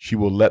 she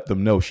will let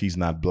them know she's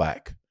not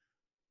black.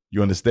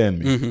 You understand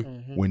me?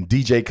 Mm-hmm. When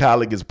DJ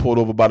Khaled gets pulled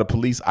over by the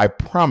police, I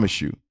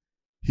promise you,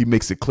 he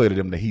makes it clear to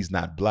them that he's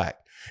not black.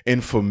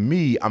 And for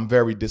me, I'm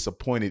very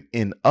disappointed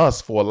in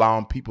us for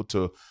allowing people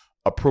to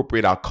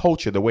appropriate our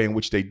culture the way in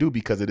which they do,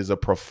 because it is a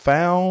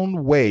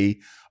profound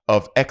way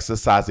of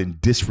exercising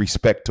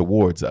disrespect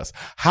towards us.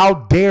 How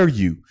dare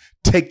you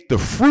take the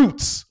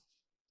fruits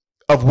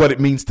of what it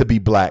means to be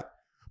black,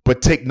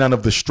 but take none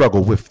of the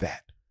struggle with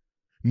that?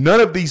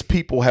 None of these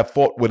people have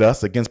fought with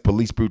us against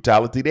police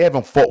brutality. They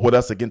haven't fought with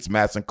us against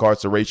mass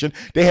incarceration.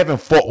 They haven't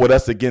fought with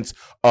us against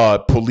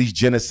police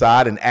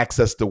genocide and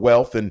access to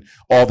wealth and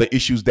all the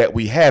issues that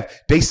we have.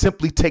 They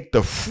simply take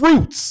the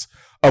fruits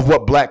of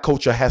what black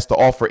culture has to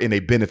offer and they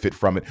benefit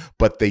from it,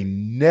 but they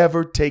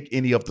never take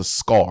any of the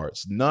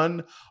scars,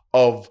 none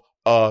of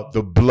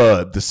the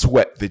blood, the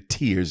sweat, the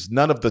tears,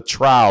 none of the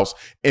trials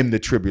and the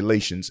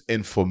tribulations.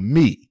 And for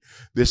me,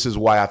 this is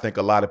why I think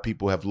a lot of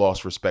people have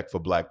lost respect for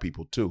black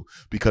people too,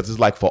 because it's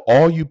like, for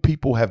all you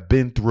people have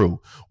been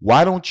through,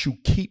 why don't you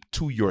keep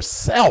to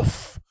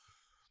yourself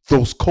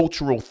those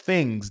cultural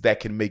things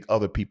that can make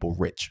other people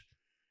rich.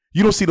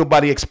 You don't see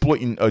nobody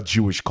exploiting a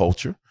Jewish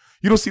culture.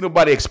 You don't see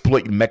nobody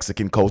exploiting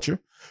Mexican culture.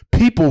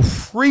 People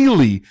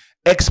freely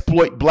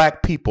exploit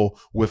black people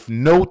with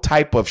no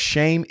type of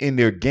shame in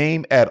their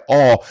game at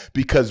all,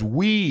 because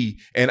we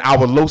and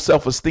our low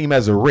self-esteem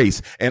as a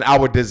race and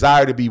our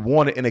desire to be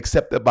wanted and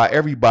accepted by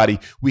everybody,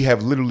 we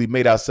have literally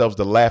made ourselves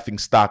the laughing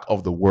stock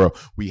of the world.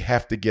 We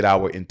have to get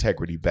our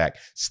integrity back.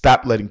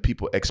 Stop letting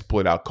people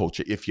exploit our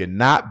culture. If you're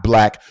not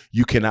black,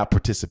 you cannot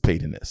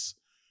participate in this.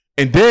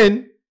 And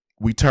then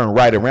we turn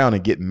right around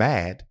and get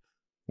mad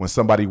when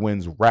somebody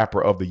wins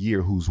rapper of the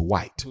year who's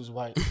white,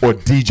 or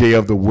DJ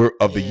of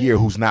the year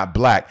who's not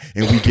black,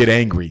 and we get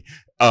angry.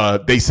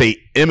 They say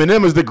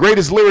Eminem is the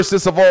greatest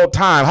lyricist of all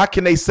time. How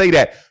can they say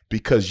that?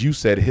 Because you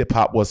said hip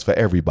hop was for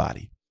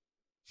everybody.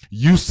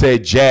 You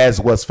said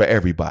jazz was for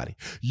everybody.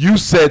 You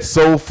said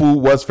soul food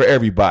was for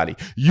everybody.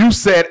 You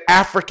said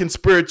African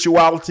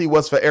spirituality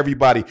was for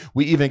everybody.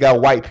 We even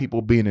got white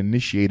people being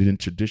initiated in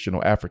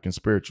traditional African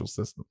spiritual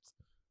systems.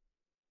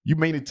 You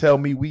mean to tell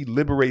me we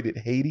liberated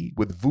Haiti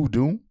with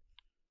voodoo,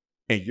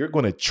 and you're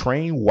going to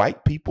train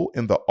white people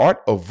in the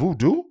art of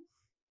voodoo?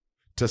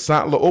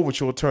 Toussaint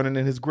L'Ouverture turning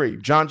in his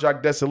grave.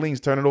 Jean-Jacques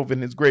Dessalines turning over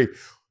in his grave.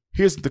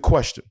 Here's the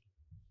question.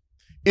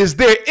 Is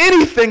there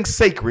anything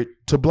sacred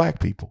to black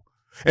people?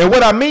 And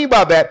what I mean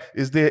by that,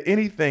 is there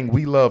anything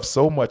we love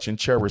so much and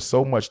cherish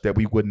so much that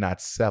we would not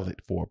sell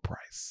it for a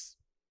price?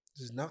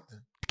 There's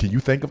nothing. Can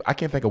you think of, I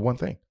can't think of one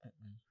thing.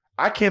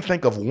 I can't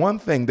think of one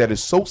thing that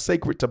is so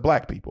sacred to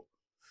black people.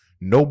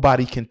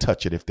 Nobody can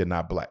touch it if they're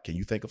not black. Can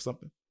you think of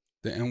something?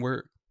 The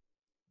N-word.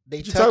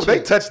 They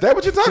touch that.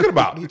 What you talking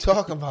about? What you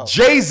talking about?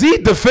 Jay-Z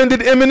defended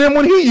Eminem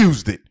when he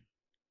used it.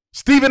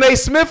 Stephen A.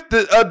 Smith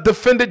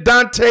defended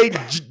Dante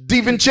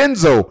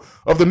DiVincenzo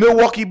of the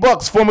Milwaukee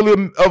Bucks,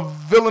 formerly of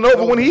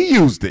Villanova, when he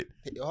used it.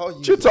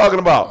 What you talking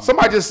about?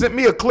 Somebody just sent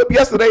me a clip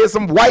yesterday of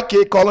some white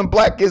kid calling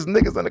black kids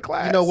niggas in the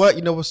class. You know what?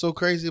 You know what's so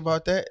crazy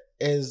about that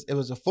is it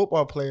was a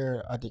football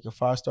player, I think a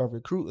 5-star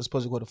recruit, was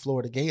supposed to go to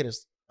Florida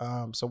Gators.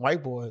 Some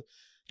white boy.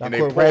 And they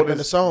pulled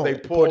the song. They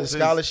pulled his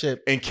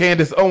scholarship. And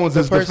Candace Owens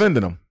is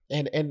defending him.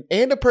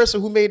 And the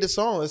person who made the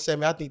song said,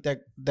 "Man, I think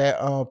that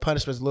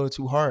punishment is a little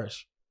too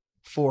harsh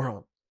for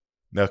him."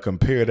 Now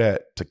compare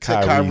that to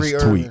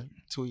Kyrie's tweet.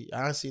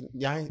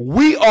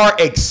 We are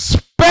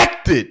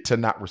expected to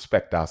not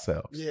respect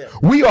ourselves. Yeah.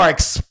 We are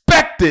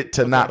expected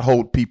to not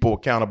hold people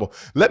accountable.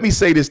 Let me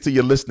say this to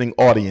your listening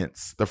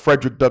audience. The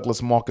Frederick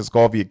Douglass Marcus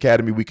Garvey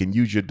Academy, we can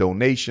use your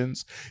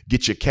donations.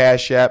 Get your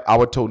Cash App.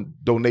 Our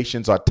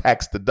donations are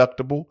tax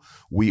deductible.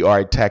 We are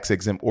a tax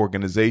exempt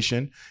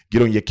organization.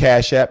 Get on your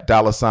Cash App,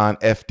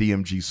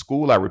 $FDMG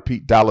School. I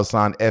repeat,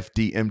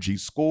 $FDMG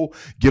School.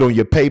 Get on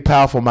your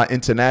PayPal for my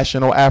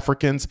international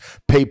Africans,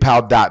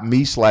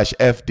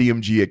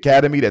 paypal.me/FDMG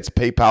Academy. That's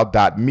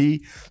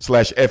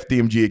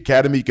paypal.me/FDMG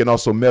Academy. You can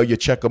also mail your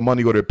check or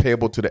money order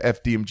payable to the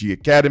FDMG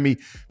Academy,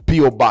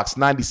 P.O. Box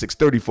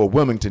 9634,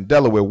 Wilmington,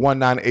 Delaware,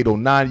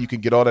 19809. You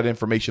can get all that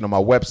information on my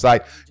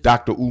website,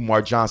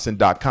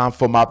 drumarjohnson.com.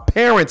 For my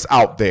parents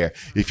out there,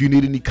 if you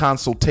need any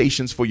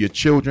consultations for your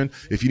children,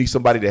 if you need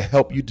somebody to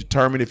help you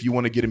determine if you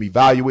want to get them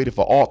evaluated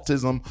for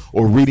autism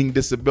or reading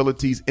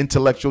disabilities,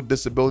 intellectual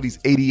disabilities,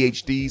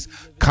 ADHDs,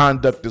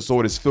 conduct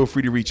disorders, feel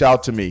free to reach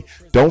out to me.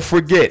 Don't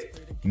forget,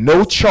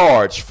 no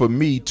charge for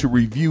me to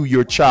review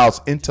your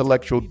child's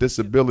intellectual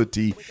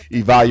disability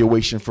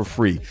evaluation for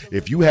free.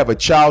 If you have a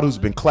child who's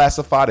been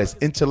classified as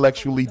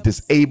intellectually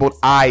disabled,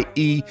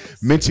 i.e.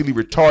 mentally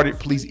retarded,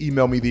 please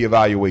email me the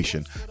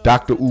evaluation.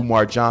 Dr.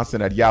 Umar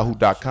Johnson at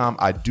yahoo.com.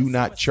 I do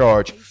not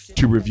charge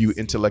to review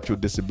intellectual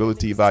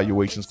disability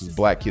evaluations because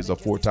black kids are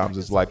 4 times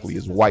as likely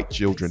as white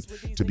children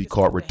to be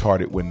called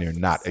retarded when they're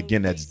not.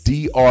 Again, that's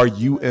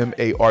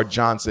DRUMAR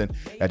Johnson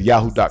at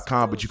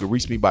yahoo.com. But you can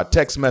reach me by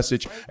text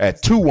message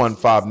at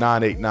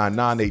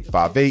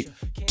 215-989-9858,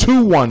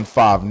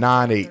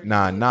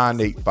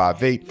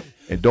 215-989-9858.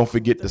 And don't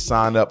forget to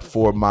sign up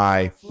for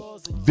my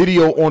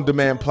video on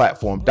demand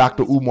platform,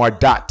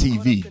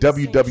 drumar.tv,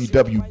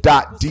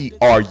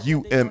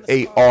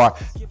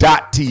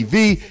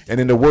 www.drumar.tv. And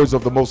in the words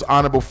of the most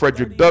honorable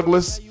Frederick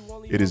Douglass,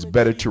 it is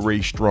better to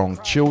raise strong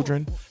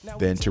children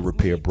than to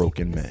repair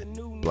broken men.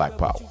 Black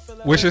power.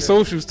 What's your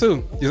socials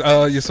too?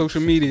 Your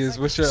social medias.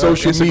 What's your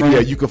social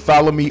media? You can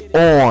follow me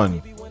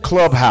on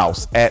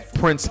Clubhouse at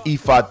Prince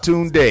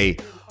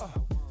Ifatunde,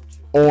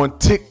 on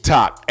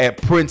TikTok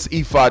at Prince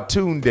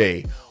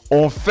Ifatunde,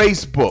 on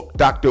Facebook,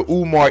 Dr.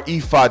 Umar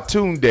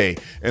Ifatunde,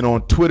 and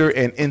on Twitter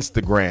and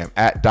Instagram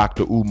at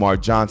Dr. Umar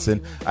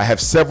Johnson. I have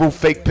several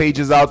fake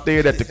pages out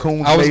there that the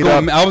coons made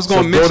up. I was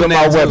going to mention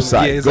that. Go to my too.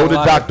 website. Yeah, go to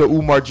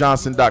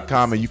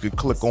drumarjohnson.com and you can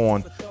click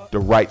on the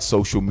right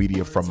social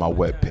media from my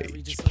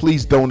webpage.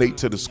 Please donate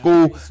to the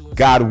school.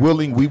 God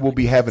willing, we will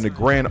be having a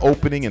grand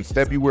opening in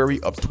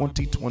February of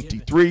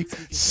 2023.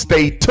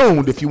 Stay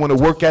tuned. If you want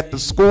to work at the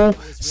school,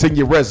 send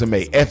your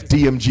resume.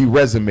 FDMG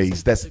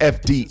resumes. That's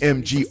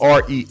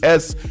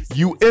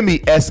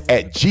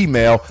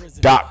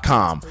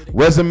FDMGRESUMES@gmail.com.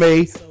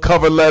 Resume,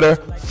 cover letter,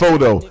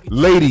 photo.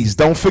 Ladies,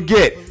 don't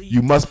forget,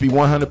 You must be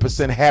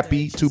 100%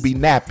 happy to be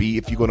nappy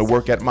if you're going to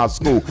work at my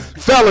school.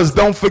 Fellas,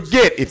 don't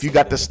forget, if you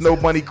got the snow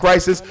bunny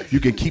crisis,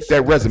 you can keep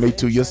that resume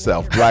to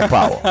yourself. Black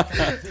power.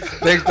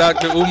 Thanks,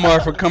 Dr.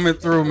 Umar, for coming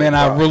through, man.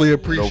 I really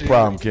appreciate it. No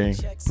problem, King.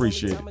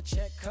 Appreciate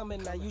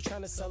it. Now you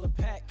trying to sell a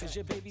pack, cause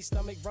your baby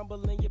stomach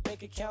rumbling, your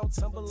bank account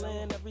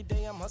tumbling. Every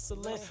day I'm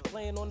hustling,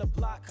 playing on the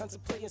block,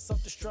 contemplating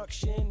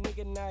self-destruction.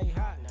 Nigga, now he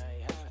hot.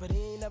 But he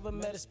ain't never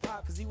met his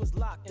pop, cause he was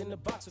locked in the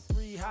box with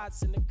 3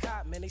 hots in the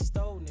cot. Man, they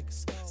stole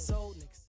niggas, sold niggas.